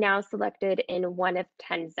 are now selected in one of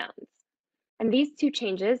 10 zones. And these two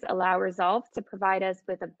changes allow Resolve to provide us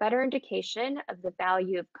with a better indication of the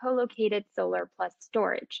value of co-located solar plus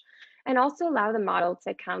storage, and also allow the model to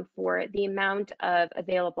account for the amount of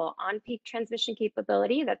available on-peak transmission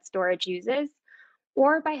capability that storage uses,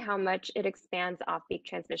 or by how much it expands off-peak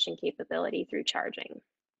transmission capability through charging.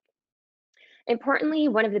 Importantly,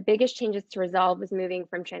 one of the biggest changes to Resolve was moving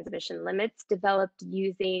from transmission limits developed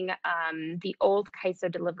using the old CAISO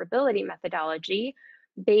deliverability methodology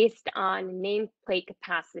based on nameplate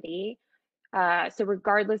capacity, so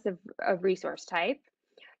regardless of resource type,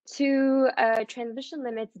 to transmission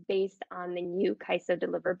limits based on the new CAISO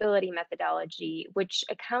deliverability methodology, which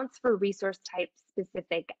accounts for resource type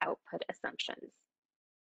specific output assumptions.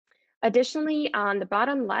 Additionally, on the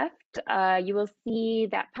bottom left, you will see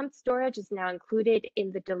that pumped storage is now included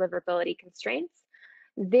in the deliverability constraints.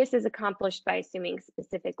 This is accomplished by assuming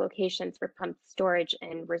specific locations for pumped storage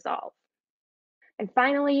in Resolve. And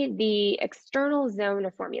finally, the external zone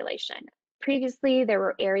of formulation. Previously, there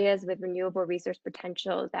were areas with renewable resource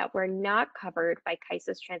potential that were not covered by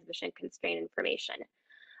CAISO's transmission constraint information.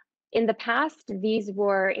 In the past, these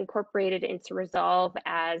were incorporated into Resolve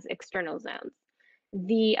as external zones.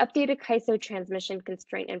 The updated CAISO transmission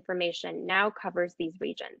constraint information now covers these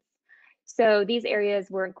regions. So these areas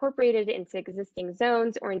were incorporated into existing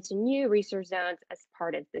zones or into new resource zones as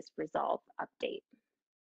part of this Resolve update.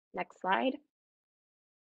 Next slide.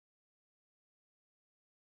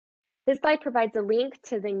 This slide provides a link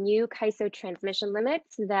to the new CAISO transmission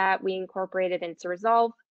limits that we incorporated into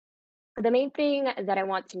Resolve. The main thing that I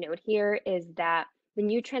want to note here is that the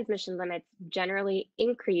new transmission limits generally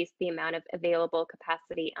increase the amount of available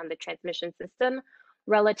capacity on the transmission system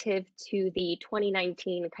relative to the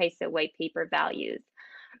 2019 CAISO white paper values.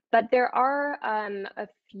 But there are a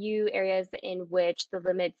few areas in which the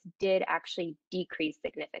limits did actually decrease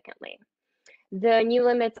significantly. The new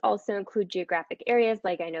limits also include geographic areas,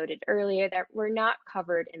 like I noted earlier, that were not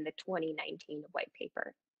covered in the 2019 white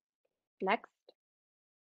paper. Next.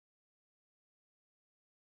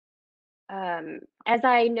 As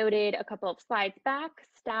I noted a couple of slides back,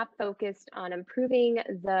 staff focused on improving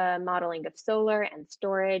the modeling of solar and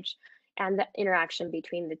storage and the interaction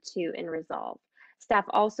between the two in Resolve. Staff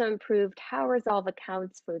also improved how Resolve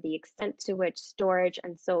accounts for the extent to which storage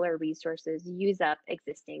and solar resources use up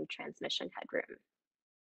existing transmission headroom.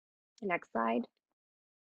 Next slide.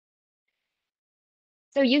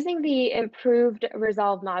 So using the improved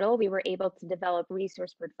resolve model, we were able to develop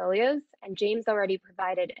resource portfolios, and James already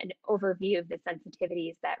provided an overview of the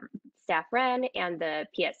sensitivities that staff ran and the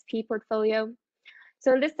PSP portfolio.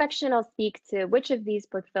 So in this section, I'll speak to which of these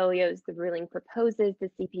portfolios the ruling proposes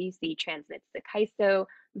the CPUC transmits to CAISO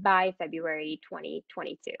by February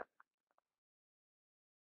 2022.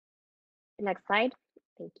 Next slide.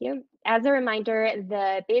 Thank you. As a reminder,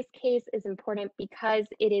 the base case is important because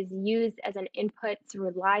it is used as an input to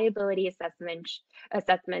reliability assessments,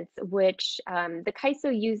 which the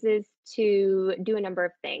CAISO uses to do a number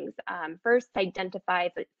of things. First, identify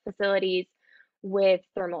facilities with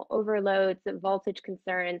thermal overloads, voltage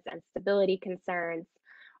concerns, and stability concerns.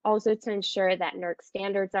 Also to ensure that NERC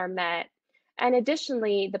standards are met. And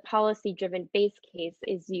additionally, the policy-driven base case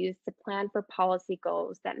is used to plan for policy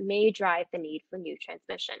goals that may drive the need for new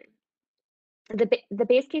transmission. The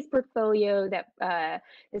base case portfolio that the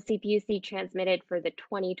CPUC transmitted for the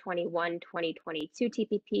 2021-2022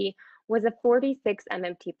 TPP was a 46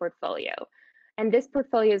 MMT portfolio. And this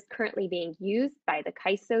portfolio is currently being used by the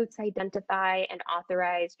CAISO to identify and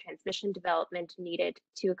authorize transmission development needed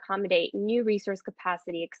to accommodate new resource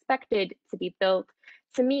capacity expected to be built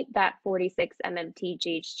to meet that 46 MMT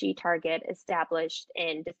GHG target established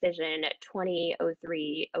in Decision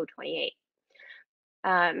 2003-028.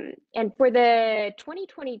 And for the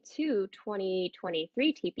 2022-2023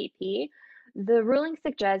 TPP, the ruling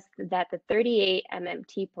suggests that the 38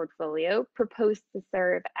 MMT portfolio proposed to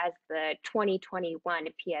serve as the 2021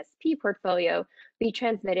 PSP portfolio be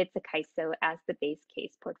transmitted to CAISO as the base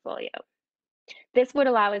case portfolio. This would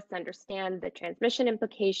allow us to understand the transmission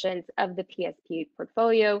implications of the PSP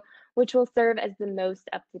portfolio, which will serve as the most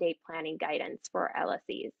up-to-date planning guidance for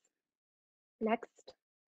LSEs. Next.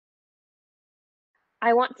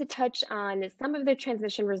 I want to touch on some of the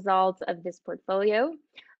transmission results of this portfolio.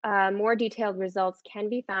 More detailed results can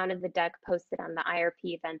be found in the deck posted on the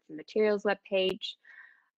IRP Events and Materials webpage.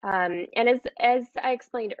 And as I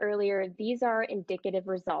explained earlier, these are indicative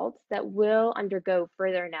results that will undergo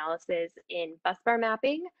further analysis in busbar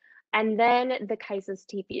mapping, and then the CAISO's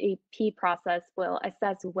TPP process will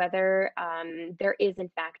assess whether there is in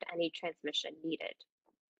fact any transmission needed.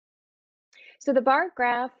 So the bar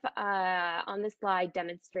graph on this slide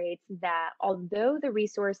demonstrates that although the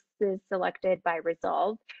resources selected by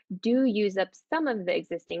Resolve do use up some of the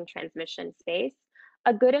existing transmission space,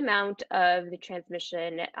 a good amount of the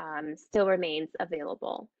transmission still remains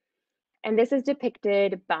available. And this is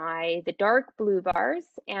depicted by the dark blue bars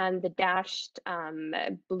and the dashed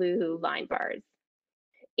blue line bars.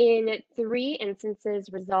 In 3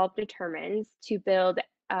 instances, Resolve determines to build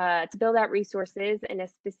out resources in a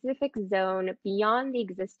specific zone beyond the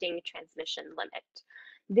existing transmission limit.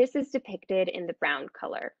 This is depicted in the brown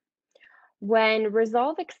color. When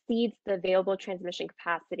Resolve exceeds the available transmission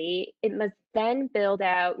capacity, it must then build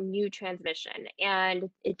out new transmission, and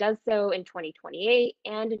it does so in 2028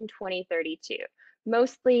 and in 2032,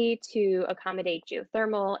 mostly to accommodate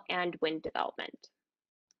geothermal and wind development.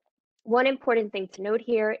 One important thing to note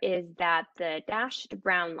here is that the dashed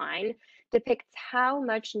brown line depicts how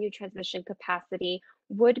much new transmission capacity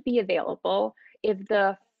would be available if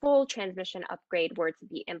the full transmission upgrade were to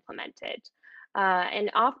be implemented. And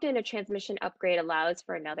often a transmission upgrade allows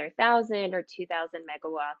for another 1,000 or 2,000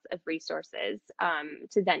 megawatts of resources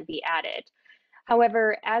to then be added.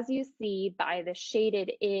 However, as you see by the shaded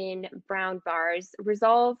in brown bars,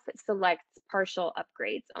 Resolve selects partial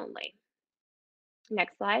upgrades only.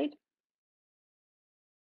 Next slide.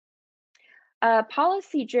 A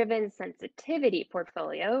policy-driven sensitivity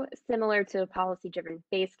portfolio, similar to a policy-driven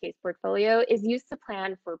base case portfolio, is used to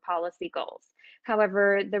plan for policy goals.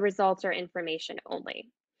 However, the results are information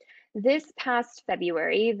only. This past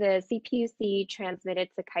February, the CPUC transmitted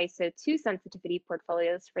to CAISO 2 sensitivity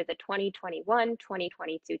portfolios for the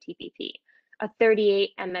 2021-2022 TPP, a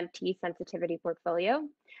 38 MMT sensitivity portfolio,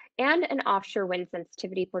 and an offshore wind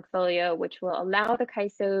sensitivity portfolio, which will allow the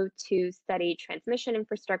CAISO to study transmission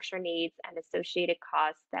infrastructure needs and associated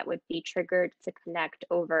costs that would be triggered to connect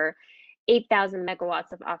over 8,000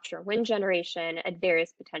 megawatts of offshore wind generation at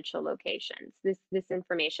various potential locations. This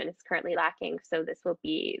information is currently lacking, so this will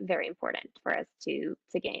be very important for us to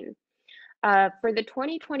gain. For the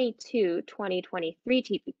 2022-2023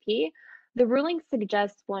 TPP, the ruling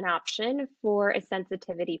suggests one option for a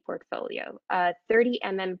sensitivity portfolio, a 30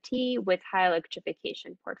 MMT with high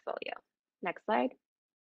electrification portfolio. Next slide.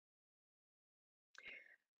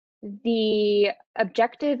 The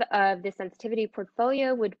objective of the sensitivity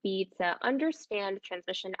portfolio would be to understand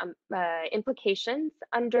transmission implications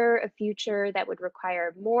under a future that would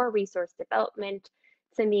require more resource development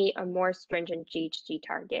to meet a more stringent GHG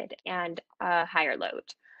target and a higher load.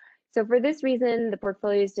 So for this reason, the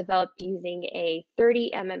portfolio is developed using a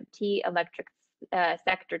 30 MMT electric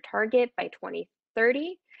sector target by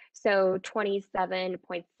 2030, so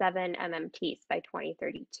 27.7 MMTs by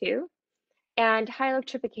 2032, and high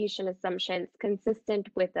electrification assumptions consistent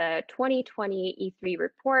with a 2020 E3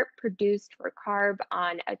 report produced for CARB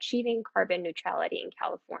on achieving carbon neutrality in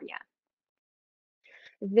California.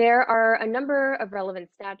 There are a number of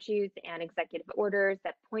relevant statutes and executive orders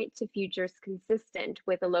that point to futures consistent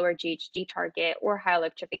with a lower GHG target or high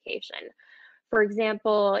electrification. For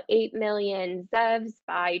example, 8 million ZEVs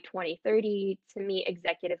by 2030 to meet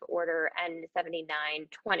Executive Order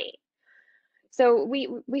N7920. So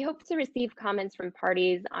we hope to receive comments from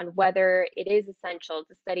parties on whether it is essential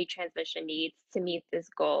to study transmission needs to meet this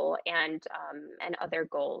goal and other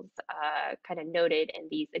goals kind of noted in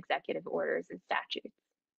these executive orders and statutes.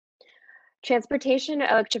 Transportation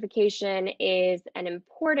electrification is an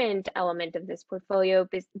important element of this portfolio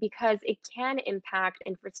because it can impact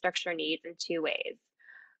infrastructure needs in two ways.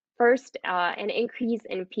 First, an increase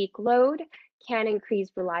in peak load can increase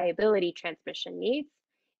reliability transmission needs.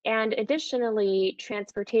 And additionally,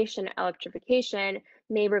 transportation electrification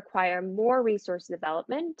may require more resource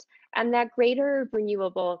development, and that greater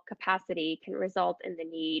renewable capacity can result in the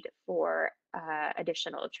need for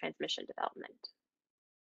additional transmission development.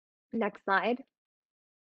 Next slide.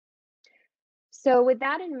 So with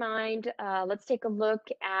that in mind, let's take a look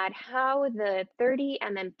at how the 30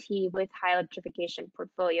 MMT with high electrification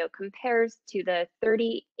portfolio compares to the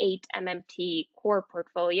 38 MMT core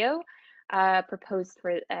portfolio proposed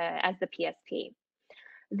for as the PSP.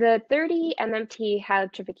 The 30 MMT high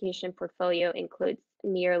electrification portfolio includes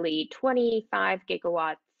nearly 25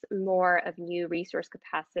 gigawatts more of new resource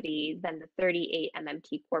capacity than the 38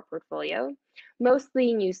 MMT core portfolio,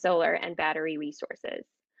 mostly new solar and battery resources.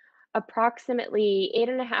 Approximately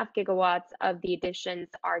 8.5 gigawatts of the additions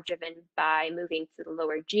are driven by moving to the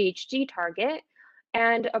lower GHG target,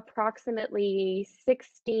 and approximately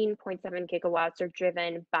 16.7 gigawatts are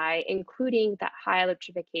driven by including that high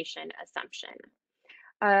electrification assumption.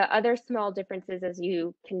 Other small differences, as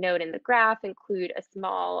you can note in the graph, include a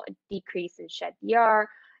small decrease in shed DR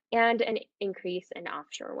and an increase in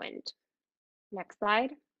offshore wind. Next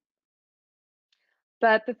slide.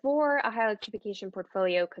 But before a high electrification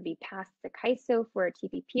portfolio could be passed to CAISO for a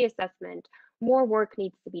TPP assessment, more work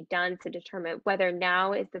needs to be done to determine whether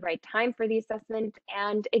now is the right time for the assessment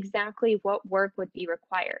and exactly what work would be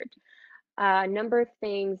required. A number of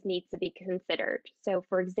things need to be considered. So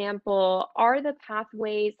for example, are the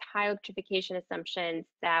pathways high electrification assumptions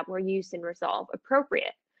that were used in Resolve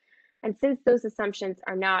appropriate? And since those assumptions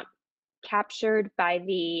are not captured by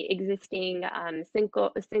the existing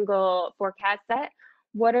single forecast set,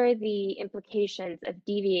 what are the implications of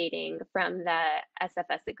deviating from the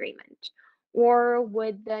SFS agreement? Or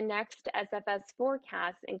would the next SFS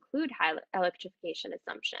forecast include high electrification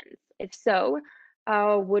assumptions? If so,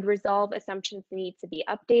 would Resolve assumptions need to be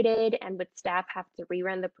updated, and would staff have to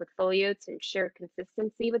rerun the portfolio to ensure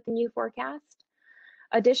consistency with the new forecast?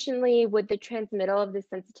 Additionally, would the transmittal of the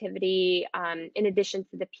sensitivity, in addition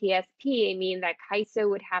to the PSP, mean that CAISO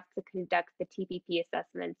would have to conduct the TPP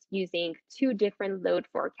assessments using two different load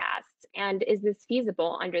forecasts? And is this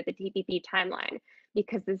feasible under the TPP timeline?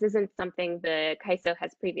 Because this isn't something the CAISO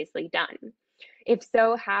has previously done. If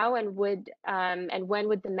so, how and when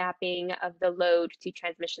would the mapping of the load to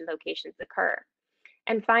transmission locations occur?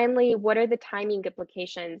 And finally, what are the timing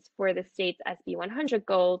implications for the state's SB 100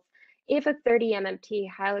 goals if a 30 MMT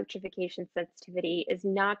high electrification sensitivity is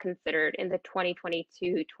not considered in the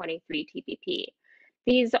 2022-23 TPP?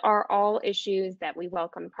 These are all issues that we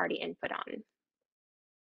welcome party input on.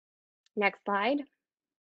 Next slide.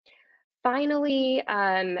 Finally,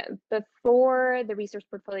 before the resource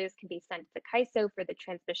portfolios can be sent to CAISO for the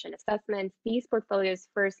transmission assessments, these portfolios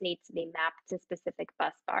first need to be mapped to specific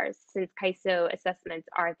bus bars, since CAISO assessments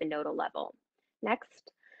are at the nodal level.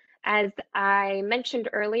 Next. As I mentioned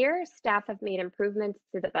earlier, staff have made improvements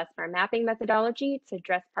to the bus bar mapping methodology to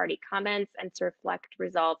address party comments and to reflect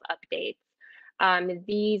Resolve updates.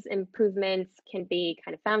 These improvements can be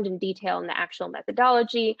kind of found in detail in the actual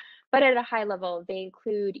methodology, but at a high level, they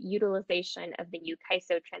include utilization of the new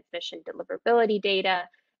CAISO transmission deliverability data,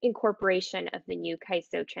 incorporation of the new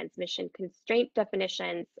CAISO transmission constraint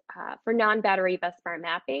definitions for non-battery bus bar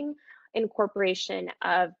mapping, incorporation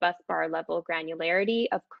of bus bar level granularity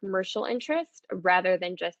of commercial interest rather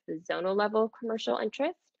than just the zonal level commercial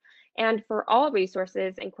interest. And for all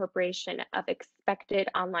resources, incorporation of expected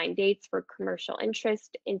online dates for commercial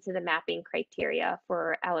interest into the mapping criteria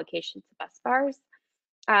for allocation to bus bars.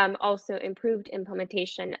 Also improved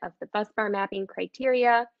implementation of the busbar mapping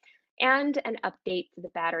criteria, and an update to the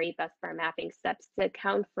battery busbar mapping steps to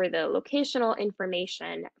account for the locational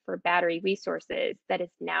information for battery resources that is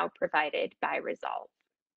now provided by Resolve.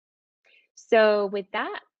 So with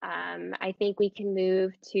that, I think we can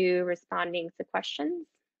move to responding to questions.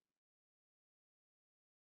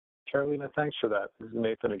 Karolina, thanks for that. This is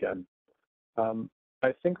Nathan again.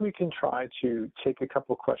 I think we can try to take a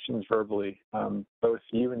couple questions verbally. Both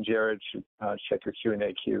you and Jared should check your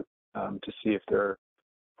Q&A queue to see if there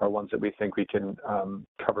are ones that we think we can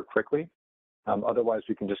cover quickly. Otherwise,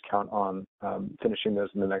 we can just count on finishing those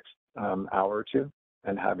in the next hour or two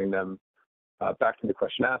and having them back to the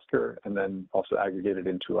question asker, and then also aggregated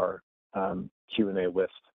into our Q&A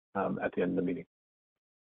list at the end of the meeting.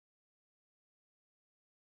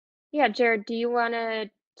 Yeah, Jared, do you want to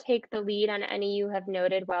take the lead on any you have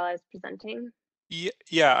noted while I was presenting?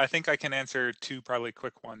 Yeah, I think I can answer two probably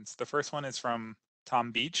quick ones. The first one is from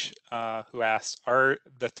Tom Beach, who asked, are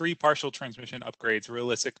the 3 partial transmission upgrades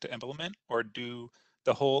realistic to implement, or do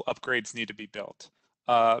the whole upgrades need to be built?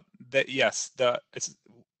 Yes,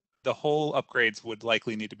 the whole upgrades would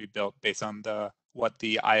likely need to be built based on what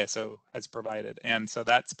the ISO has provided. And so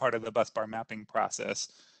that's part of the busbar mapping process,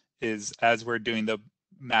 is as we're doing the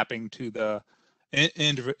mapping to the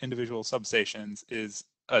individual substations, is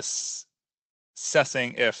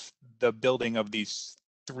assessing if the building of these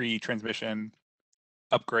 3 transmission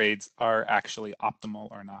upgrades are actually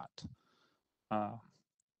optimal or not.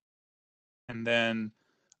 And then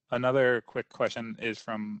another quick question is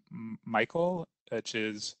from Michael, which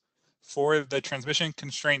is, for the transmission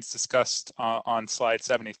constraints discussed on slide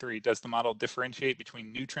 73, does the model differentiate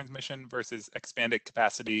between new transmission versus expanded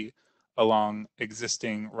capacity along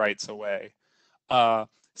existing rights of way?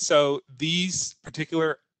 So these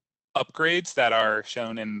particular upgrades that are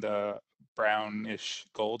shown in the brownish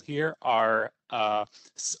gold here are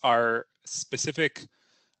specific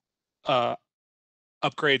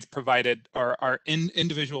upgrades provided, or are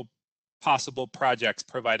individual possible projects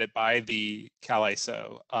provided by the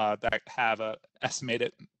CalISO that have an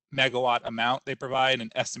estimated megawatt amount they provide,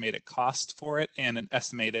 an estimated cost for it, and an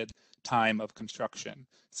estimated time of construction.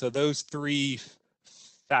 So those 3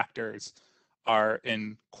 factors are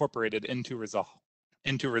incorporated into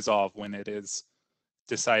Resolve when it is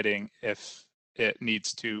deciding if it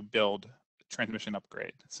needs to build transmission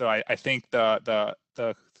upgrade. So I think the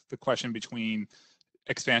question between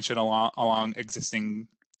expansion along existing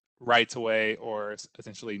rights of way or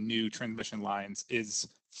essentially new transmission lines is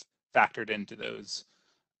factored into those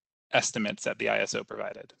estimates that the ISO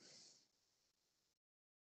provided.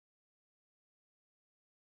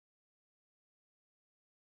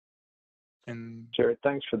 And Jared,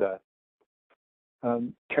 thanks for that.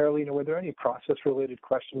 Karolina, were there any process-related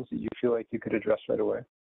questions that you feel like you could address right away?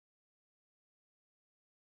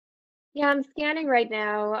 Yeah, I'm scanning right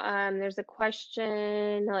now. There's a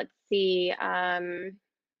question. Let's see.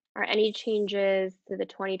 Are any changes to the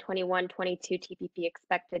 2021-22 TPP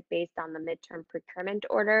expected based on the midterm procurement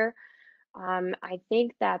order? I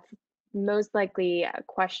think that's most likely a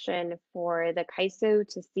question for the CAISO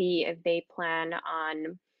to see if they plan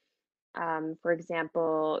on, for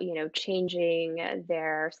example, changing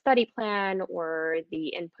their study plan or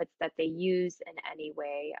the inputs that they use in any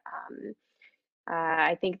way.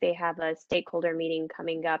 I think they have a stakeholder meeting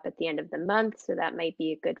coming up at the end of the month, so that might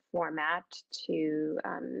be a good format to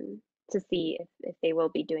see if they will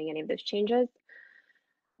be doing any of those changes.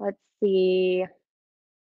 Let's see.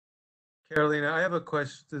 Karolina, I have a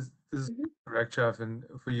question. This is correct, Jeff, and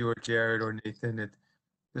for you or Jared or Nathan.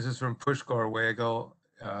 This is from Pushkar Weigel.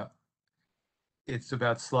 It's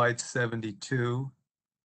about slide 72.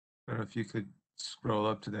 I don't know if you could scroll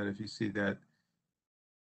up to that if you see that.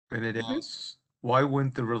 And it asks, why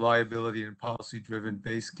wouldn't the reliability and policy-driven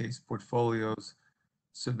base case portfolios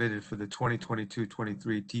submitted for the 2022-23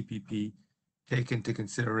 TPP take into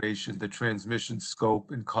consideration the transmission scope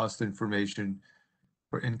and cost information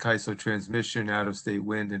for in-CAISO transmission, out-of-state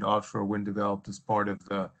wind, and offshore wind developed as part of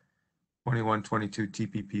the 21-22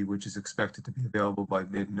 TPP, which is expected to be available by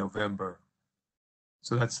mid-November?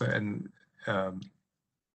 So that's, and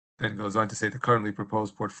then goes on to say the currently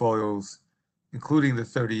proposed portfolios, including the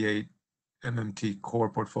 38 MMT core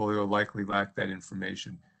portfolio, likely lack that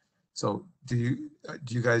information. So do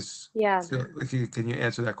you guys feel like can you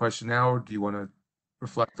answer that question now, or do you want to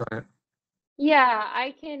reflect on it? Yeah,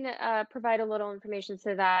 I can provide a little information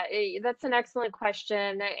to that. That's an excellent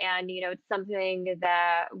question, and it's something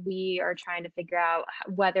that we are trying to figure out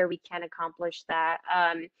whether we can accomplish that.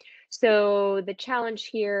 So the challenge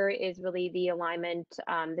here is really the alignment,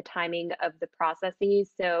 the timing of the processes.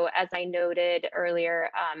 So as I noted earlier,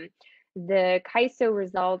 the CAISO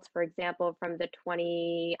results, for example, from the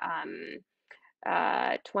 2020,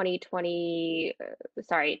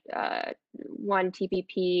 one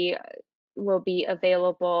TPP will be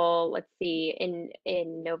available, let's see,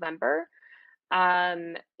 in November.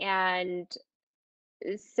 And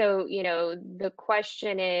so, the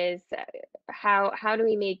question is, how do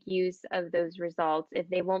we make use of those results if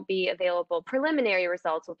they won't be available? Preliminary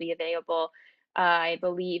results will be available, I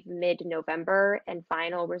believe, mid-November, and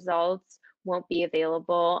final results won't be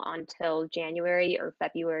available until January or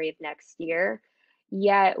February of next year.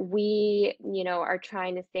 Yet we, are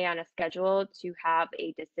trying to stay on a schedule to have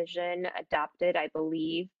a decision adopted, I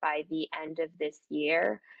believe, by the end of this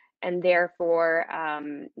year. And therefore,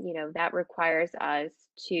 that requires us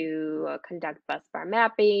to conduct busbar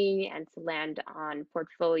mapping and to land on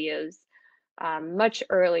portfolios much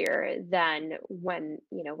earlier than when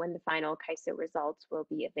the final CAISO results will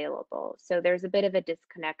be available. So there's a bit of a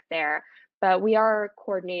disconnect there, but we are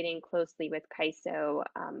coordinating closely with CAISO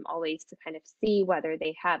always to kind of see whether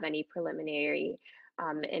they have any preliminary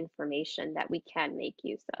information that we can make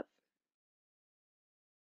use of.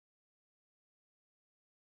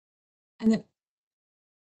 And then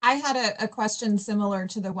I had a question similar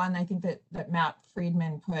to the one I think that Matt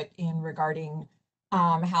Friedman put in regarding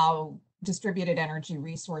how distributed energy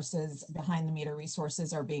resources, behind the meter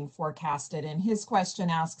resources, are being forecasted. And his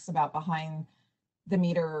question asks about behind the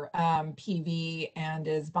meter PV, and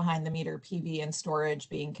is behind the meter PV and storage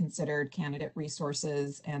being considered candidate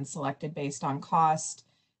resources and selected based on cost?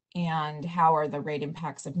 And how are the rate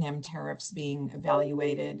impacts of NEM tariffs being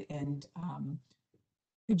evaluated? And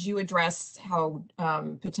could you address how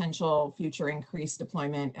potential future increased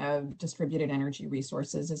deployment of distributed energy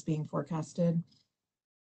resources is being forecasted?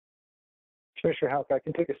 Commissioner Houck, I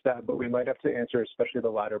can take a stab, but we might have to answer especially the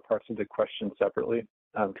latter parts of the question separately,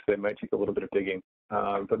 because they might take a little bit of digging.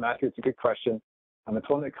 But Matthew, it's a good question. It's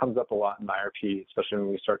one that comes up a lot in IRP, especially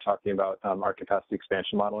when we start talking about our capacity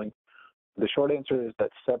expansion modeling. The short answer is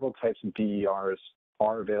that several types of DERs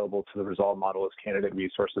are available to the Resolve model as candidate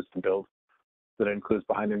resources to build. That includes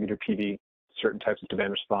behind the meter PV, certain types of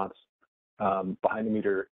demand response, behind the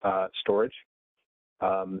meter storage,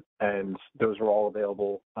 and those are all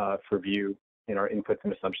available for view in our inputs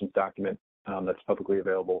and assumptions document that's publicly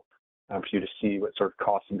available for you to see what sort of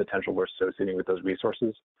costs and potential we're associating with those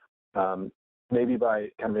resources. Maybe by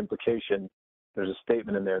kind of implication, there's a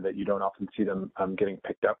statement in there that you don't often see them getting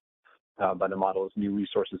picked up by the model as new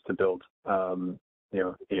resources to build,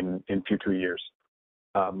 in future years.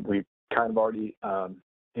 We've kind of already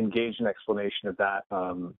engaged in explanation of that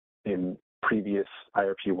in previous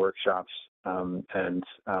IRP workshops and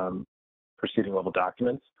proceeding level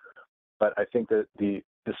documents. But I think that the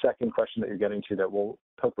second question that you're getting to that we'll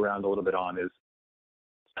poke around a little bit on is,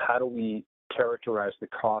 how do we characterize the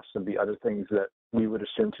costs of the other things that we would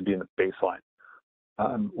assume to be in the baseline,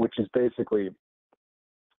 which is basically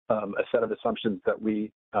a set of assumptions that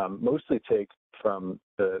we mostly take from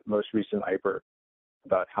the most recent IPR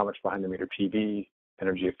about how much behind the meter PV,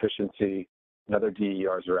 energy efficiency, and other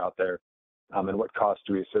DERs are out there, and what costs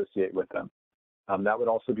do we associate with them. That would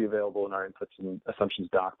also be available in our inputs and assumptions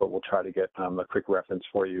doc, but we'll try to get a quick reference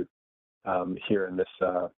for you here in this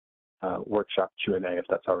workshop Q&A, if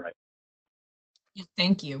that's all right.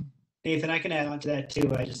 Thank you. Nathan, I can add on to that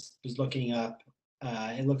too. I just was looking up.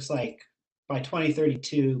 It looks like by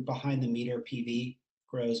 2032, behind the meter PV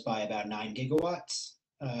grows by about 9 gigawatts,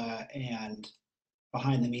 and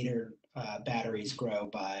behind the meter batteries grow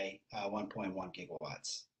by 1.1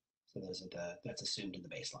 gigawatts. So those are that's assumed in the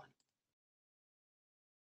baseline.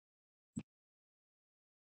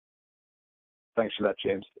 Thanks for that,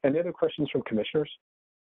 James. Any other questions from commissioners?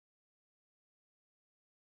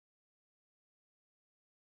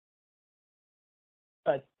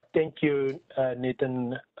 Thank you,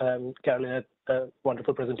 Nathan, Karolina,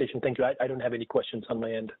 wonderful presentation. Thank you. I don't have any questions on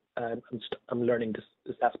my end. I'm learning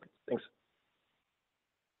this aspect. Thanks.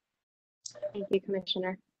 Thank you,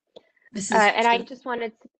 Commissioner. And I just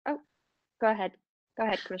wanted to, oh, go ahead,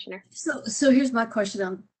 Commissioner. So here's my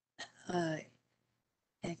question.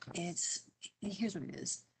 Here's what it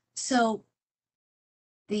is. So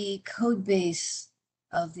the code base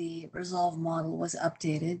of the Resolve model was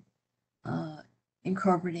updated,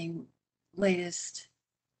 incorporating latest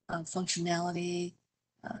functionality,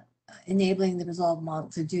 enabling the Resolve model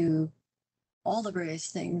to do all the various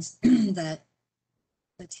things that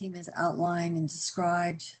the team has outlined and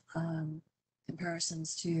described,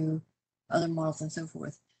 comparisons to other models and so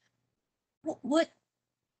forth. What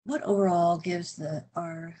what overall gives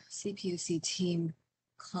our CPUC team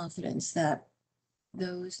confidence that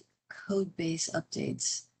those code base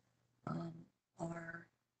updates are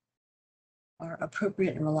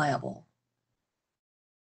appropriate and reliable?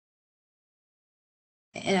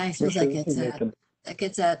 And I suppose that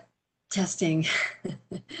gets at testing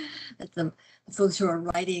that the folks who are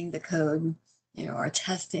writing the code, are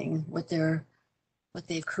testing what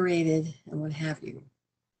they've created and what have you.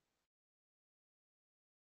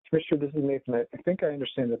 Commissioner, this is Nathan. I think I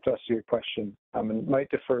understand the thrust of your question, and might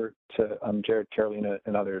defer to Jared, Karolina,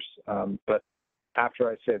 and others. But after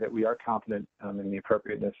I say that we are confident in the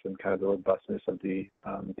appropriateness and kind of the robustness of the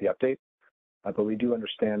update, but we do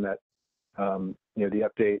understand that the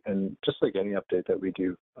update, and just like any update that we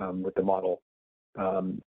do with the model,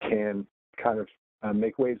 can kind of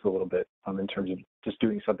make waves a little bit in terms of just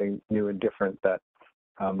doing something new and different that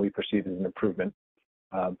we perceive as an improvement,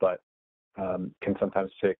 but can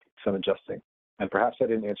sometimes take some adjusting. And perhaps I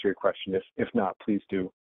didn't answer your question. If not, please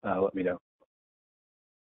do let me know.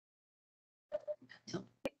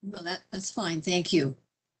 No, that's fine. Thank you.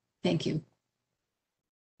 Thank you.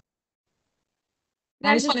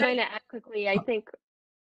 I was just trying to add quickly. I think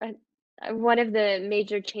one of the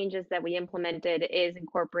major changes that we implemented is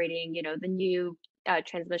incorporating, the new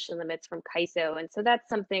transmission limits from CAISO, and so that's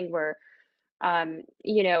something where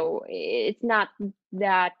it's not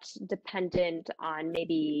that dependent on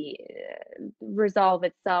maybe Resolve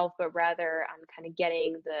itself, but rather on kind of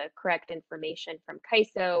getting the correct information from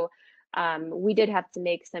CAISO. We did have to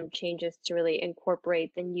make some changes to really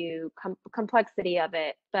incorporate the new complexity of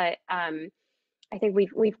it, but I think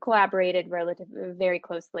we've collaborated very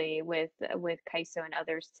closely with CAISO and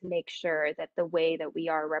others to make sure that the way that we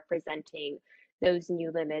are representing those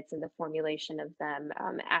new limits and the formulation of them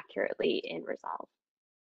accurately in Resolve.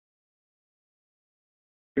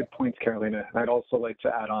 Good points, Karolina. I'd also like to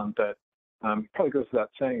add on that probably goes without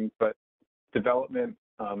saying, but development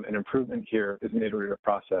and improvement here is an iterative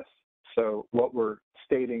process. So what we're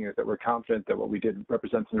stating is that we're confident that what we did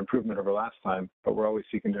represents an improvement over last time, but we're always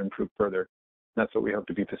seeking to improve further. That's what we hope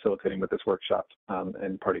to be facilitating with this workshop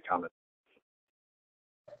and party comment.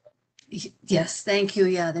 Yes, thank you.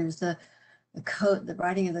 Yeah, there's the code, the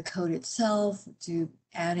writing of the code itself to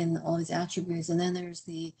add in all these attributes, and then there's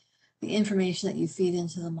the information that you feed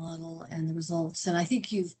into the model and the results. And I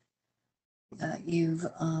think you've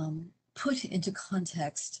put into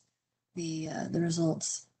context the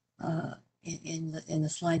results in the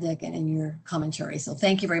slide deck and in your commentary. So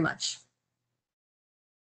thank you very much.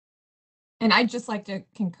 And I'd just like to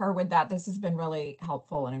concur with that. This has been really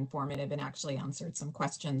helpful and informative and actually answered some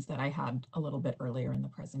questions that I had a little bit earlier in the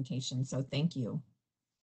presentation. So thank you.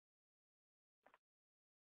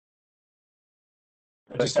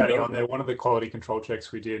 Just adding on there, one of the quality control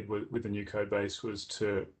checks we did with the new code base was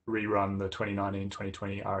to rerun the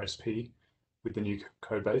 2019-2020 RSP with the new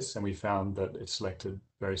code base, and we found that it selected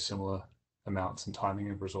very similar amounts and timing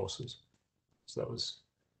of resources. So that was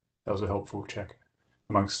a helpful check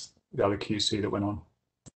amongst the other QC that went on.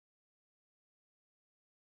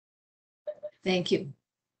 Thank you.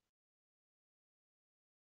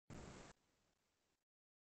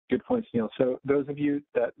 Good points, Neil. So those of you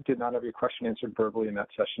that did not have your question answered verbally in that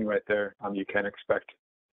session right there, you can expect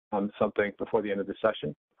something before the end of the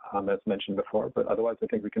session, as mentioned before, but otherwise I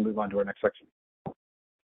think we can move on to our next section.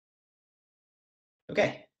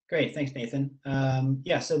 Okay, great. Thanks, Nathan.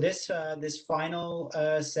 Yeah, so this final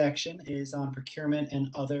section is on procurement and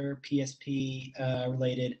other PSP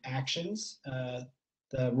related actions.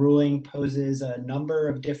 The ruling poses a number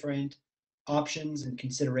of different options and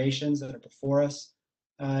considerations that are before us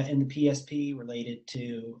in the PSP related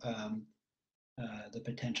to the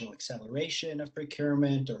potential acceleration of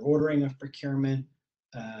procurement or ordering of procurement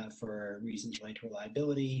for reasons related to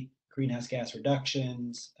reliability, greenhouse gas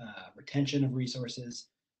reductions, retention of resources.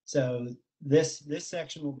 So this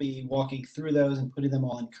section will be walking through those and putting them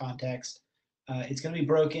all in context. It's going to be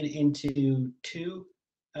broken into two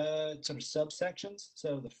sort of subsections.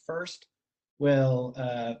 So the first will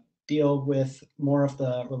deal with more of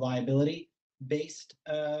the reliability based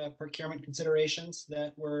procurement considerations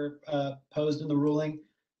that were posed in the ruling.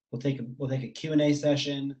 We'll take a Q&A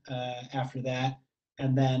session after that,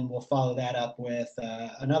 and then we'll follow that up with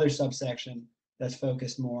another subsection that's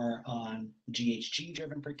focused more on GHG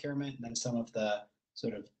driven procurement, and then some of the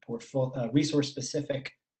sort of resource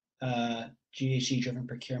specific GHG driven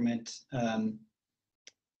procurement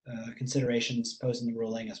considerations posed in the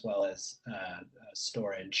ruling, as well as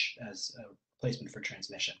storage as a replacement for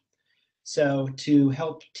transmission. So to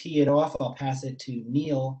help tee it off, I'll pass it to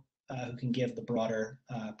Neil, who can give the broader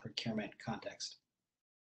procurement context.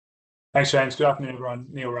 Thanks, James. Good afternoon, everyone.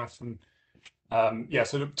 Neil Raffan. Yeah,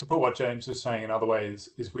 so to put what James is saying in other ways,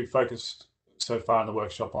 is we focused so far in the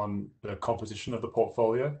workshop on the composition of the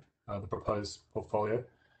portfolio, the proposed portfolio.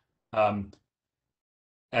 And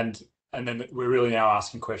then we're really now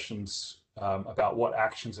asking questions about what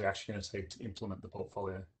actions are actually going to take to implement the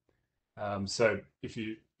portfolio. So if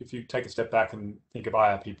you take a step back and think of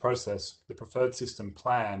IRP process, the preferred system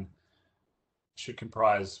plan should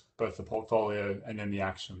comprise both the portfolio and then the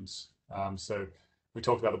actions. So we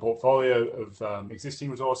talked about the portfolio of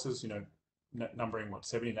existing resources, numbering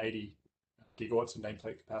 70 and 80 gigawatts of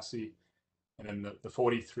nameplate capacity, and then the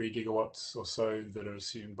 43 gigawatts or so that are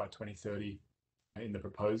assumed by 2030 in the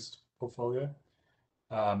proposed portfolio.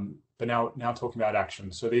 But now talking about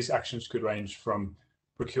actions. So these actions could range from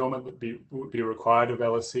procurement that would be required of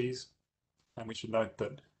LSCs, and we should note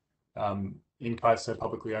that in CAISO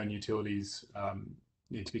publicly owned utilities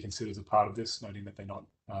need to be considered as a part of this, noting that they're not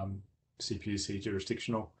CPUC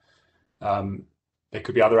jurisdictional. There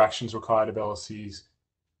could be other actions required of LSCs,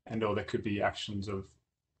 or there could be actions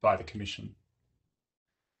by the Commission.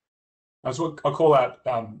 I'll call out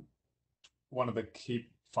one of the key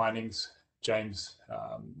findings James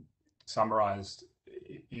summarized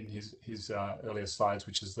in his earlier slides,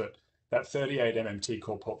 which is that 38 MMT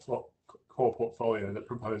core portfolio that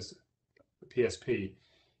proposed PSP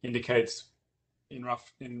indicates in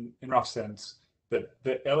rough sense that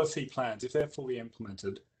the LSC plans, if they're fully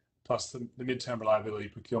implemented, plus the midterm reliability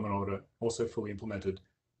procurement order also fully implemented,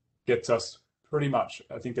 gets us pretty much,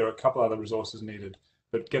 I think there are a couple other resources needed,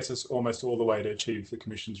 but gets us almost all the way to achieve the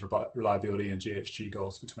Commission's reliability and GHG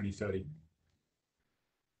goals for 2030.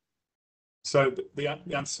 So the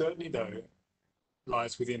uncertainty, though,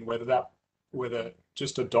 lies within whether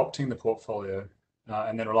just adopting the portfolio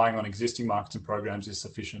and then relying on existing markets and programs is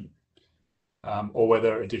sufficient, or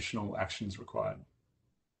whether additional action is required.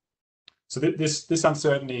 So this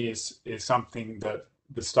uncertainty is something that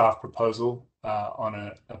the staff proposal on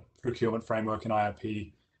a procurement framework in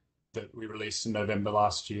IRP that we released in November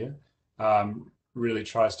last year really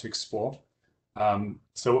tries to explore.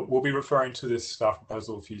 So we'll be referring to this staff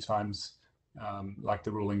proposal a few times, like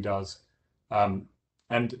the ruling does. And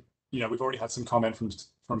we've already had some comment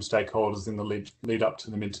from stakeholders in the lead up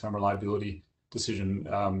to the midterm reliability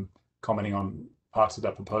decision, commenting on parts of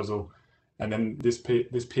that proposal. And then this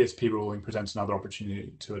PSP ruling presents another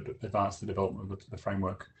opportunity to advance the development of the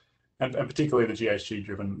framework, and particularly the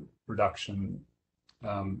GHG-driven reduction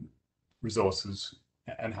resources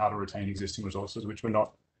and how to retain existing resources, which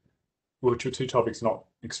are two topics not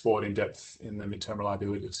explored in depth in the midterm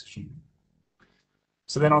reliability decision.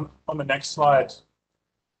 So then on the next slide,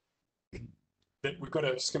 we've got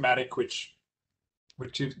a schematic which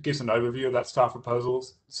gives an overview of that staff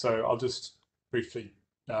proposals. So I'll just briefly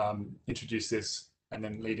introduce this and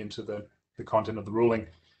then lead into the content of the ruling.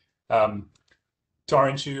 To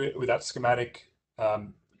orient you with that schematic,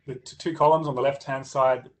 the two columns on the left-hand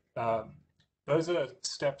side, those are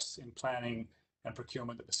steps in planning and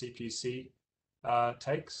procurement that the CPUC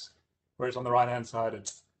takes, whereas on the right-hand side,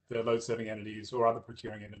 it's the load-serving entities or other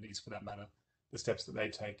procuring entities, for that matter, the steps that they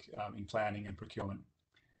take in planning and procurement.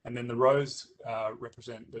 And then the rows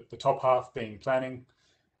represent the top half being planning,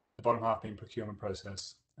 the bottom half being procurement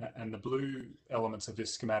process. And the blue elements of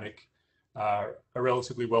this schematic are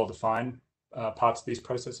relatively well-defined parts of these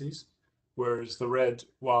processes, whereas the red,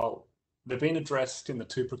 while they've been addressed in the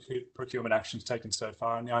two procurement actions taken so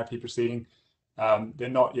far in the IP proceeding, they're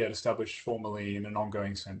not yet established formally in an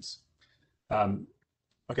ongoing sense.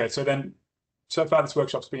 Okay, so far this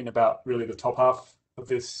workshop's been about really the top half of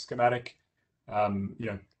this schematic,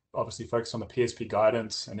 obviously focused on the PSP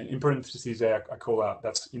guidance, and in parentheses there, I call out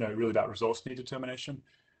that's really about resource need determination.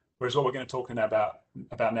 Whereas what we're going to talk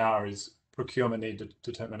about now is procurement need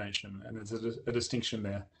determination, and there's a distinction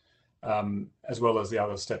there, as well as the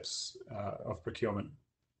other steps of procurement.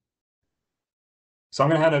 So I'm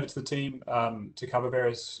going to hand over to the team to cover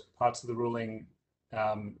various parts of the ruling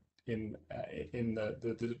in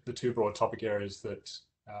the two broad topic areas that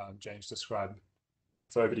James described.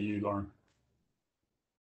 So over to you, Lauren.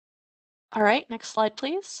 All right, next slide,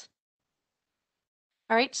 please.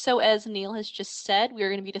 All right, so as Neil has just said, we are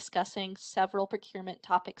going to be discussing several procurement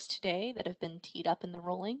topics today that have been teed up in the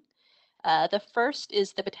ruling. The first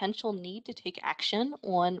is the potential need to take action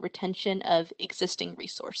on retention of existing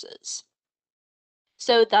resources.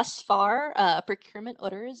 So thus far, procurement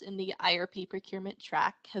orders in the IRP procurement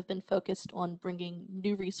track have been focused on bringing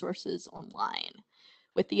new resources online,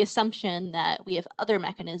 with the assumption that we have other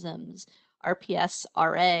mechanisms, RPS,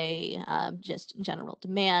 RA, just general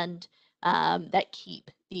demand, that keep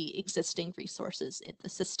the existing resources in the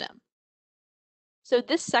system. So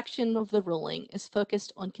this section of the ruling is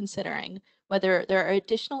focused on considering whether there are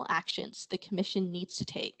additional actions the Commission needs to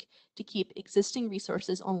take to keep existing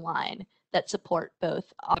resources online that support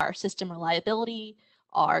both our system reliability,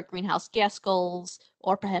 our greenhouse gas goals,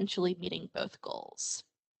 or potentially meeting both goals.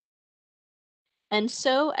 And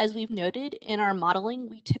so, as we've noted in our modeling,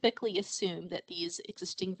 we typically assume that these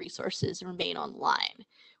existing resources remain online,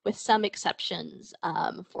 with some exceptions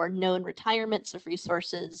for known retirements of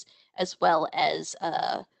resources, as well as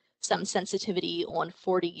some sensitivity on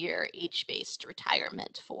 40-year age-based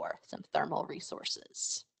retirement for some thermal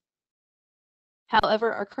resources.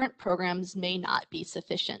 However, our current programs may not be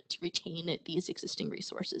sufficient to retain these existing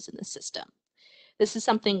resources in the system. This is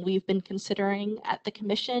something we've been considering at the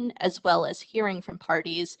Commission, as well as hearing from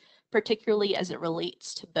parties, particularly as it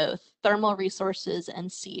relates to both thermal resources and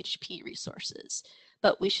CHP resources.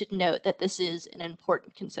 But we should note that this is an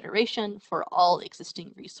important consideration for all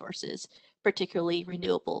existing resources, particularly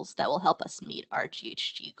renewables that will help us meet our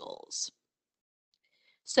GHG goals.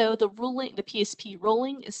 So the PSP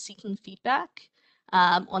ruling is seeking feedback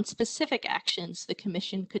on specific actions the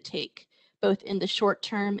Commission could take both in the short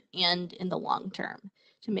term and in the long term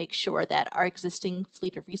to make sure that our existing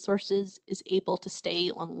fleet of resources is able to stay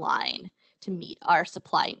online to meet our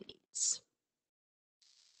supply needs.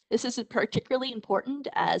 This is particularly important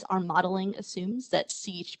as our modeling assumes that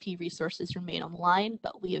CHP resources remain online,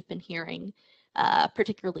 but we have been hearing,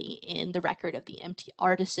 particularly in the record of the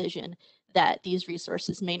MTR decision, that these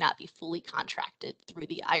resources may not be fully contracted through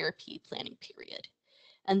the IRP planning period.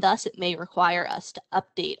 And thus it may require us to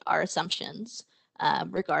update our assumptions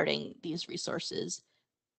regarding these resources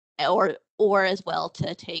or as well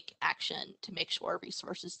to take action to make sure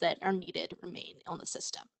resources that are needed remain on the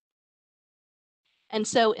system. And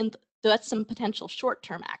so that's some potential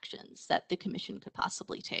short-term actions that the Commission could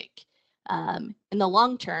possibly take. In the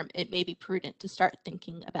long term, it may be prudent to start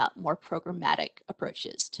thinking about more programmatic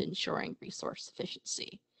approaches to ensuring resource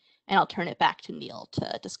efficiency. And I'll turn it back to Neil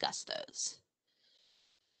to discuss those.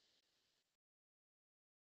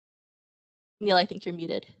 Neil, I think you're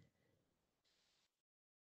muted.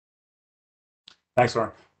 Thanks,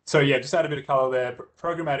 Lauren. So yeah, just add a bit of color there.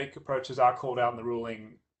 Programmatic approaches are called out in the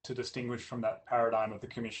ruling to distinguish from that paradigm of the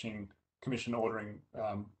commission ordering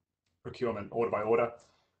procurement order by order.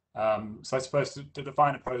 So I suppose to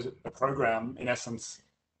define a program, in essence,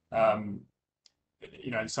 in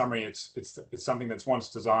summary, it's something that's once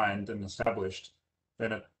designed and established,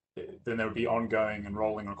 then there would be ongoing and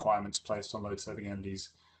rolling requirements placed on load-serving entities.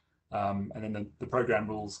 And then the program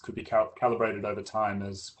rules could be calibrated over time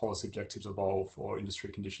as policy objectives evolve or industry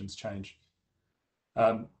conditions change.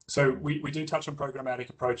 So we do touch on programmatic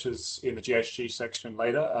approaches in the GHG section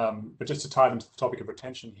later, but just to tie them to the topic of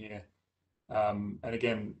retention here, and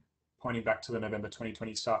again, pointing back to the November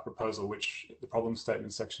 2020 staff proposal, which the problem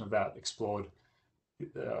statement section of that explored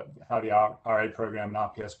how the RA program and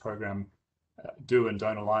RPS program do and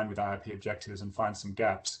don't align with IRP objectives and find some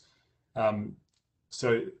gaps.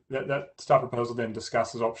 So that staff proposal then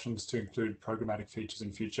discusses options to include programmatic features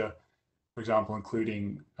in future, for example,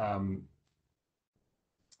 including the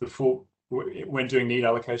full, when doing need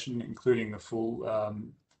allocation, including the full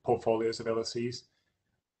portfolios of LSEs.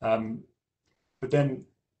 But then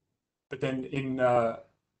in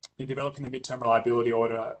developing the midterm reliability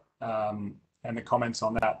order and the comments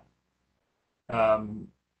on that,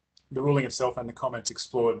 the ruling itself and the comments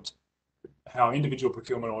explored how individual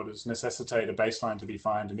procurement orders necessitate a baseline to be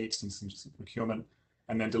defined in each instance of procurement,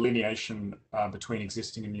 and then delineation between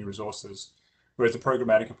existing and new resources, whereas the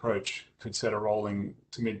programmatic approach could set a rolling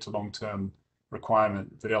to mid to long-term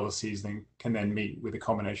requirement that LSEs can then meet with a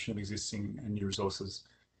combination of existing and new resources.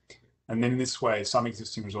 And then in this way, some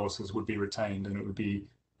existing resources would be retained, and it would be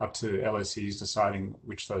up to LSEs deciding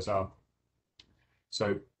which those are.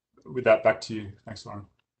 So with that, back to you. Thanks, Lauren.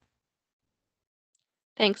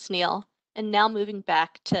 Thanks, Neil. And now moving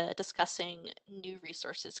back to discussing new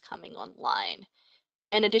resources coming online.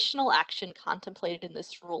 An additional action contemplated in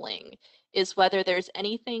this ruling is whether there's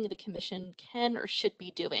anything the Commission can or should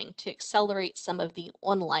be doing to accelerate some of the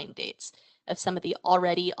online dates of some of the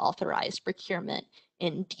already authorized procurement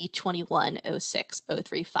in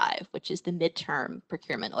D2106035, which is the midterm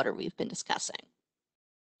procurement order we've been discussing.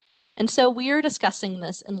 And so we are discussing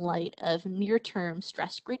this in light of near-term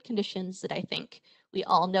stress grid conditions that I think we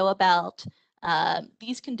all know about.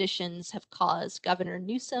 These conditions have caused Governor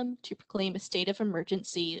Newsom to proclaim a state of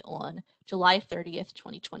emergency on July 30th,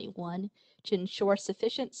 2021, to ensure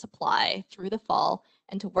sufficient supply through the fall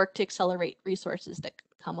and to work to accelerate resources that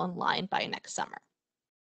come online by next summer.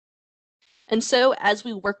 And so as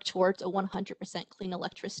we work towards a 100% clean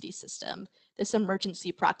electricity system, this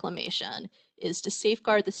emergency proclamation is to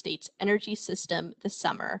safeguard the state's energy system this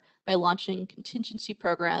summer by launching contingency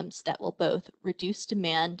programs that will both reduce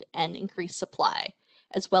demand and increase supply,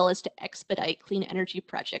 as well as to expedite clean energy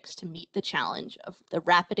projects to meet the challenge of the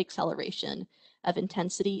rapid acceleration of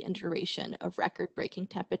intensity and duration of record-breaking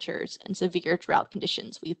temperatures and severe drought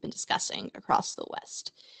conditions we've been discussing across the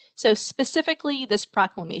West. So specifically, this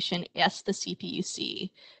proclamation asks the CPUC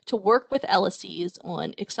to work with LSEs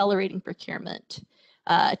on accelerating procurement,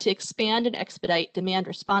 to expand and expedite demand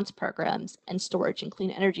response programs and storage and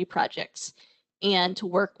clean energy projects, and to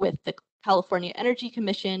work with the California Energy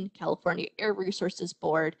Commission, California Air Resources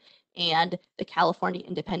Board, and the California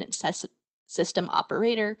Independent System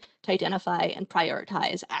Operator to identify and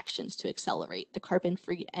prioritize actions to accelerate the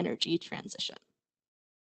carbon-free energy transition.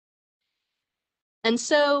 And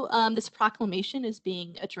so this proclamation is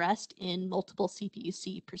being addressed in multiple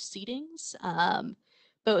CPUC proceedings,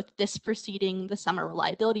 both this proceeding, the summer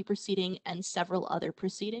reliability proceeding, and several other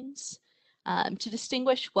proceedings. To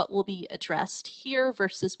distinguish what will be addressed here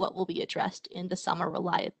versus what will be addressed in the summer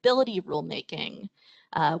reliability rulemaking,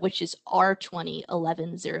 which is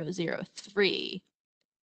R2011-003.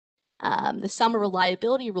 The summer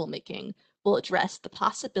reliability rulemaking will address the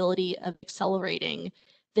possibility of accelerating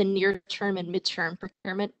the near-term and mid-term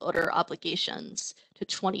procurement order obligations to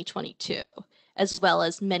 2022, as well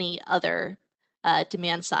as many other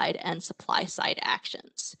demand-side and supply-side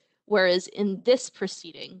actions. Whereas in this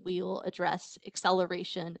proceeding, we will address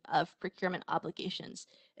acceleration of procurement obligations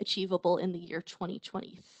achievable in the year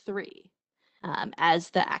 2023, as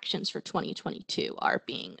the actions for 2022 are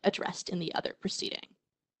being addressed in the other proceeding.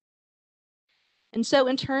 And so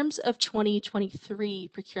in terms of 2023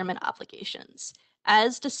 procurement obligations,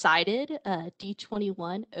 as decided,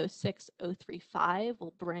 D21-06035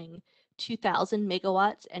 will bring 2,000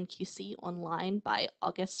 megawatts NQC online by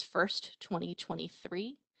August 1st,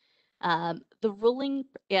 2023. The ruling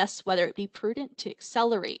asks whether it be prudent to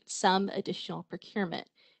accelerate some additional procurement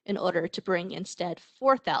in order to bring instead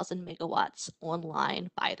 4,000 megawatts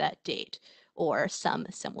online by that date, or some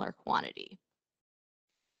similar quantity.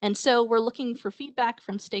 And so we're looking for feedback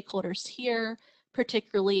from stakeholders here,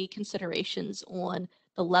 particularly considerations on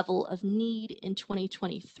the level of need in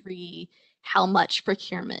 2023, how much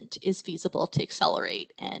procurement is feasible to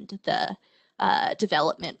accelerate, and the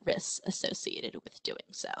development risks associated with doing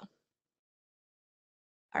so.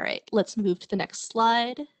 All right, let's move to the next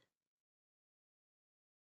slide.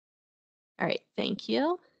 All right, thank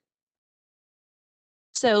you.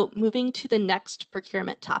 So moving to the next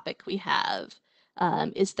procurement topic we have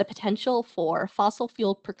is the potential for fossil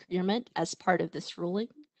fuel procurement as part of this ruling,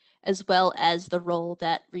 as well as the role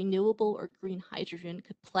that renewable or green hydrogen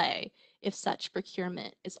could play if such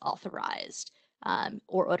procurement is authorized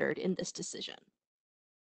or ordered in this decision.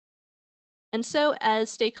 And so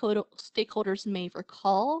as stakeholders may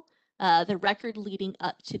recall, the record leading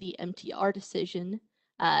up to the MTR decision,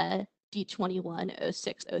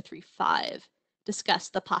 D21-06035,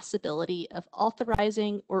 discussed the possibility of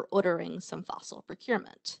authorizing or ordering some fossil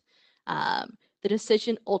procurement. The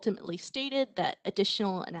decision ultimately stated that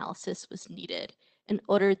additional analysis was needed and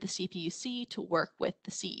ordered the CPUC to work with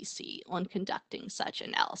the CEC on conducting such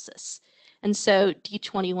analysis. And so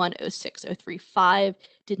D21-06035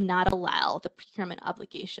 did not allow the procurement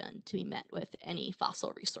obligation to be met with any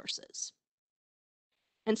fossil resources.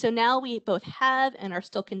 And so now we both have and are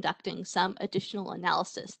still conducting some additional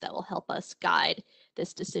analysis that will help us guide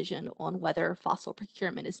this decision on whether fossil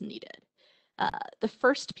procurement is needed. The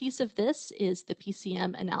first piece of this is the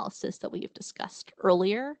PCM analysis that we have discussed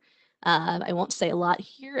earlier. I won't say a lot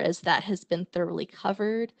here as that has been thoroughly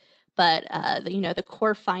covered, but the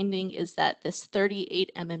core finding is that this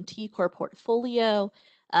 38 MMT core portfolio,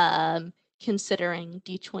 considering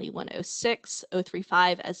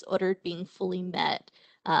D21-06035 as ordered being fully met,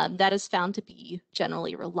 that is found to be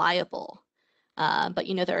generally reliable. But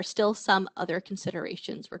there are still some other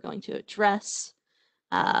considerations we're going to address.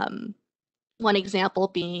 One example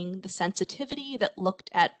being the sensitivity that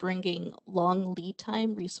looked at bringing long lead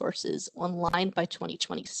time resources online by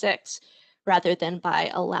 2026, rather than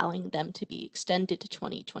by allowing them to be extended to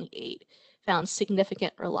 2028, found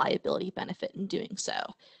significant reliability benefit in doing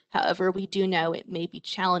so. However, we do know it may be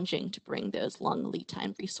challenging to bring those long lead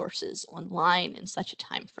time resources online in such a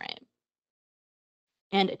time frame.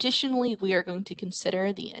 And additionally, we are going to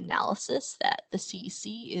consider the analysis that the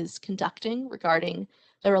CEC is conducting regarding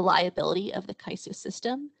the reliability of the CAISO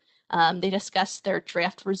system. They discussed their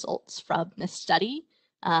draft results from this study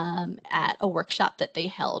at a workshop that they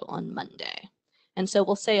held on Monday. And so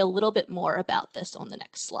we'll say a little bit more about this on the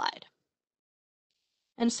next slide.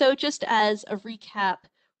 And so just as a recap,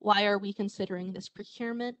 why are we considering this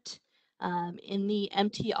procurement? In the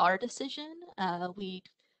MTR decision, we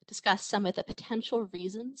discussed some of the potential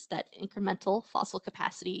reasons that incremental fossil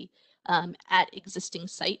capacity at existing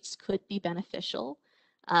sites could be beneficial,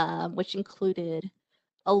 which included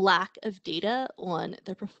a lack of data on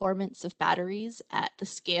the performance of batteries at the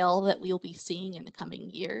scale that we'll be seeing in the coming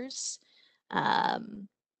years.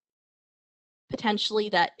 Potentially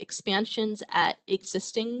that expansions at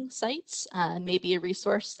existing sites may be a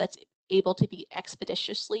resource that's able to be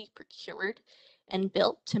expeditiously procured and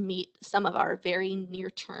built to meet some of our very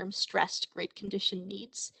near-term stressed grid condition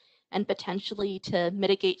needs, and potentially to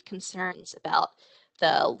mitigate concerns about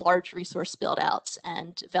the large resource build-outs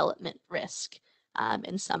and development risk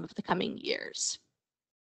in some of the coming years.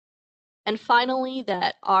 And finally,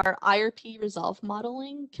 that our IRP resolve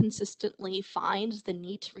modeling consistently finds the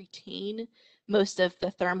need to retain most of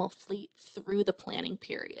the thermal fleet through the planning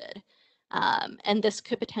period. And this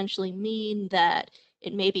could potentially mean that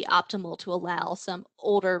it may be optimal to allow some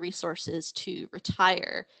older resources to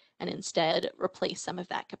retire and instead replace some of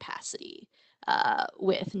that capacity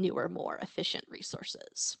with newer, more efficient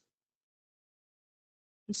resources.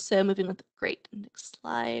 And so moving on, great, next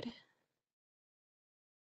slide.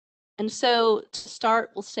 And so to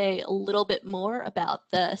start, we'll say a little bit more about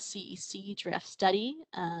the CEC draft study,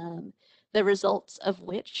 the results of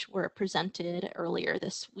which were presented earlier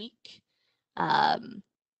this week.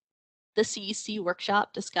 The CEC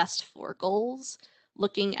workshop discussed 4 goals,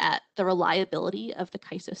 looking at the reliability of the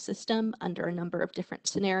CAISO system under a number of different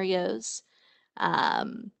scenarios,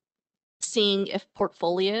 seeing if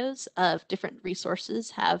portfolios of different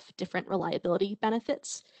resources have different reliability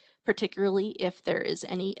benefits, particularly if there is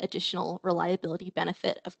any additional reliability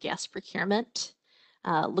benefit of gas procurement,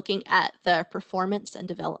 looking at the performance and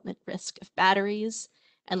development risk of batteries,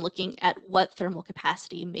 and looking at what thermal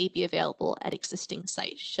capacity may be available at existing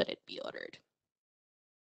sites should it be ordered.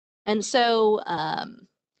 And so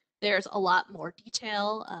there's a lot more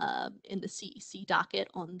detail in the CEC docket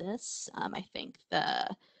on this. I think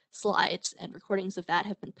the slides and recordings of that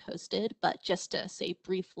have been posted, but just to say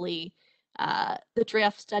briefly, the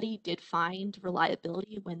draft study did find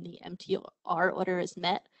reliability when the MTR order is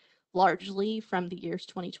met, largely from the years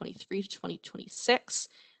 2023 to 2026,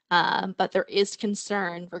 but there is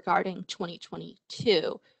concern regarding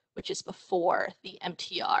 2022, which is before the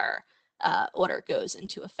MTR order goes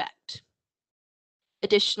into effect.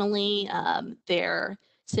 Additionally, their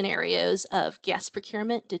scenarios of gas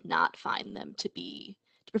procurement did not find them to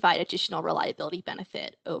provide additional reliability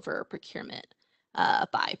benefit over procurement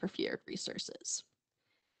by procured resources.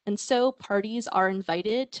 And so parties are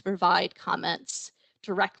invited to provide comments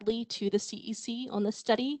directly to the CEC on the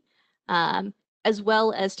study, as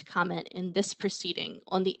well as to comment in this proceeding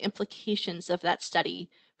on the implications of that study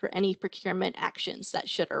for any procurement actions that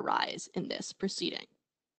should arise in this proceeding.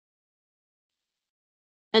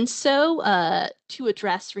 And so to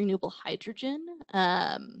address renewable hydrogen,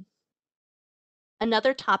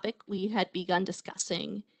 another topic we had begun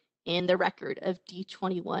discussing in the record of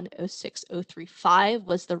D2106035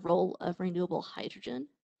 was the role of renewable hydrogen.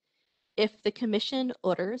 If the Commission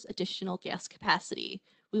orders additional gas capacity,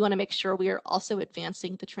 we want to make sure we are also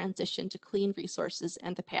advancing the transition to clean resources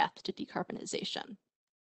and the path to decarbonization.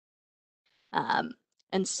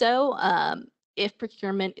 And so if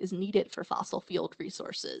procurement is needed for fossil fueled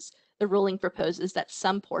resources, the ruling proposes that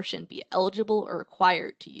some portion be eligible or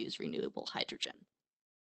required to use renewable hydrogen.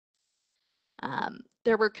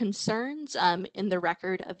 There were concerns in the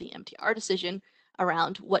record of the MTR decision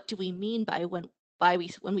around what do we mean by when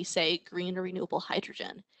we say green or renewable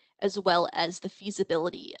hydrogen, as well as the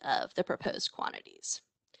feasibility of the proposed quantities.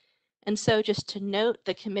 And so just to note,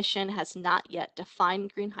 the Commission has not yet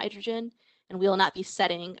defined green hydrogen, and we will not be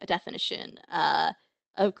setting a definition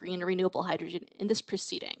of green or renewable hydrogen in this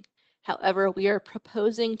proceeding. However, we are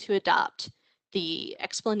proposing to adopt the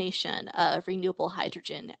explanation of renewable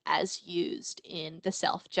hydrogen as used in the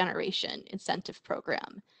Self-Generation Incentive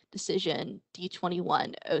Program, decision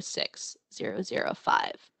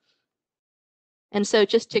D2106005. And so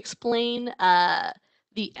just to explain,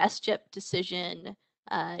 the SGIP decision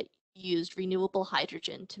used renewable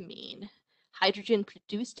hydrogen to mean hydrogen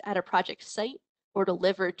produced at a project site or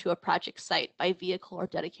delivered to a project site by vehicle or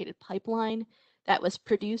dedicated pipeline that was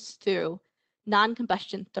produced through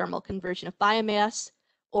non-combustion thermal conversion of biomass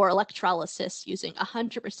or electrolysis using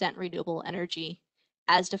 100% renewable energy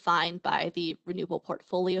as defined by the Renewable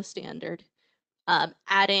Portfolio Standard,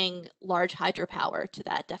 adding large hydropower to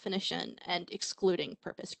that definition and excluding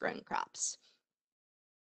purpose-grown crops.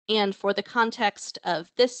 And for the context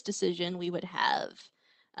of this decision, we would have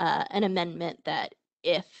an amendment that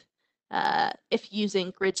if if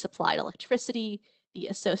using grid supplied electricity, the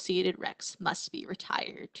associated RECs must be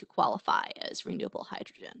retired to qualify as renewable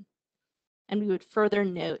hydrogen. And we would further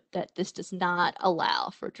note that this does not allow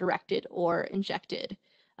for directed or injected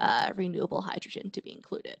renewable hydrogen to be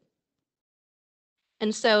included.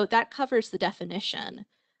 And so that covers the definition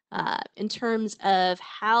in terms of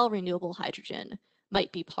how renewable hydrogen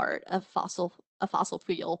might be part of a fossil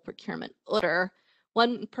fuel procurement order.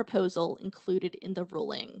 One proposal included in the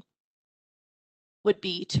ruling would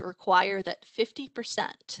be to require that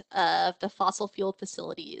 50% of the fossil fuel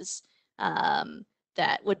facilities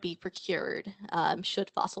that would be procured, should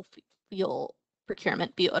fossil fuel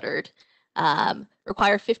procurement be ordered,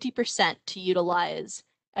 require 50% to utilize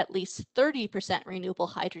at least 30% renewable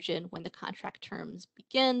hydrogen when the contract terms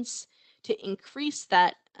begins, to increase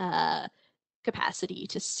that capacity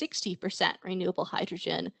to 60% renewable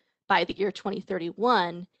hydrogen by the year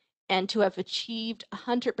 2031, and to have achieved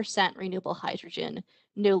 100% renewable hydrogen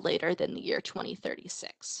no later than the year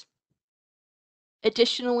 2036.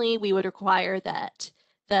 Additionally, we would require that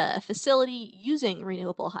the facility using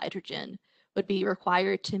renewable hydrogen would be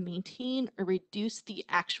required to maintain or reduce the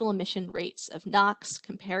actual emission rates of NOx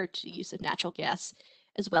compared to use of natural gas,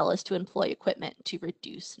 as well as to employ equipment to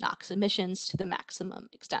reduce NOx emissions to the maximum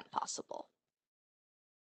extent possible.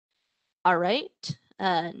 All right,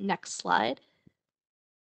 next slide.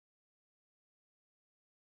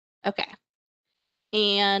 Okay,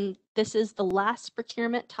 and this is the last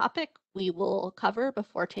procurement topic we will cover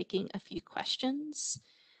before taking a few questions.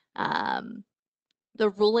 The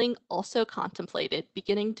ruling also contemplated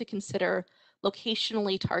beginning to consider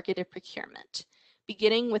locationally targeted procurement,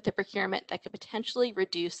 beginning with the procurement that could potentially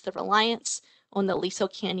reduce the reliance on the Aliso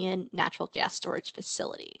Canyon natural gas storage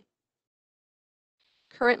facility.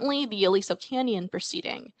 Currently, the Aliso Canyon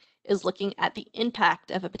proceeding is looking at the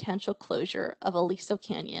impact of a potential closure of Aliso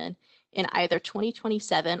Canyon in either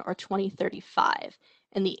 2027 or 2035,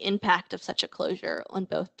 and the impact of such a closure on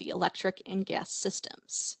both the electric and gas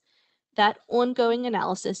systems. That ongoing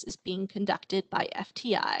analysis is being conducted by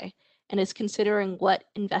FTI and is considering what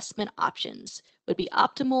investment options would be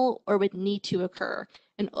optimal or would need to occur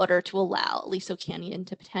in order to allow Aliso Canyon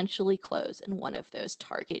to potentially close in one of those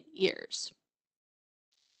target years.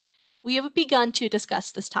 We have begun to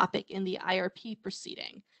discuss this topic in the IRP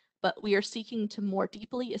proceeding, but we are seeking to more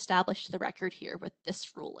deeply establish the record here with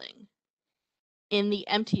this ruling. In the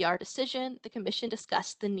MTR decision, the Commission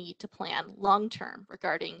discussed the need to plan long-term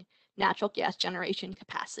regarding natural gas generation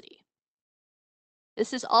capacity.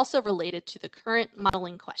 This is also related to the current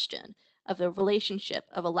modeling question of the relationship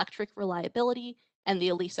of electric reliability and the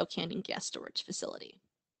Aliso Canyon gas storage facility.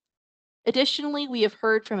 Additionally, we have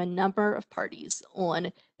heard from a number of parties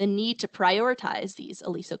on the need to prioritize these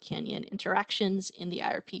Aliso Canyon interactions in the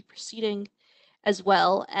IRP proceeding, as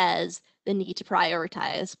well as the need to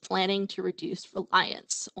prioritize planning to reduce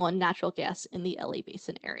reliance on natural gas in the LA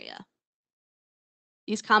Basin area.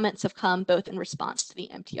 These comments have come both in response to the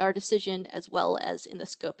MTR decision as well as in the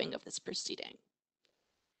scoping of this proceeding.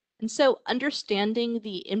 And so understanding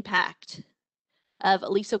the impact of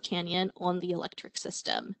Aliso Canyon on the electric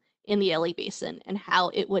system in the LA Basin and how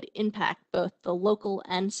it would impact both the local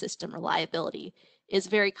and system reliability is a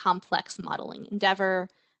very complex modeling endeavor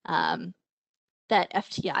that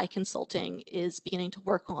FTI Consulting is beginning to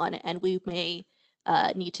work on, and we may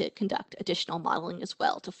need to conduct additional modeling as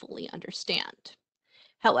well to fully understand.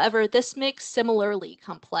 However, this makes similarly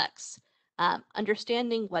complex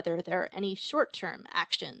understanding whether there are any short-term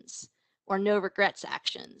actions or no regrets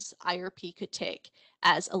actions IRP could take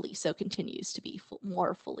as Aliso continues to be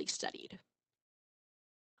more fully studied.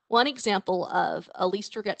 One example of a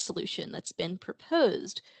least regret solution that's been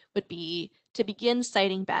proposed would be to begin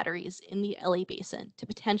siting batteries in the LA Basin to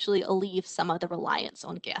potentially alleviate some of the reliance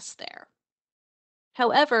on gas there.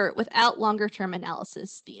 However, without longer-term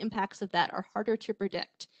analysis, the impacts of that are harder to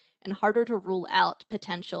predict and harder to rule out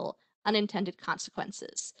potential unintended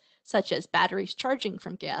consequences, such as batteries charging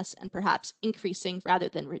from gas and perhaps increasing rather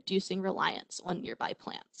than reducing reliance on nearby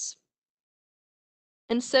plants.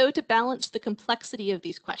 And so to balance the complexity of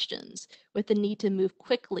these questions with the need to move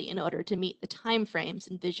quickly in order to meet the timeframes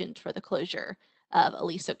envisioned for the closure of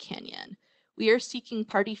Aliso Canyon, we are seeking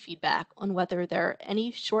party feedback on whether there are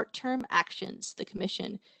any short-term actions the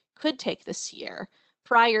Commission could take this year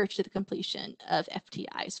prior to the completion of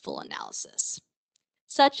FTI's full analysis,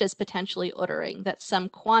 such as potentially ordering that some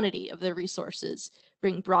quantity of the resources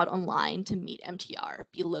being brought online to meet MTR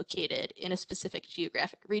be located in a specific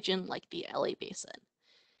geographic region like the LA Basin.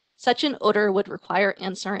 Such an order would require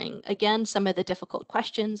answering, again, some of the difficult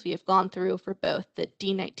questions we have gone through for both the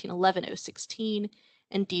D1911-016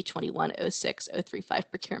 and D2106035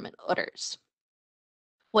 procurement orders.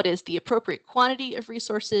 What is the appropriate quantity of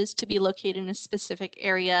resources to be located in a specific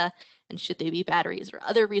area, and should they be batteries or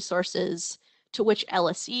other resources? To which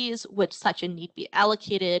LSEs would such a need be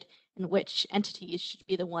allocated, and which entities should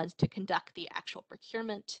be the ones to conduct the actual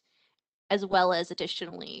procurement, as well as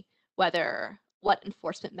additionally what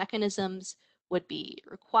enforcement mechanisms would be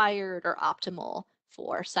required or optimal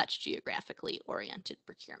for such geographically oriented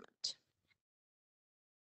procurement.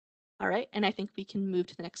 All right, and I think we can move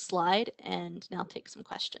to the next slide and now take some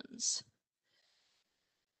questions.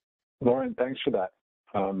 Lauren, thanks for that.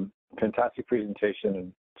 Fantastic presentation,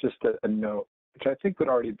 and just a note, which I think would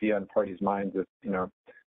already be on parties' minds. If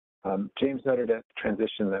James noted at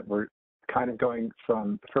transition that we're kind of going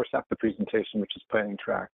from the first half of the presentation, which is planning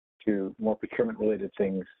track, to more procurement-related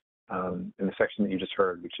things in the section that you just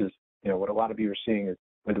heard, which is what a lot of you are seeing is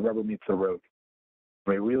where the rubber meets the road.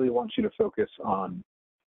 We really want you to focus on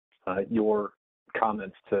your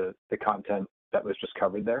comments to the content that was just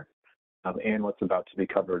covered there and what's about to be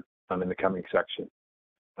covered in the coming section.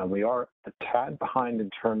 We are a tad behind in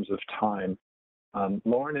terms of time.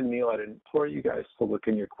 Lauren and Neil, I'd implore you guys to look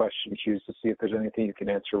in your question queues to see if there's anything you can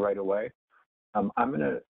answer right away. I'm going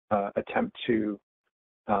to attempt to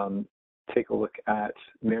take a look at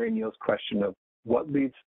Mary Neal's question of what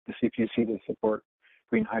leads the CPUC to support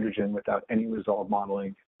green hydrogen without any resolved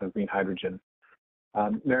modeling of green hydrogen.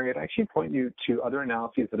 Mary, I'd actually point you to other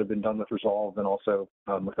analyses that have been done with Resolve and also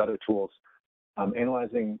with other tools,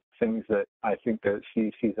 analyzing things that I think the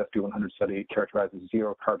CEC's FD100 study characterizes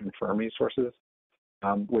zero carbon firm resources,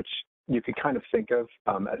 which you could kind of think of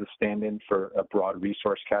as a stand-in for a broad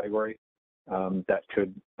resource category that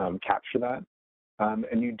could capture that.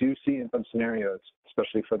 And you do see in some scenarios,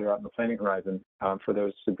 especially further out in the planning horizon, for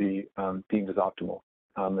those to be deemed as optimal.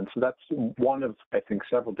 And so that's one of, I think,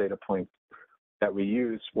 several data points that we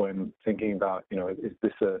use when thinking about, is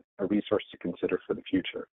this a resource to consider for the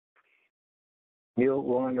future? Neil,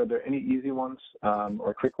 Lauren, are there any easy ones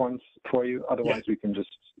or quick ones for you? Otherwise, we can just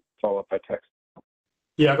follow up by text.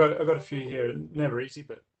 Yeah, I've got a few here. Never easy,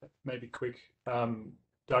 but maybe quick.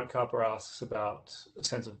 Doug Carper asks about a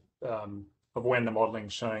sense of when the modeling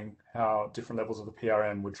is showing how different levels of the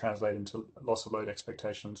PRM would translate into loss of load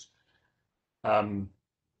expectations.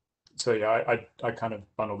 So yeah, I kind of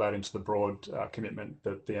bundle that into the broad commitment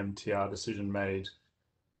that the MTR decision made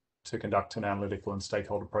to conduct an analytical and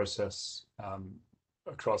stakeholder process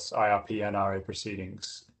across IRP and RA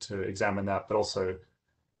proceedings to examine that, but also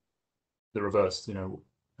the reverse,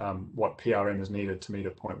 what PRM is needed to meet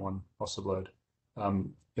a 0.1 loss of load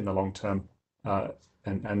in the long term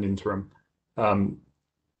and interim.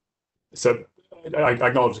 So I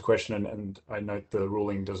acknowledge the question, and I note the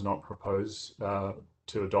ruling does not propose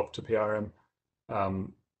to adopt a PRM.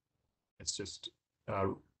 It's just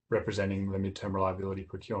representing the midterm reliability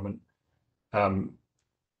procurement. And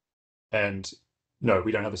no,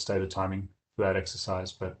 we don't have a stated timing for that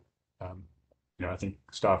exercise, but I think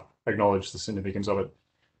staff acknowledge the significance of it.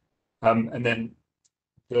 And then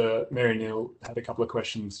Mary Neal had a couple of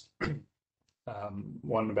questions.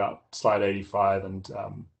 One about slide 85 and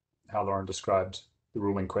how Lauren described the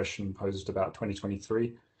ruling question posed about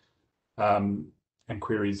 2023 and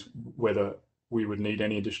queries whether we would need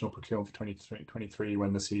any additional procurement for 2023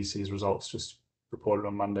 when the CEC's results just reported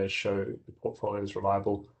on Monday show the portfolio is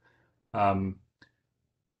reliable. I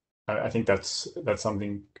think that's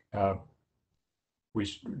something both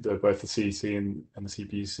the CEC and the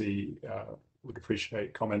CPUC would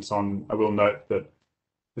appreciate comments on. I will note that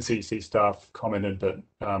the CEC staff commented that,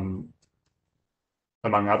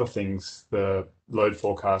 among other things, the load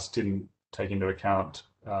forecast didn't take into account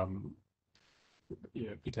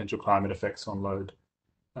potential climate effects on load,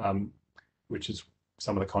 which is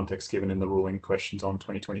some of the context given in the ruling questions on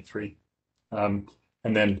 2023. And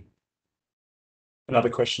then another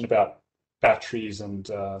question about batteries and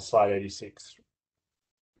slide 86,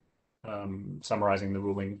 summarizing the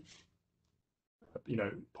ruling,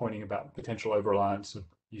 pointing about potential over-reliance of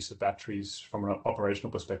use of batteries from an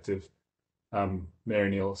operational perspective. Mary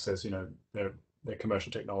Neal says, their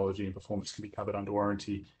commercial technology and performance can be covered under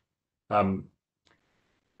warranty.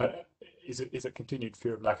 Is it continued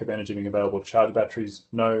fear of lack of energy being available to charge batteries?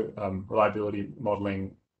 No. Reliability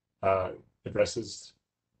modeling addresses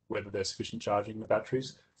whether there's sufficient charging in the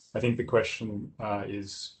batteries. I think the question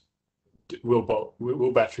is,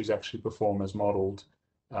 will batteries actually perform as modeled?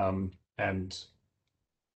 And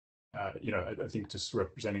I think just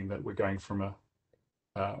representing that we're going from a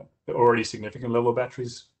already significant level of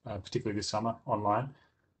batteries, particularly this summer, online,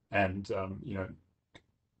 and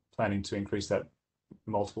planning to increase that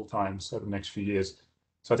multiple times over the next few years.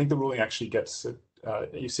 So I think the ruling actually gets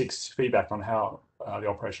you seek feedback on how the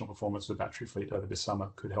operational performance of the battery fleet over this summer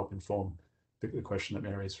could help inform the question that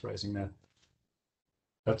Mary is raising there.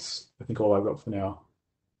 That's, I think, all I've got for now.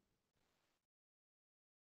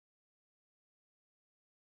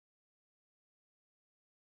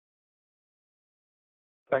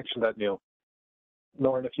 Thanks for that, Neil.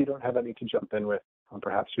 Lauren, if you don't have any to jump in with,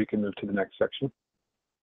 perhaps we can move to the next section.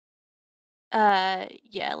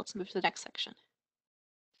 Yeah, let's move to the next section.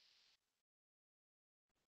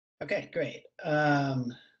 Okay, great.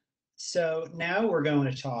 So now we're going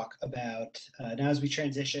to talk about, now as we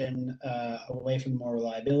transition away from more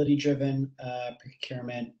reliability-driven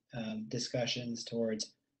procurement discussions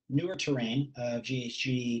towards newer terrain of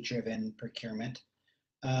GHG-driven procurement.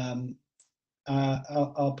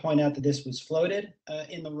 I'll point out that this was floated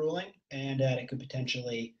in the ruling and that it could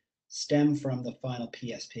potentially stem from the final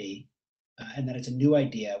PSP, and that it's a new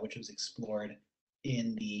idea which was explored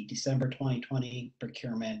in the December 2020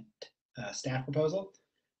 procurement staff proposal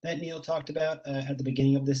that Neil talked about at the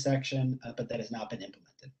beginning of this section, but that has not been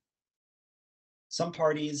implemented. Some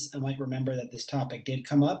parties might remember that this topic did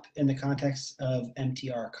come up in the context of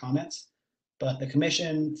MTR comments, but the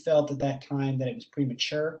Commission felt at that time that it was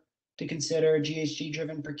premature to consider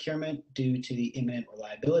GHG-driven procurement due to the imminent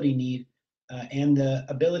reliability need and the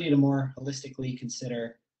ability to more holistically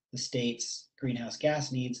consider the state's greenhouse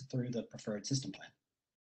gas needs through the preferred system plan.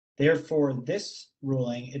 Therefore, this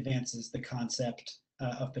ruling advances the concept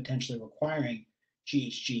of potentially requiring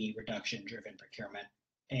GHG reduction-driven procurement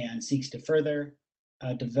and seeks to further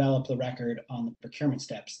develop the record on the procurement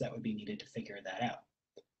steps that would be needed to figure that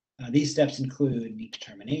out. These steps include need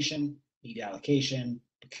determination, need allocation,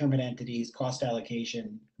 procurement entities, cost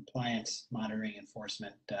allocation, compliance, monitoring,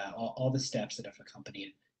 enforcement, all the steps that have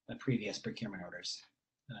accompanied the previous procurement orders.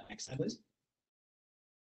 Next slide, please.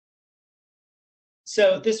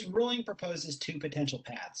 So this ruling proposes two potential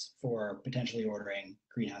paths for potentially ordering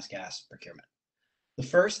greenhouse gas procurement. The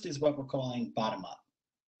first is what we're calling bottom-up.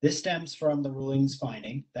 This stems from the ruling's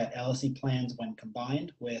finding that LSE plans, when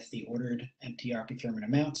combined with the ordered MTR procurement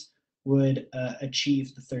amounts, would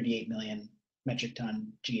achieve the 38 million metric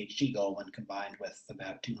ton GHG goal when combined with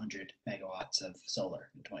about 200 megawatts of solar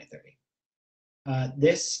in 2030.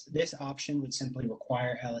 This option would simply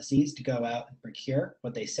require LSEs to go out and procure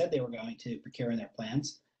what they said they were going to procure in their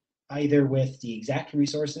plans, either with the exact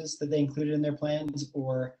resources that they included in their plans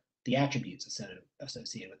or the attributes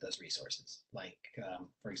associated with those resources, like,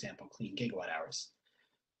 for example, clean gigawatt hours.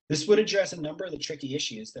 This would address a number of the tricky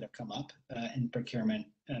issues that have come up in procurement,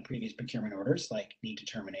 previous procurement orders, like need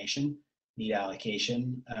determination, need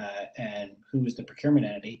allocation, and who is the procurement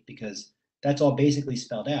entity, because that's all basically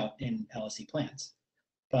spelled out in LSE plans.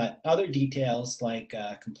 But other details like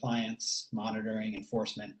compliance, monitoring,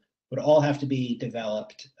 enforcement would all have to be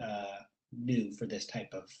developed new for this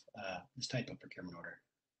type of procurement order.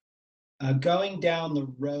 Going down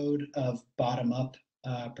the road of bottom-up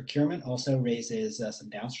procurement also raises some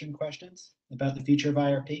downstream questions about the future of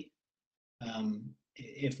IRP.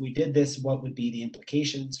 If we did this, what would be the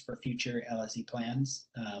implications for future LSE plans?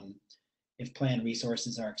 If planned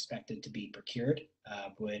resources are expected to be procured,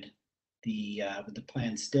 would the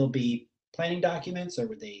plans still be planning documents, or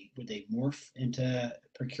would they morph into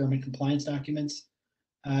procurement compliance documents?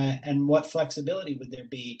 And what flexibility would there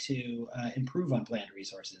be to improve on planned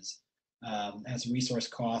resources as resource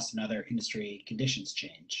costs and other industry conditions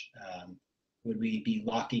change? Would we be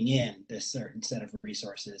locking in this certain set of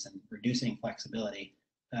resources and reducing flexibility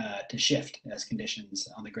to shift as conditions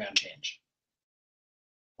on the ground change?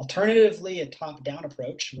 Alternatively, a top-down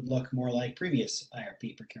approach would look more like previous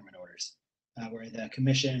IRP procurement orders, where the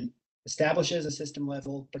Commission establishes a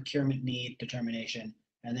system-level procurement need determination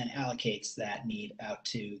and then allocates that need out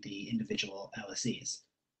to the individual LSEs.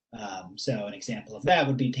 So an example of that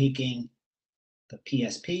would be taking the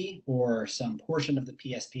PSP or some portion of the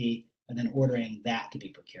PSP and then ordering that to be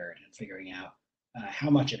procured and figuring out how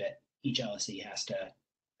much of it each LSE has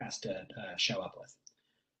to show up with.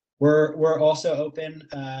 We're also open,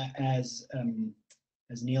 as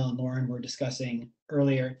Neil and Lauren were discussing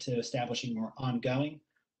earlier, to establishing more ongoing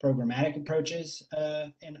programmatic approaches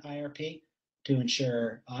in IRP to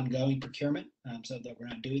ensure ongoing procurement, so that we're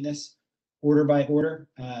not doing this order by order.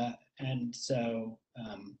 And so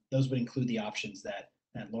those would include the options that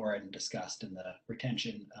Lauren discussed in the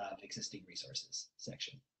retention of existing resources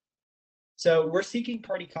section. So we're seeking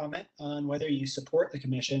party comment on whether you support the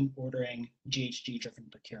Commission ordering GHG-driven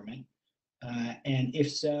procurement, and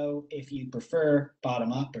if so, if you prefer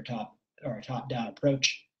bottom-up or a top-down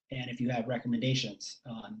approach, and if you have recommendations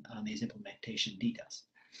on these implementation details.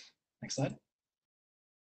 Next slide.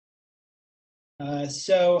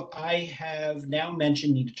 So I have now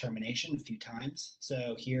mentioned need determination a few times.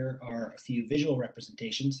 So here are a few visual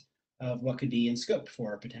representations of what could be in scope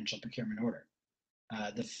for a potential procurement order.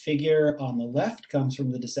 The figure on the left comes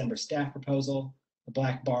from the December staff proposal. The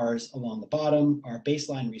black bars along the bottom are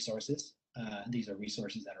baseline resources. These are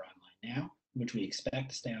resources that are online now, which we expect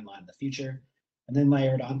to stay online in the future. And then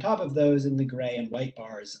layered on top of those in the gray and white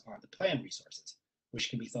bars are the planned resources, which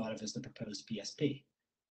can be thought of as the proposed PSP.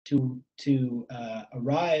 To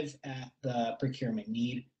arrive at the procurement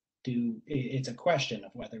need, it's a question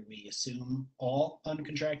of whether we assume all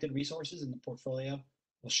uncontracted resources in the portfolio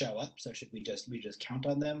will show up. So should we just count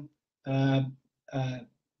on them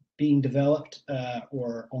being developed,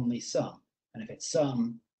 or only some? And if it's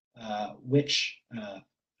some, which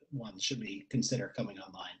ones should we consider coming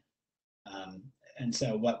online? And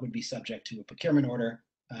so what would be subject to a procurement order,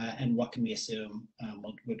 and what can we assume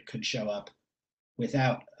could show up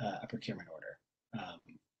without a procurement order?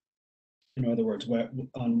 In other words,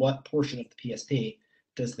 on what portion of the PSP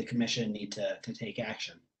does the commission need to take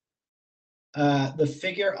action? The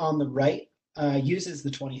figure on the right uses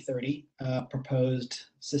the 2030 proposed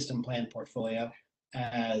system plan portfolio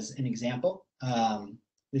as an example.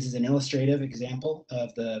 This is an illustrative example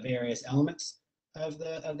of the various elements of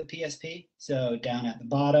the PSP. So down at the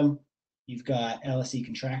bottom, you've got LSE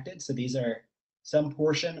contracted. So these are some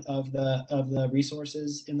portion of the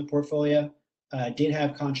resources in the portfolio. Did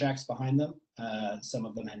have contracts behind them. Some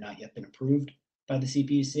of them had not yet been approved by the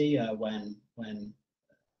CPUC when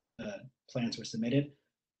plans were submitted.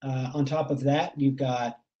 On top of that, you've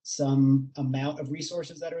got some amount of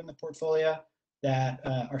resources that are in the portfolio that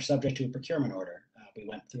are subject to a procurement order. We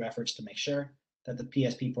went through efforts to make sure that the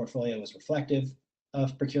PSP portfolio was reflective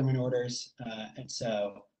of procurement orders. And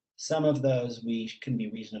so some of those we can be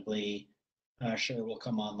reasonably sure will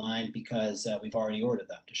come online because we've already ordered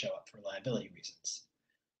them to show up for liability reasons.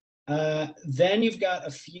 Then you've got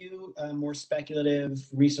a few more speculative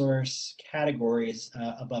resource categories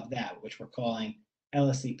above that, which we're calling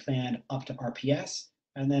LSE planned up to RPS,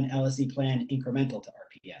 and then LSE planned incremental to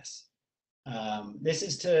RPS. This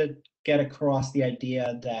is to get across the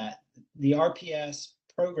idea that the RPS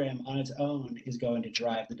program on its own is going to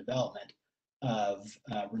drive the development of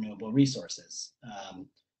renewable resources.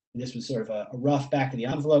 This was sort of a rough back of the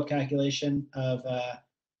envelope calculation of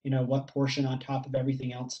what portion on top of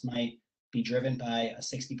everything else might be driven by a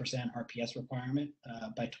 60% RPS requirement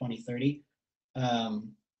by 2030.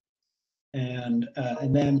 And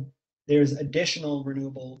then there's additional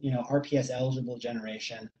renewable, RPS eligible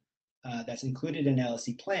generation that's included in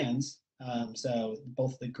LSE plans. So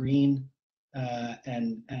both the green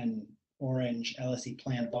and orange LSE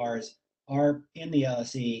plan bars are in the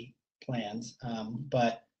LSE plans,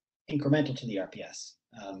 but incremental to the RPS.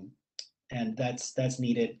 And that's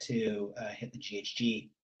needed to hit the GHG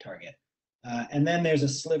target. And then there's a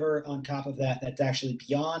sliver on top of that that's actually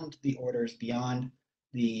beyond the orders, beyond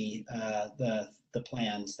the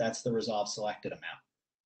plans. That's the resolve selected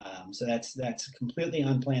amount. So that's completely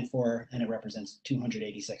unplanned for, and it represents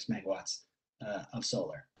 286 megawatts of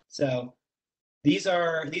solar. So this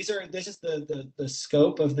is the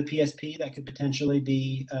scope of the PSP that could potentially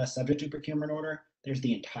be subject to procurement order. There's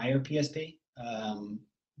the entire PSP.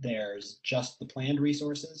 There's just the planned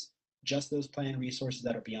resources, just those planned resources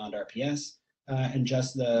that are beyond RPS, and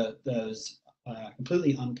just those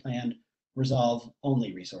completely unplanned resolve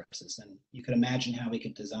only resources. And you could imagine how we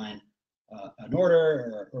could design an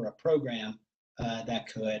order or a program that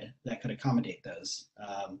could accommodate those.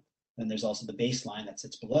 Then there's also the baseline that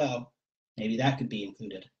sits below. Maybe that could be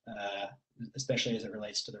included, especially as it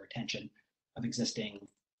relates to the retention of existing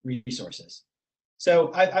resources.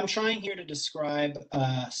 So I'm trying here to describe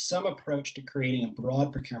some approach to creating a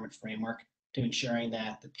broad procurement framework to ensuring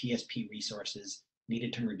that the PSP resources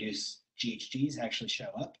needed to reduce GHGs actually show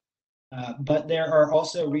up. But there are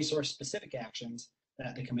also resource-specific actions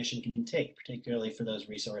that the Commission can take, particularly for those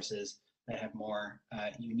resources that have more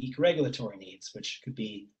unique regulatory needs, which could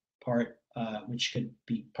be part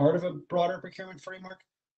of a broader procurement framework,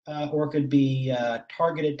 or could be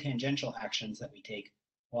targeted tangential actions that we take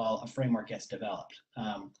while a framework gets developed.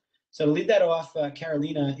 So to lead that off,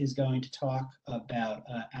 Karolina is going to talk about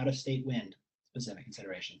out-of-state wind specific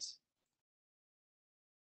considerations.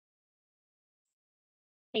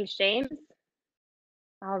 Thanks, James.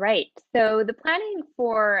 All right, so the planning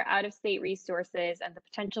for out-of-state resources and the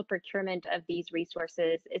potential procurement of these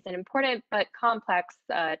resources is an important but complex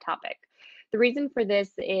topic. The reason for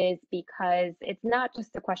this is because it's not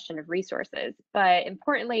just a question of resources, but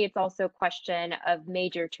importantly, it's also a question of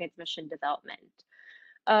major transmission development.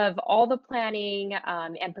 Of all the planning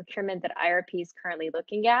and procurement that IRP is currently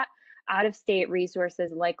looking at, out-of-state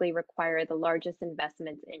resources likely require the largest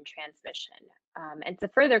investments in transmission. And to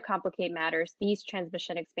further complicate matters, these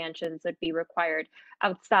transmission expansions would be required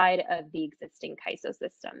outside of the existing CAISO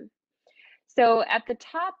system. So at the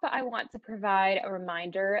top, I want to provide a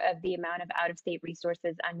reminder of the amount of out-of-state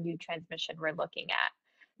resources on new transmission we're looking at.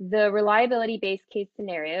 The reliability base case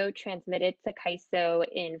scenario transmitted to CAISO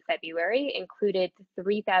in February included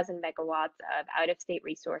 3,000 megawatts of out-of-state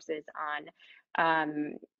resources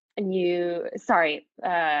on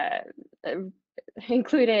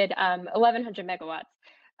included 1,100 megawatts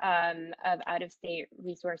of out-of-state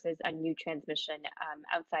resources on new transmission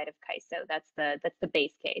outside of CAISO. That's the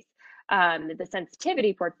base case. The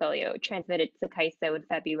sensitivity portfolio transmitted to CAISO in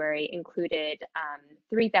February included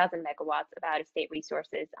 3,000 megawatts of out-of-state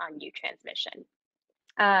resources on new transmission.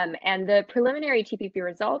 And the preliminary TPP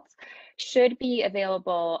results should be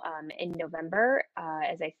available in November,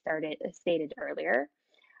 as I stated earlier.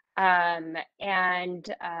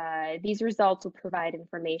 These results will provide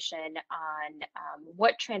information on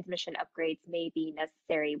what transmission upgrades may be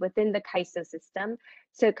necessary within the CAISO system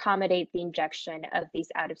to accommodate the injection of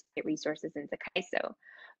these out-of-state resources into CAISO.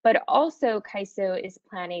 But also, CAISO is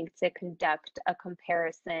planning to conduct a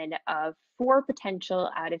comparison of 4 potential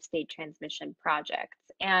out-of-state transmission projects.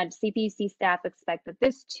 And CPUC staff expect that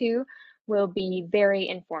this too will be very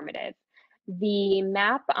informative. The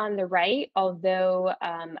map on the right, although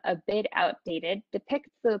a bit outdated, depicts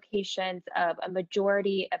the locations of a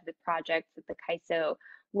majority of the projects that the CAISO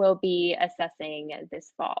will be assessing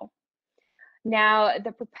this fall. Now,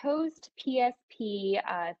 the proposed PSP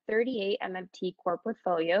 38 MMT core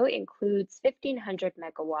portfolio includes 1,500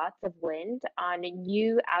 megawatts of wind on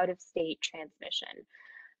new out-of-state transmission.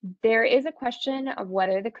 There is a question of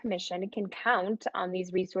whether the Commission can count on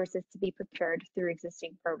these resources to be procured through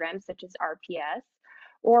existing programs such as RPS,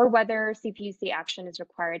 or whether CPUC action is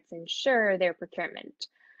required to ensure their procurement.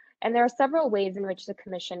 And there are several ways in which the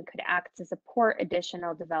Commission could act to support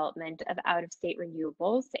additional development of out-of-state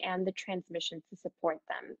renewables and the transmission to support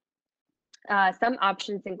them. Some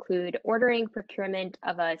options include ordering procurement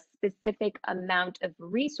of a specific amount of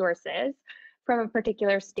resources from a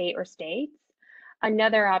particular state or states.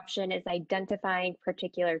 Another option is identifying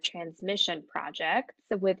particular transmission projects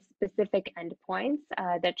with specific endpoints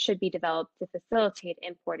that should be developed to facilitate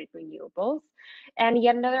imported renewables. And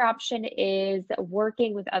yet another option is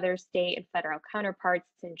working with other state and federal counterparts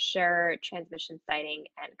to ensure transmission siting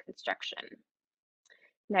and construction.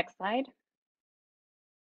 Next slide.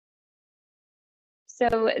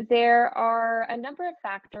 So there are a number of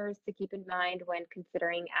factors to keep in mind when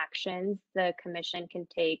considering actions the Commission can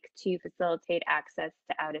take to facilitate access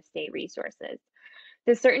to out-of-state resources.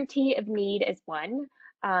 The certainty of need is one.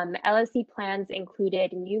 LSC plans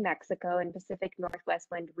included New Mexico and Pacific Northwest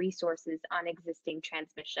wind resources on existing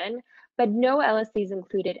transmission, but no LSCs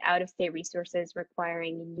included out-of-state resources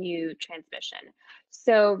requiring new transmission.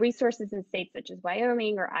 So resources in states such as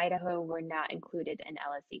Wyoming or Idaho were not included in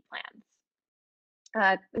LSC plans.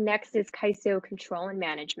 Next is CAISO control and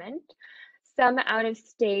management. Some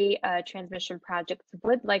out-of-state transmission projects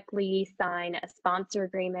would likely sign a sponsor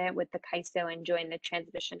agreement with the CAISO and join the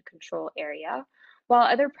transmission control area, while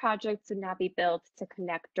other projects would not be built to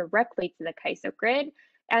connect directly to the CAISO grid,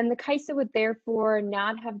 and the CAISO would therefore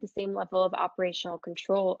not have the same level of operational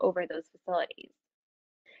control over those facilities.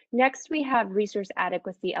 Next, we have resource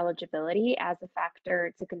adequacy eligibility as a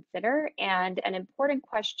factor to consider, and an important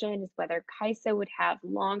question is whether CAISO would have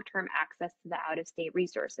long-term access to the out-of-state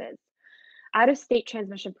resources. Out-of-state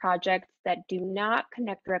transmission projects that do not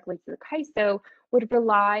connect directly to the CAISO would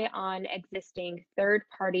rely on existing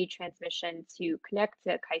third-party transmission to connect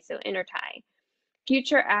to CAISO intertie.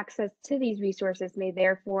 Future access to these resources may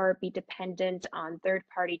therefore be dependent on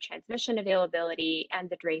third-party transmission availability and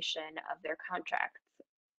the duration of their contracts.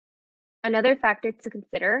 Another factor to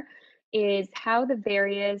consider is how the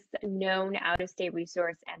various known out-of-state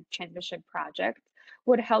resource and transmission projects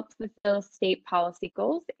would help fulfill state policy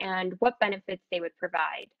goals and what benefits they would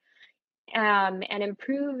provide. An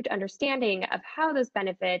improved understanding of how those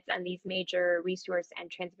benefits and these major resource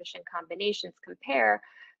and transmission combinations compare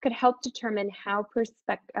could help determine how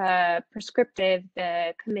prescriptive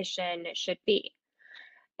the Commission should be.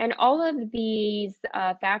 And all of these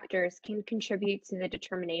factors can contribute to the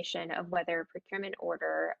determination of whether a procurement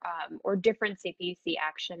order or different CPUC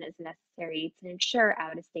action is necessary to ensure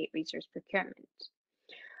out-of-state resource procurement.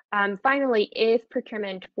 Finally, if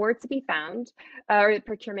procurement were to be found, or the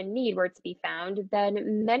procurement need were to be found,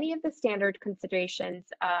 then many of the standard considerations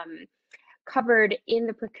covered in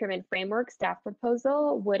the procurement framework staff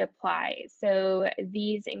proposal would apply. So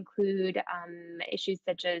these include issues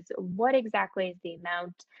such as what exactly is the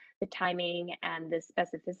amount the timing and the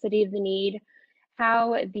specificity of the need,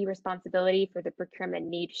 how the responsibility for the procurement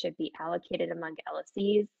need should be allocated among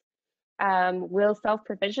LSEs. Will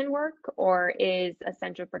self-provision work, or is a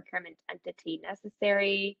central procurement entity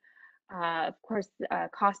necessary? Of course,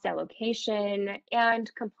 cost allocation and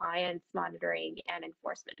compliance monitoring and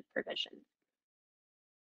enforcement of provisions.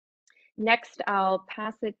 Next, I'll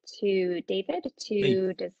pass it to David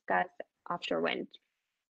to discuss offshore wind.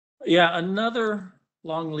 Yeah, another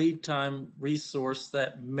long lead time resource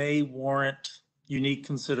that may warrant unique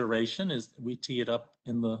consideration, is we tee it up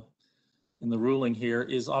in the ruling here,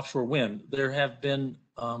 is offshore wind. There have been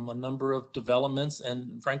a number of developments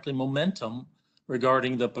and frankly momentum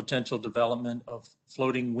regarding the potential development of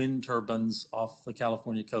floating wind turbines off the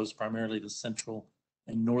California coast, primarily the central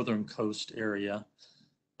and northern coast area.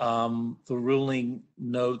 The ruling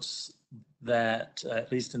notes that,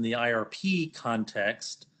 at least in the IRP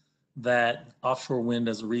context, that offshore wind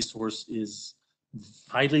as a resource is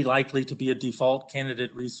highly likely to be a default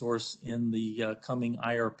candidate resource in the coming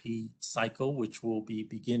IRP cycle, which will be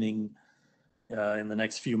beginning in the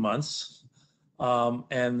next few months.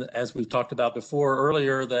 And as we've talked about before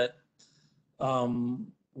earlier, that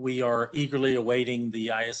we are eagerly awaiting the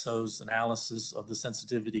ISO's analysis of the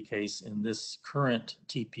sensitivity case in this current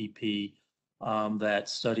TPP that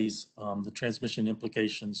studies the transmission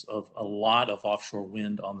implications of a lot of offshore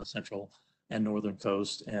wind on the central and northern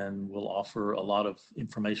coast, and will offer a lot of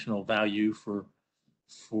informational value for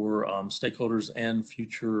stakeholders and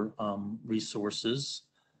future resources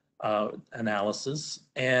analysis.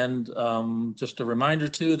 And just a reminder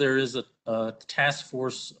too, there is a task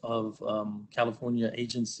force of California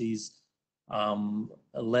agencies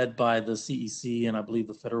led by the CEC and I believe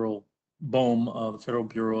the federal BOEM, the Federal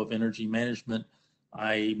Bureau of Energy Management.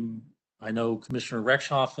 I know Commissioner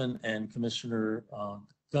Rechtschaffen and Commissioner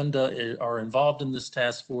Gunda are involved in this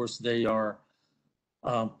task force. They are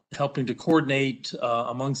helping to coordinate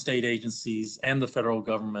among state agencies and the federal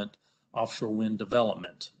government offshore wind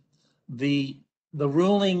development. The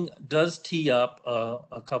ruling does tee up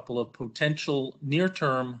a couple of potential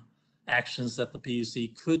near-term actions that the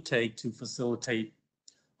PUC could take to facilitate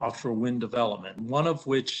offshore wind development, one of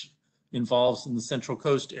which involves in the Central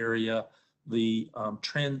Coast area the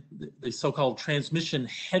so-called transmission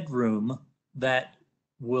headroom that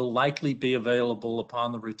will likely be available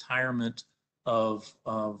upon the retirement of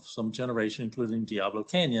some generation, including Diablo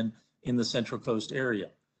Canyon, in the Central Coast area.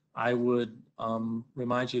 I would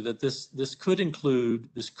remind you that this could include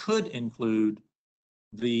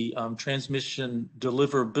the transmission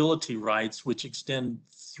deliverability rights, which extend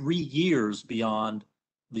 3 years beyond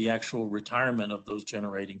the actual retirement of those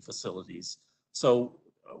generating facilities. So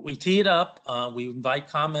we tee it up. We invite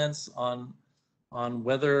comments on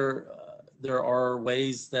whether there are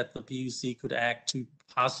ways that the PUC could act to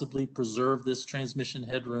possibly preserve this transmission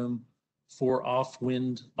headroom for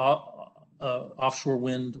offshore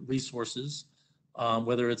wind resources,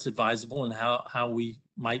 whether it's advisable and how we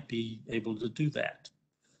might be able to do that.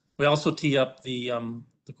 We also tee up the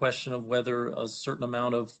question of whether a certain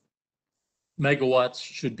amount of megawatts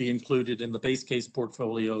should be included in the base case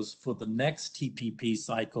portfolios for the next TPP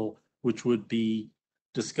cycle, which would be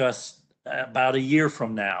discussed about a year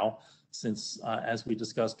from now, since as we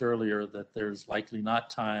discussed earlier, that there's likely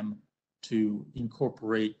not time to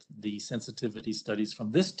incorporate the sensitivity studies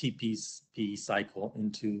from this TPP cycle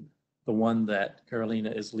into the one that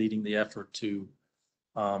Karolina is leading the effort to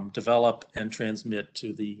develop and transmit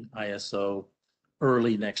to the ISO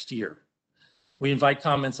early next year. We invite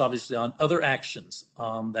comments, obviously, on other actions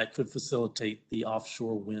that could facilitate the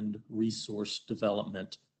offshore wind resource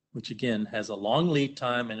development, which again has a long lead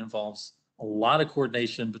time and involves a lot of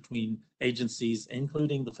coordination between agencies,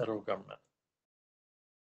 including the federal government.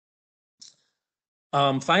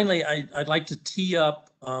 Finally, I'd like to tee up,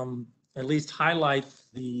 at least highlight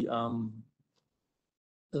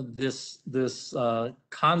this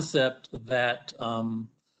concept that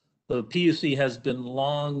the PUC has been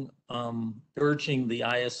long urging the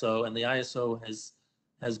ISO, and the ISO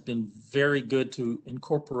has been very good to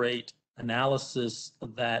incorporate analysis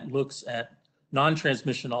that looks at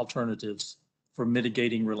non-transmission alternatives for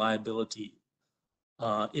mitigating reliability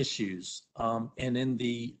issues. And in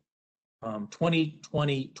the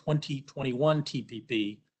 2020-2021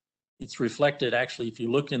 TPP, it's reflected actually, if you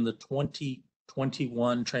look in the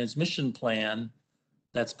 2021 transmission plan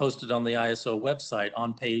that's posted on the ISO website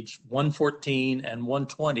on page 114 and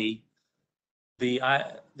 120, the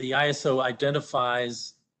ISO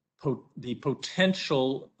identifies the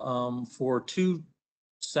potential for two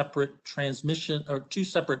separate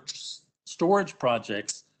storage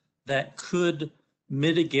projects that could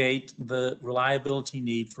mitigate the reliability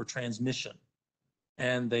need for transmission.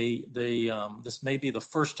 And this may be the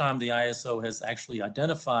first time the ISO has actually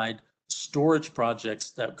identified storage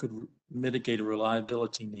projects that could mitigate a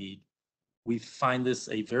reliability need. We find this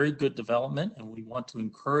a very good development, and we want to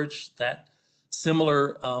encourage that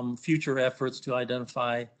similar future efforts to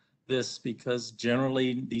identify this, because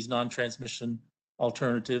generally these non-transmission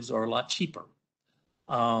alternatives are a lot cheaper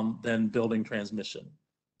than building transmission.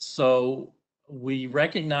 So we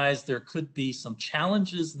recognize there could be some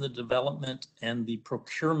challenges in the development and the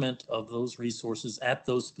procurement of those resources at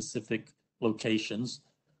those specific locations,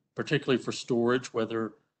 particularly for storage,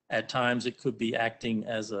 whether at times it could be acting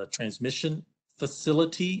as a transmission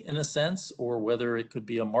facility in a sense, or whether it could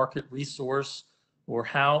be a market resource, or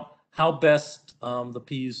how best the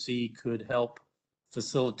PUC could help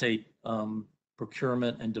facilitate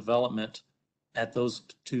procurement and development at those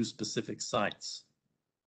two specific sites.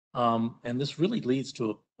 And this really leads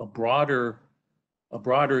to a broader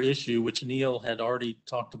issue, which Neil had already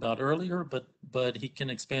talked about earlier, but he can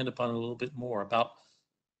expand upon it a little bit more, about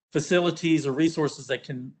facilities or resources that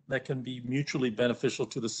can be mutually beneficial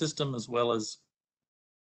to the system, as well as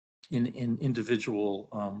in individual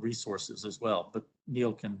resources as well. But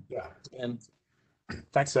Neil can. Yeah. And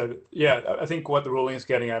thanks, David. Yeah, I think what the ruling is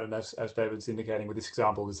getting at, and as David's indicating with this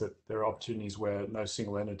example, is that there are opportunities where no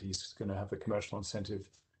single entity is going to have the commercial incentive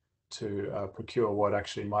to procure what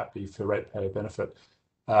actually might be for ratepayer benefit.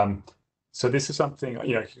 So this is something,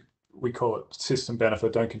 we call it system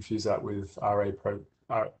benefit. Don't confuse that with RA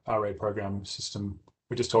program system.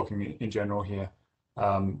 We're just talking in general here.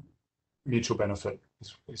 Mutual benefit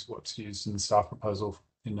is what's used in the staff proposal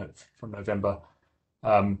from November.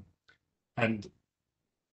 And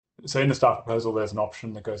so in the staff proposal, there's an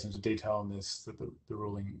option that goes into detail on this that the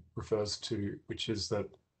ruling refers to, which is that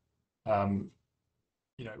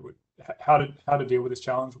how to deal with this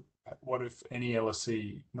challenge. What if any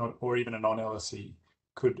LSC, or even a non-LSC,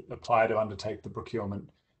 could apply to undertake the procurement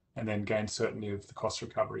and then gain certainty of the cost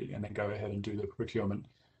recovery and then go ahead and do the procurement,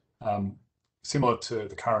 similar to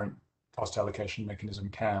the current cost allocation mechanism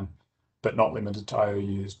CAM, but not limited to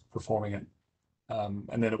IOUs performing it.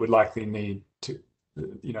 And then it would likely need to,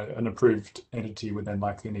 an approved entity would then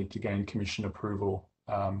likely need to gain commission approval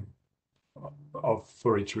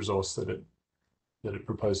for each resource that it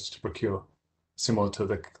proposes to procure, similar to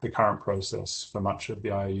the current process for much of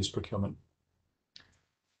the IOU's procurement.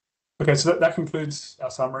 Okay, so that concludes our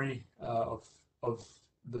summary of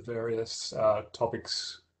the various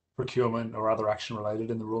topics, procurement or other action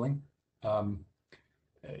related in the ruling,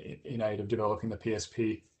 in aid of developing the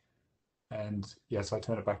PSP. And yes, I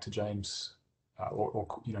turn it back to James, or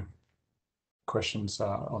questions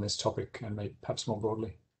on this topic and maybe perhaps more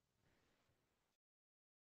broadly.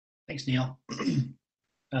 Thanks, Neil.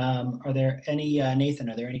 Are there any, Nathan,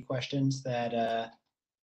 are there any questions that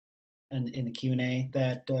in the Q&A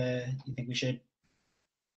that you think we should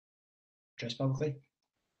address publicly?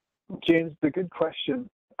 James, the good question.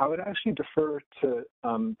 I would actually defer to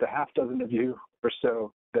the half dozen of you or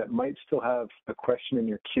so that might still have a question in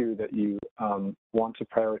your queue that you want to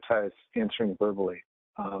prioritize answering verbally.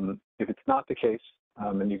 If it's not the case,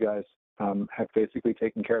 and you guys have basically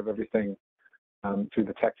taken care of everything through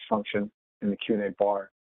the text function in the Q&A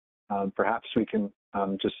bar, perhaps we can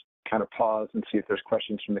just kind of pause and see if there's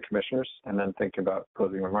questions from the commissioners and then think about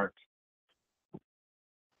closing remarks.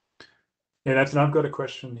 Yeah, Nathan, I've got a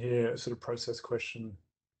question here, a sort of process question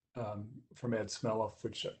from Ed Smeloff,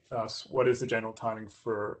 which asks, what is the general timing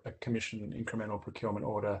for a commission incremental procurement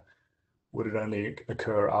order? Would it only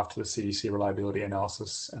occur after the CEC reliability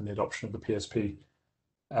analysis and the adoption of the PSP?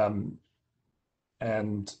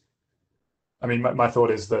 And I mean, my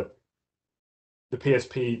thought is that the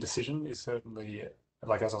PSP decision is certainly,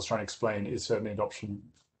 like as I was trying to explain, is certainly adoption,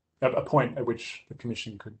 a point at which the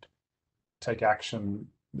Commission could take action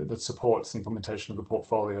that supports the implementation of the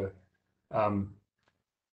portfolio.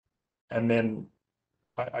 And then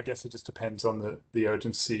I guess it just depends on the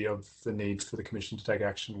urgency of the need for the Commission to take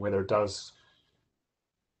action, whether it does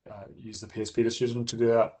use the PSP decision to do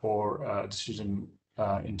that, or a decision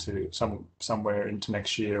into somewhere into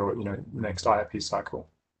next year, or the next IRP cycle.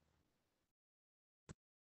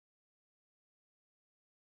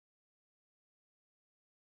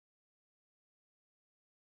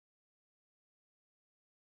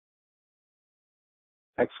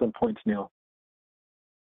 Excellent points, Neil.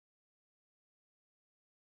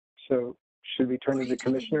 So should we turn to the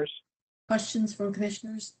commissioners? Questions from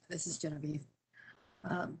commissioners? This is Genevieve.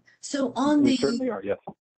 So on the certainly are, yes.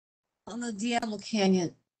 On the Diablo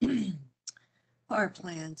Canyon power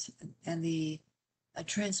plant and the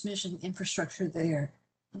transmission infrastructure there,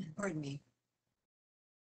 pardon me,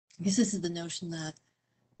 guess this is the notion that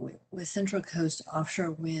with Central Coast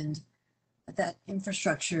offshore wind, that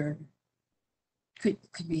infrastructure could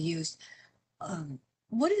be used.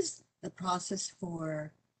 What is the process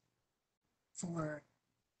for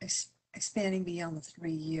expanding beyond the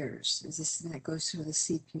 3 years? Is this something that goes through the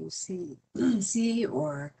CPUC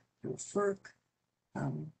or through FERC?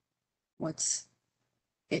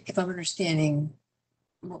 If I'm understanding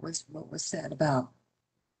what was said about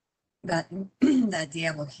that that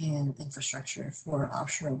Diablo-Canyon infrastructure for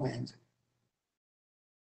offshore wind?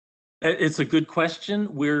 It's a good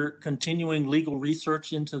question. We're continuing legal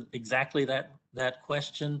research into exactly that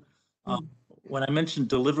question. When I mentioned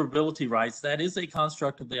deliverability rights, that is a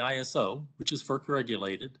construct of the ISO, which is FERC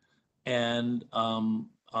regulated, and the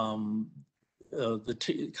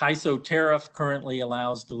CAISO tariff currently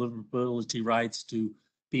allows deliverability rights to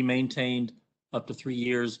be maintained up to 3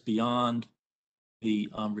 years beyond the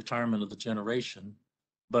retirement of the generation.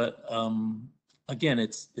 But again,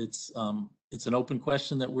 it's an open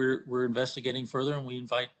question that we're investigating further, and we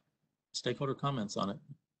invite stakeholder comments on it.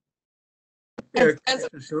 Yeah,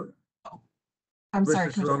 I'm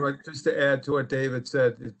sorry, just to add to what David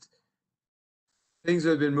said, things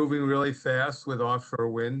have been moving really fast with offshore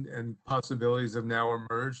wind, and possibilities have now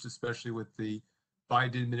emerged, especially with the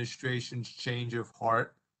Biden administration's change of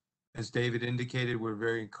heart. As David indicated, we're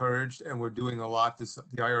very encouraged, and we're doing a lot. The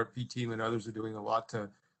IRP team and others are doing a lot to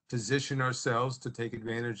position ourselves to take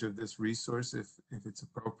advantage of this resource if it's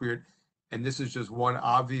appropriate. And this is just one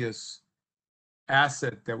obvious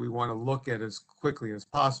asset that we want to look at as quickly as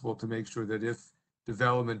possible to make sure that if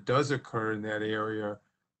development does occur in that area,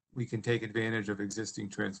 we can take advantage of existing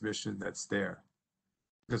transmission that's there.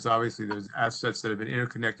 Because obviously there's assets that have been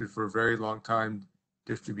interconnected for a very long time,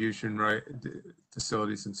 distribution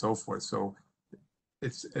facilities and so forth. So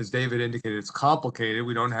it's, as David indicated, it's complicated.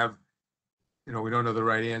 We don't have, we don't know the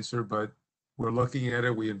right answer, but we're looking at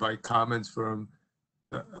it. We invite comments from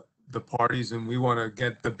the parties, and we want to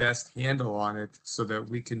get the best handle on it so that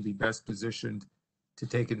we can be best positioned to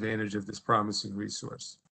take advantage of this promising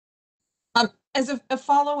resource. As a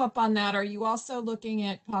follow-up on that, are you also looking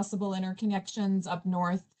at possible interconnections up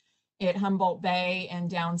north at Humboldt Bay and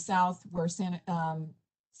down south where San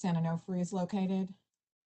Onofre is located?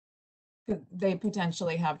 They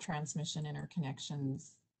potentially have transmission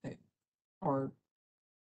interconnections or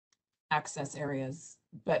access areas,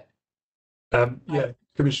 but yeah,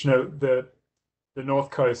 Commissioner, the North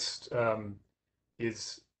Coast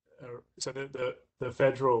is so the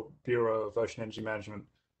Federal Bureau of Ocean Energy Management,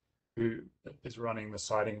 who is running the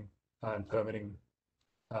siting and permitting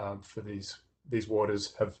for these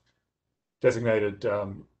waters, have designated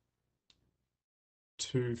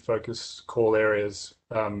 2 focus call areas,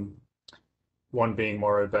 one being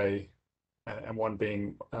Morro Bay and one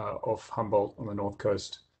being off Humboldt on the North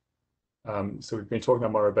Coast. So we've been talking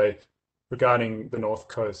about Morro Bay. Regarding the North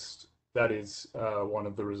Coast, that is one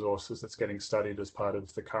of the resources that's getting studied as part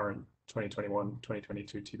of the current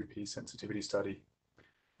 2021-2022 TPP sensitivity study.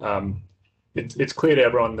 It's clear to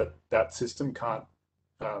everyone that that system can't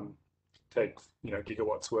take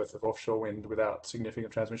gigawatts worth of offshore wind without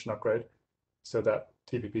significant transmission upgrade. So that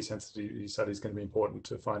TPP sensitivity study is going to be important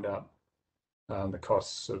to find out the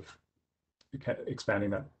costs of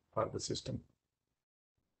expanding that part of the system.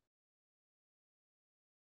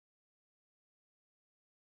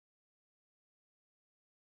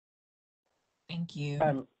 thank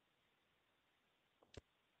you.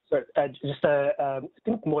 So just I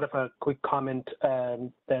think more of a quick comment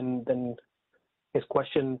than his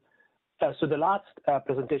question. So the last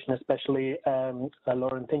presentation, especially,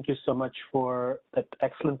 Lauren, thank you so much for that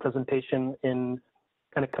excellent presentation in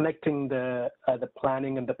kind of connecting the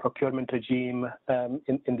planning and the procurement regime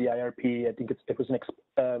in the IRP. I think it was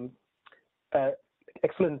an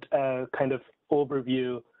excellent kind of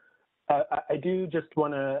overview. I do just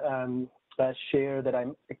want to share that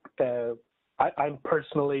I'm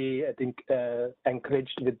personally, I think,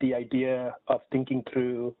 encouraged with the idea of thinking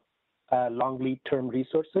through long lead term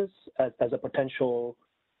resources as a potential,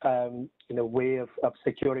 way of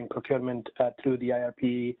securing procurement through the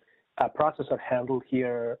IRP process or handled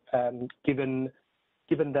here. Given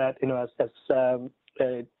that,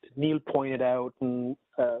 as Neil pointed out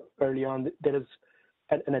early on, there is,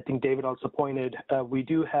 and I think David also pointed, we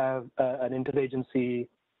do have an interagency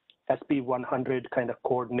SB 100 kind of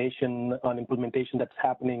coordination on implementation that's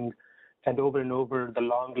happening, and over the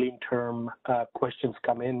long lead term questions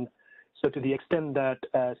come in. So to the extent that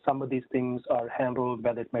some of these things are handled,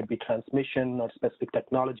 whether it might be transmission or specific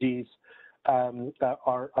technologies,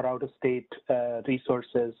 are out of state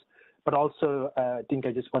resources, but also I think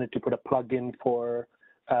I just wanted to put a plug in for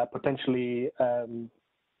potentially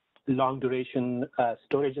long duration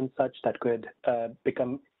storage and such that could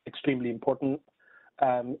become extremely important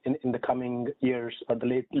in the coming years or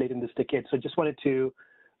late in this decade. So just wanted to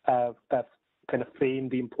kind of frame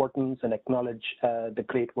the importance and acknowledge the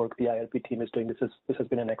great work the IRP team is doing. This has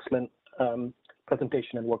been an excellent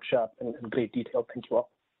presentation and workshop and great detail. Thank you all.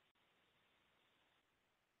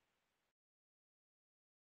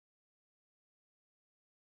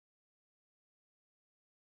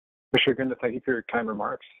 Commissioner Gunda, thank you for your kind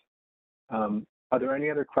remarks. Are there any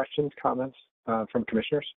other questions, comments from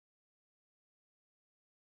commissioners?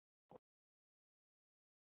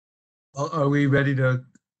 Are we ready to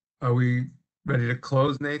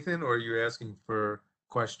close, Nathan, or are you asking for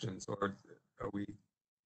questions, or are we?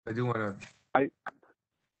 I do want to.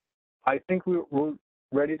 I think we're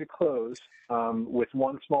ready to close with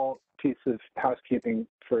one small piece of housekeeping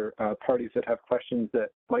for parties that have questions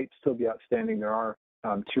that might still be outstanding. There are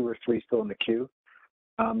 2 or 3 still in the queue.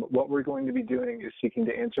 What we're going to be doing is seeking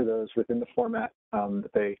to answer those within the format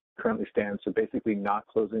that they currently stand, so basically not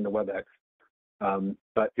closing the WebEx.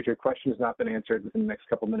 But if your question has not been answered within the next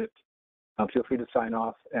couple minutes, feel free to sign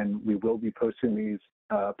off, and we will be posting these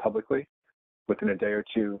publicly within a day or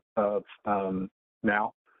 2 of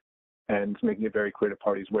now, and making it very clear to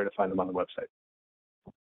parties where to find them on the website.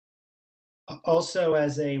 Also,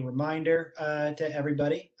 as a reminder to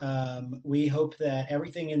everybody, we hope that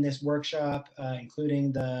everything in this workshop,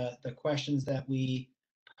 including the questions that we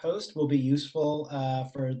post, will be useful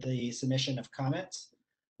for the submission of comments,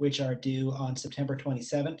 which are due on September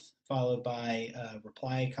 27th, followed by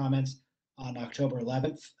reply comments on October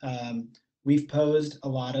 11th. We've posed a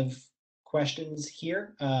lot of questions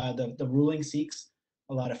here. The ruling seeks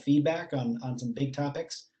a lot of feedback on some big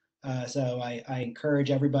topics. So I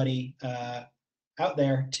encourage everybody out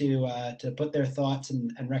there to put their thoughts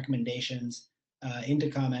and recommendations into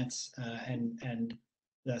comments and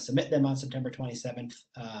submit them on September 27th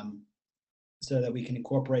so that we can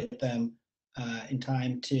incorporate them in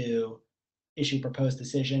time to issue proposed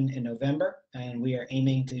decision in November. And we are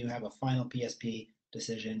aiming to have a final PSP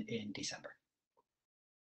decision in December.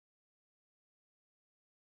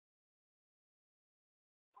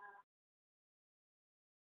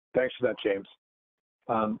 Thanks for that, James.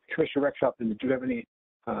 Commissioner Rexhoff, did you have any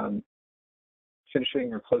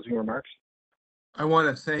finishing or closing remarks? I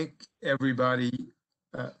want to thank everybody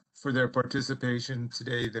for their participation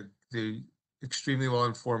today, the extremely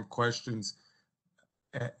well-informed questions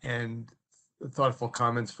and thoughtful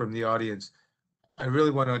comments from the audience. I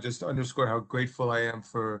really want to just underscore how grateful I am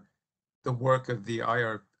for the work of the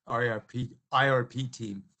IRP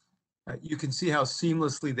team. You can see how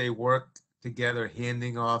seamlessly they work together,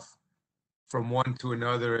 handing off from one to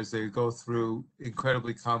another as they go through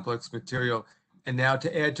incredibly complex material. And now,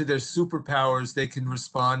 to add to their superpowers, they can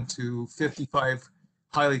respond to 55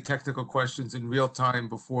 highly technical questions in real time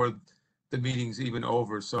before the meeting's even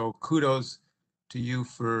over. So kudos to you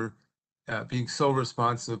for being so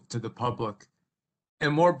responsive to the public.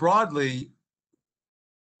 And more broadly,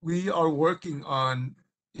 we are working on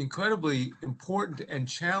incredibly important and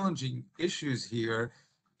challenging issues here.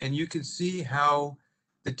 And you can see how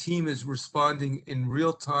the team is responding in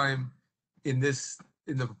real time in the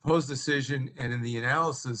proposed decision and in the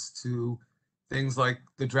analysis to things like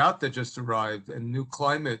the drought that just arrived and new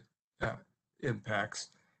climate impacts,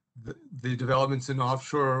 the developments in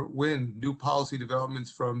offshore wind, new policy developments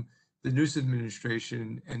from the news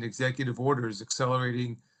administration and executive orders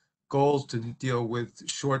accelerating goals to deal with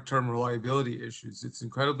short-term reliability issues. It's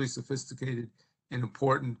incredibly sophisticated and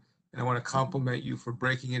important. And I want to compliment you for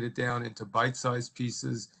breaking it down into bite-sized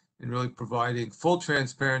pieces and really providing full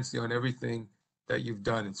transparency on everything that you've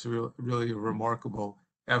done. It's really a remarkable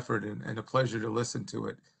effort and a pleasure to listen to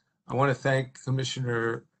it. I want to thank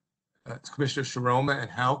Commissioner Sharoma and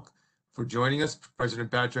Hauk for joining us. President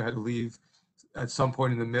Badger had to leave at some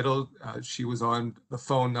point in the middle. She was on the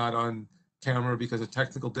phone, not on camera because of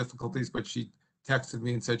technical difficulties, but she texted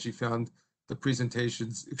me and said she found the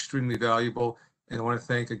presentations extremely valuable. And I want to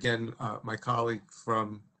thank again my colleague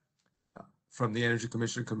from the Energy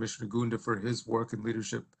Commission, Commissioner Gunda, for his work and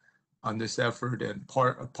leadership on this effort and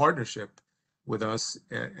partnership with us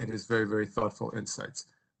and his very, very thoughtful insights.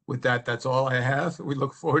 With that, that's all I have. We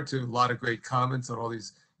look forward to a lot of great comments on all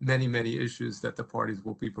these many, many issues that the parties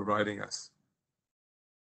will be providing us.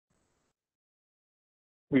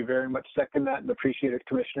 We very much second that and appreciate it,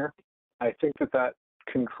 Commissioner. I think that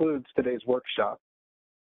concludes today's workshop.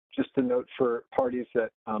 Just a note for parties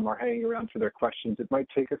that are hanging around for their questions, it might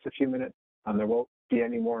take us a few minutes. There won't be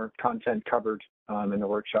any more content covered in the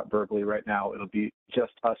workshop verbally right now. It'll be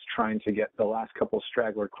just us trying to get the last couple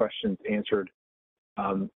straggler questions answered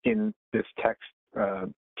in this text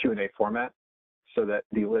Q&A format so that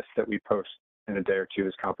the list that we post in a day or two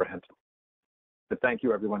is comprehensive. But thank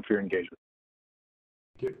you everyone for your engagement.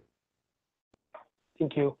 Thank you.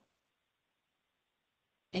 Thank you.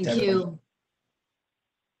 Thank Everyone. you.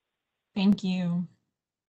 Thank you.